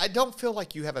 I don't feel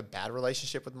like you have a bad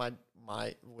relationship with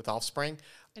with offspring.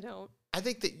 I don't. I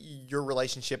think that your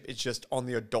relationship is just on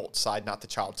the adult side, not the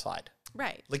child side.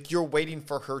 Right. Like, you're waiting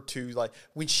for her to, like,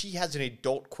 when she has an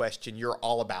adult question, you're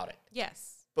all about it.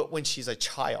 Yes. But when she's a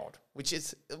child, which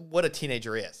is what a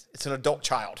teenager is, it's an adult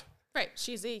child. Right.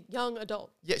 She's a young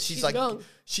adult. Yeah, she's like, young.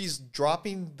 She's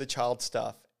dropping the child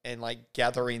stuff and like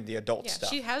gathering the adult stuff.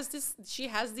 She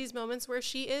has these moments where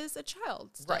she is a child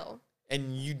still. Right.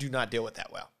 And you do not deal with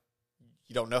that well.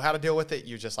 You don't know how to deal with it.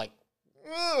 You're just like,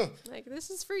 ugh. Like, this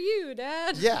is for you,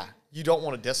 Dad. Yeah. You don't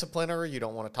want to discipline her. You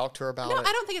don't want to talk to her about it. No,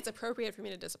 I don't think it's appropriate for me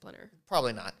to discipline her.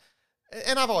 Probably not.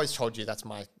 And I've always told you that's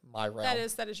my realm.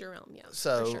 That is your realm, yeah.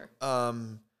 So, for sure.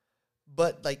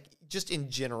 But like, just in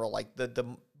general, like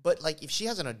but like, if she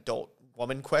has an adult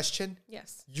woman question,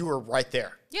 yes, you are right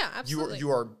there. Yeah, absolutely.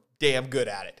 You are damn good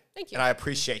at it. Thank you. And I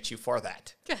appreciate you for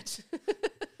that. Good.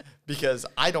 Because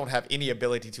I don't have any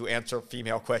ability to answer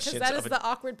female questions. Because that is the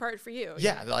awkward part for you.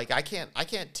 Yeah, like I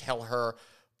can't tell her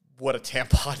what a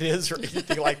tampon is or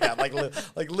anything like that.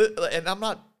 And I'm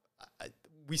not.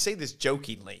 We say this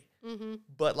jokingly,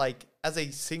 but like, as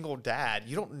a single dad,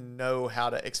 you don't know how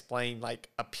to explain like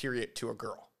a period to a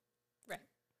girl. Right.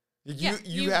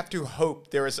 You have to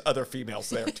hope there is other females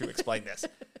there to explain this.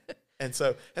 And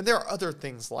there are other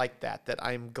things like that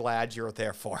I'm glad you're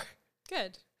there for.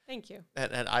 Good. Thank you.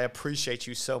 And I appreciate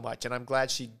you so much. And I'm glad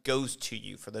she goes to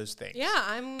you for those things.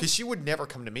 Yeah, Because she would never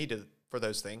come to me for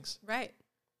those things. Right.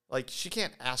 Like, she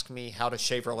can't ask me how to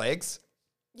shave her legs.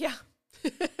 Yeah.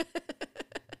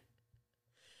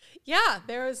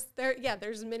 There's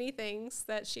many things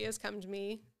that she has come to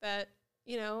me that,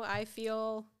 I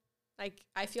feel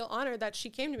honored that she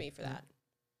came to me for that.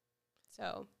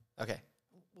 So. Okay.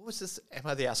 What was this? Am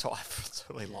I the asshole? I've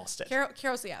totally lost it.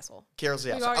 Carol's the asshole. Carol's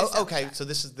the asshole. Oh, okay. So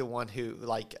this is the one who,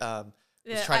 was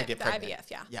trying to get pregnant. IVF,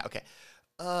 yeah. Yeah, okay.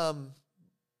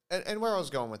 And where I was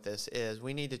going with this is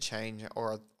we need to change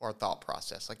our thought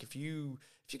process. Like, if you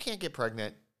can't get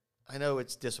pregnant, I know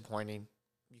it's disappointing.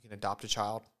 You can adopt a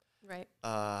child. Right.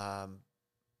 I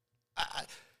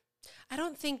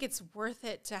don't think it's worth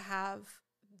it to have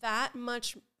that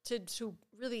much, to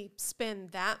really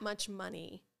spend that much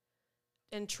money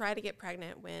and try to get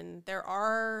pregnant when there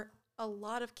are a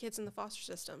lot of kids in the foster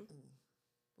system.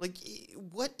 Like,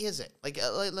 what is it? Like,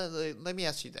 let me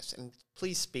ask you this, and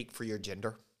please speak for your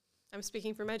gender. I'm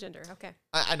speaking for my gender. Okay.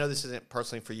 I know this isn't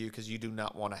personally for you because you do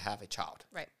not want to have a child.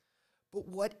 Right. But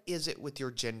what is it with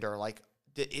your gender? Like,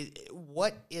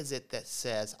 what is it that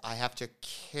says I have to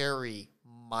carry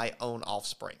my own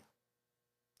offspring?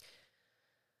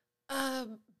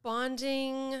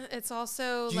 Bonding. It's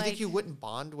also Do you think you wouldn't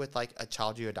bond with, like, a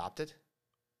child you adopted?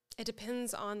 It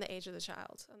depends on the age of the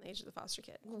child, on the age of the foster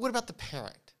kid. What about the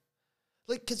parent?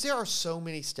 Like, because there are so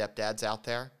many stepdads out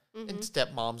there and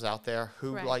stepmoms out there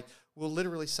who, will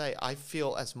literally say, I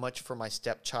feel as much for my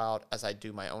stepchild as I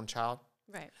do my own child.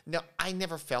 Right. Now, I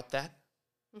never felt that.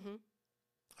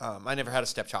 Mm-hmm. I never had a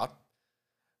stepchild.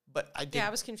 But I did. Yeah,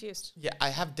 I was confused. Yeah, I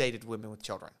have dated women with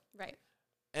children. Right.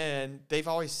 And they've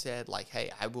always said, like, hey,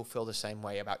 I will feel the same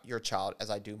way about your child as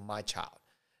I do my child.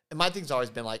 And my thing's always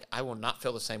been, like, I will not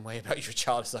feel the same way about your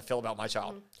child as I feel about my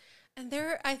child. And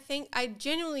I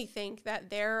genuinely think that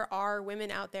there are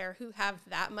women out there who have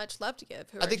that much love to give.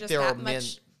 I think there are men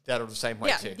that are the same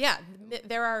way, too. Yeah,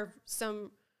 there are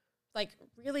some, like,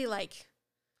 really, like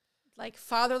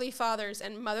fatherly fathers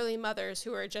and motherly mothers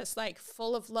who are just, like,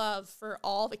 full of love for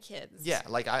all the kids. Yeah,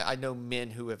 like, I know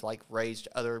men who have, like, raised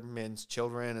other men's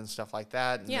children and stuff like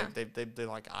that. And they're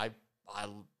like,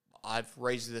 I've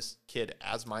raised this kid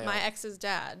as my own. My ex's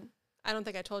dad. I don't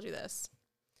think I told you this.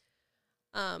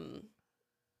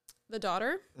 The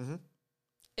daughter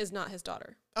is not his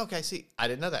daughter. Okay, see, I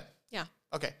didn't know that. Yeah.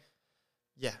 Okay.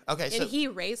 Yeah, okay. And he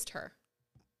raised her.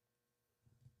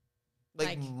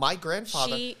 Like my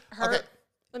grandfather.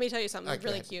 Let me tell you something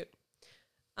really cute.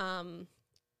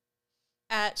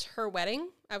 At her wedding,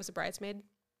 I was a bridesmaid.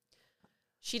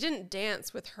 She didn't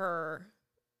dance with her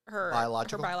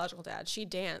biological dad. She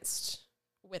danced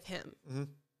with him. Mm-hmm.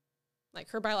 Like,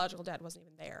 her biological dad wasn't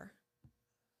even there.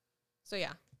 So,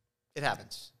 yeah. It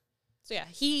happens. So, yeah,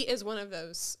 he is one of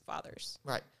those fathers.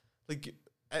 Right. Like,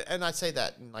 and I say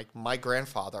that, and, like, my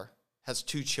grandfather has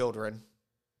 2 children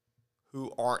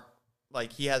who aren't,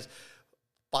 like, he has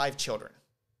 5 children.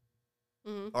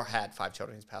 Or had 5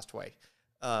 children. He's passed away.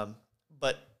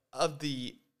 But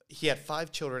he had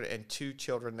 5 children and 2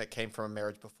 children that came from a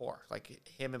marriage before. Like,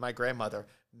 him and my grandmother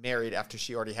married after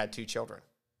she already had 2 children.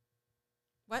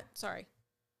 What? Sorry.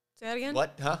 Say that again?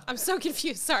 What? Huh? I'm so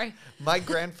confused. Sorry. My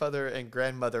grandfather and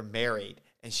grandmother married,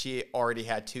 and she already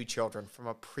had 2 children from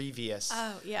a previous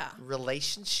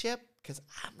relationship, because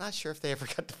I'm not sure if they ever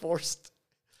got divorced.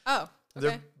 Oh, okay.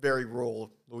 They're very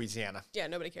rural Louisiana. Yeah,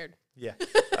 nobody cared. Yeah.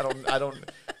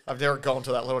 I've never gone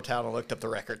to that little town and looked up the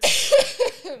records.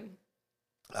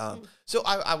 So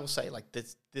I will say, like,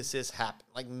 this is happen.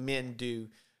 Like, men do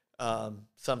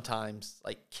sometimes,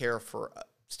 like, care for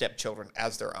stepchildren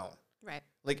as their own. Right.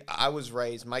 Like, I was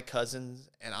raised, my cousins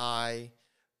and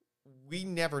we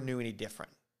never knew any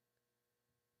different.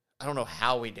 I don't know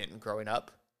how we didn't growing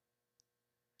up.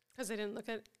 Because they didn't look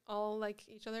at all like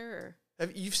each other? Or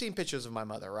You've seen pictures of my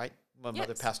mother, right? My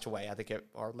mother passed away. I think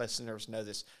our listeners know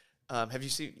this. Have you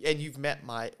seen, and you've met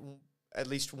at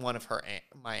least one of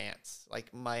my aunts,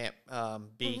 like my aunt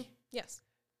B. Mm-hmm. Yes.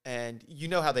 And you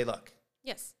know how they look.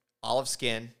 Yes. Olive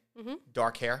skin,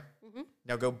 dark hair. Mm-hmm.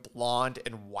 Now go blonde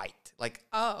and white. Like,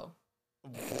 oh.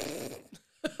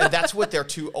 And that's what their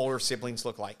 2 older siblings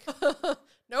look like.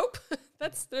 Nope.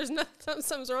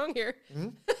 Something's wrong here. Mm-hmm.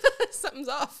 Something's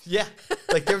off. Yeah.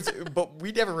 Like, but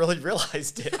we never really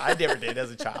realized it. I never did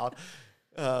as a child.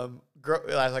 As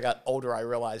I got older, I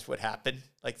realized what happened.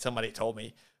 Like, somebody told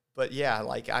me. But yeah,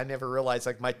 like, I never realized,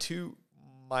 like,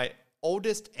 my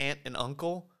oldest aunt and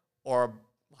uncle are,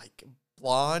 like,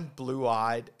 blonde,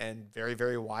 blue-eyed, and very,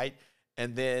 very white.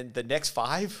 And then the next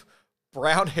 5,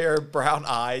 brown hair, brown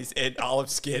eyes, and olive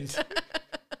skinned.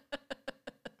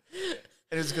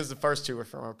 And it was because the first two were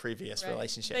from a previous Right.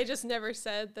 relationship. They just never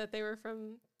said that they were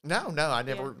from. No, I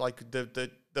never Yeah. like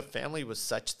the family was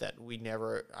such that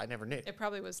I never knew. It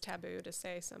probably was taboo to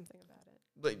say something about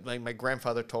it. Like my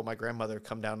grandfather told my grandmother,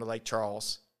 "Come down to Lake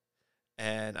Charles,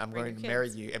 and I'm Bring going to your marry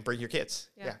kids." you and bring your kids."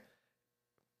 Yeah.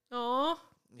 Aw.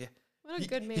 Yeah. What a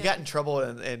good man. He got in trouble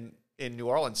in New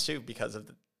Orleans too because of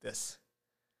this.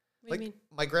 What do you mean?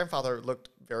 My grandfather looked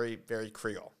very, very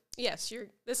Creole. Yes,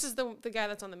 this is the guy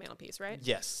that's on the mantelpiece, right?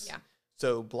 Yes. Yeah.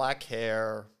 So black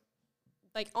hair,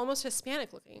 Like almost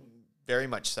Hispanic looking. very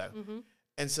much so. Mm-hmm.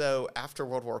 And so after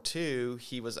World War II,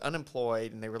 he was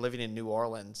unemployed and they were living in New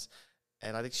Orleans.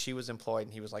 And I think she was employed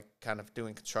and he was like kind of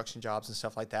doing construction jobs and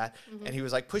stuff like that. Mm-hmm. And he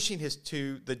was like pushing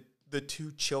the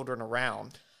two children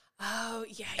around. Oh,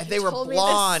 yeah. And you they were told me this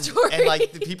blonde. story. And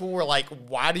like the people were like,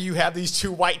 why do you have these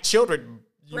two white children?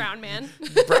 You Brown man.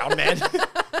 brown man.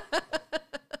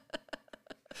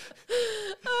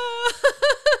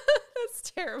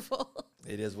 That's terrible.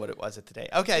 It is what it was at the day.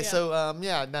 Okay, Yeah. so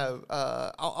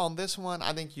on this one,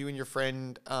 I think you and your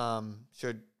friend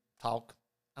should talk.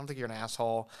 I don't think you're an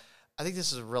asshole. I think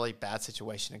this is a really bad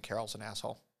situation, and Carol's an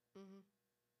asshole. Mm-hmm.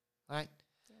 All right,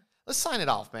 Yeah. let's sign it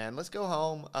off, man. Let's go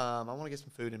home. I want to get some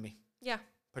food in me. Yeah.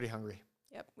 Pretty hungry.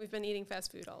 Yep. We've been eating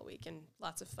fast food all week and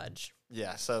lots of fudge.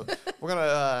 Yeah, so we're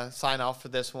gonna sign off for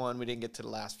this one. We didn't get to the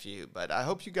last few, but I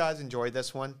hope you guys enjoyed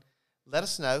this one. Let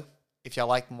us know if y'all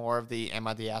like more of the Am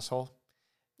I the Asshole?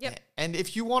 Yep. And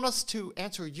if you want us to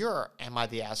answer your Am I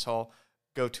the Asshole,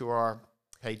 go to our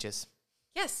pages.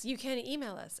 Yes, you can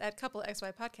email us at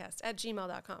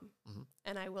coupleXYpodcast@gmail.com. Mhm.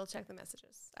 And I will check the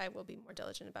messages. I will be more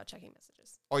diligent about checking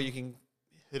messages. Or you can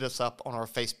hit us up on our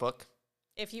Facebook.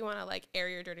 If you want to like air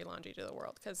your dirty laundry to the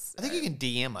world, because I think you can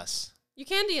DM us. You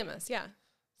can DM us, yeah.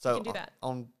 So can do that.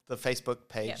 On the Facebook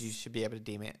page, Yes. you should be able to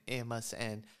DM us,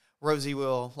 and Rosie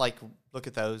will like look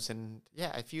at those. And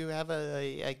yeah, if you have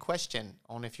a question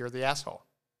on if you're the asshole,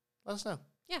 let us know.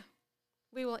 Yeah.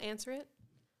 We will answer it.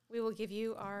 We will give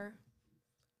you our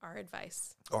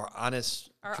advice. Or honest,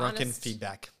 Our drunken honest-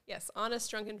 feedback. Yes, honest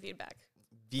drunken feedback.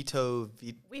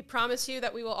 We promise you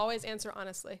that we will always answer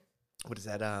honestly. what is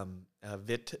that?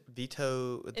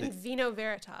 Vito In vino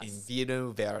veritas. in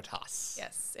vino veritas.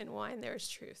 Yes, in wine there is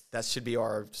truth. That should be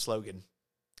our slogan.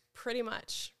 Pretty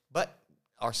much. But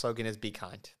our slogan is be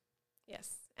kind.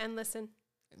 Yes. And listen.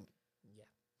 Yeah.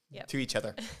 Yep. To each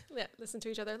other. Yeah, listen to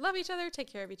each other, love each other, take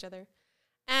care of each other.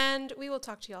 And we will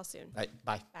talk to y'all soon. Right.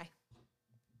 Bye. Bye.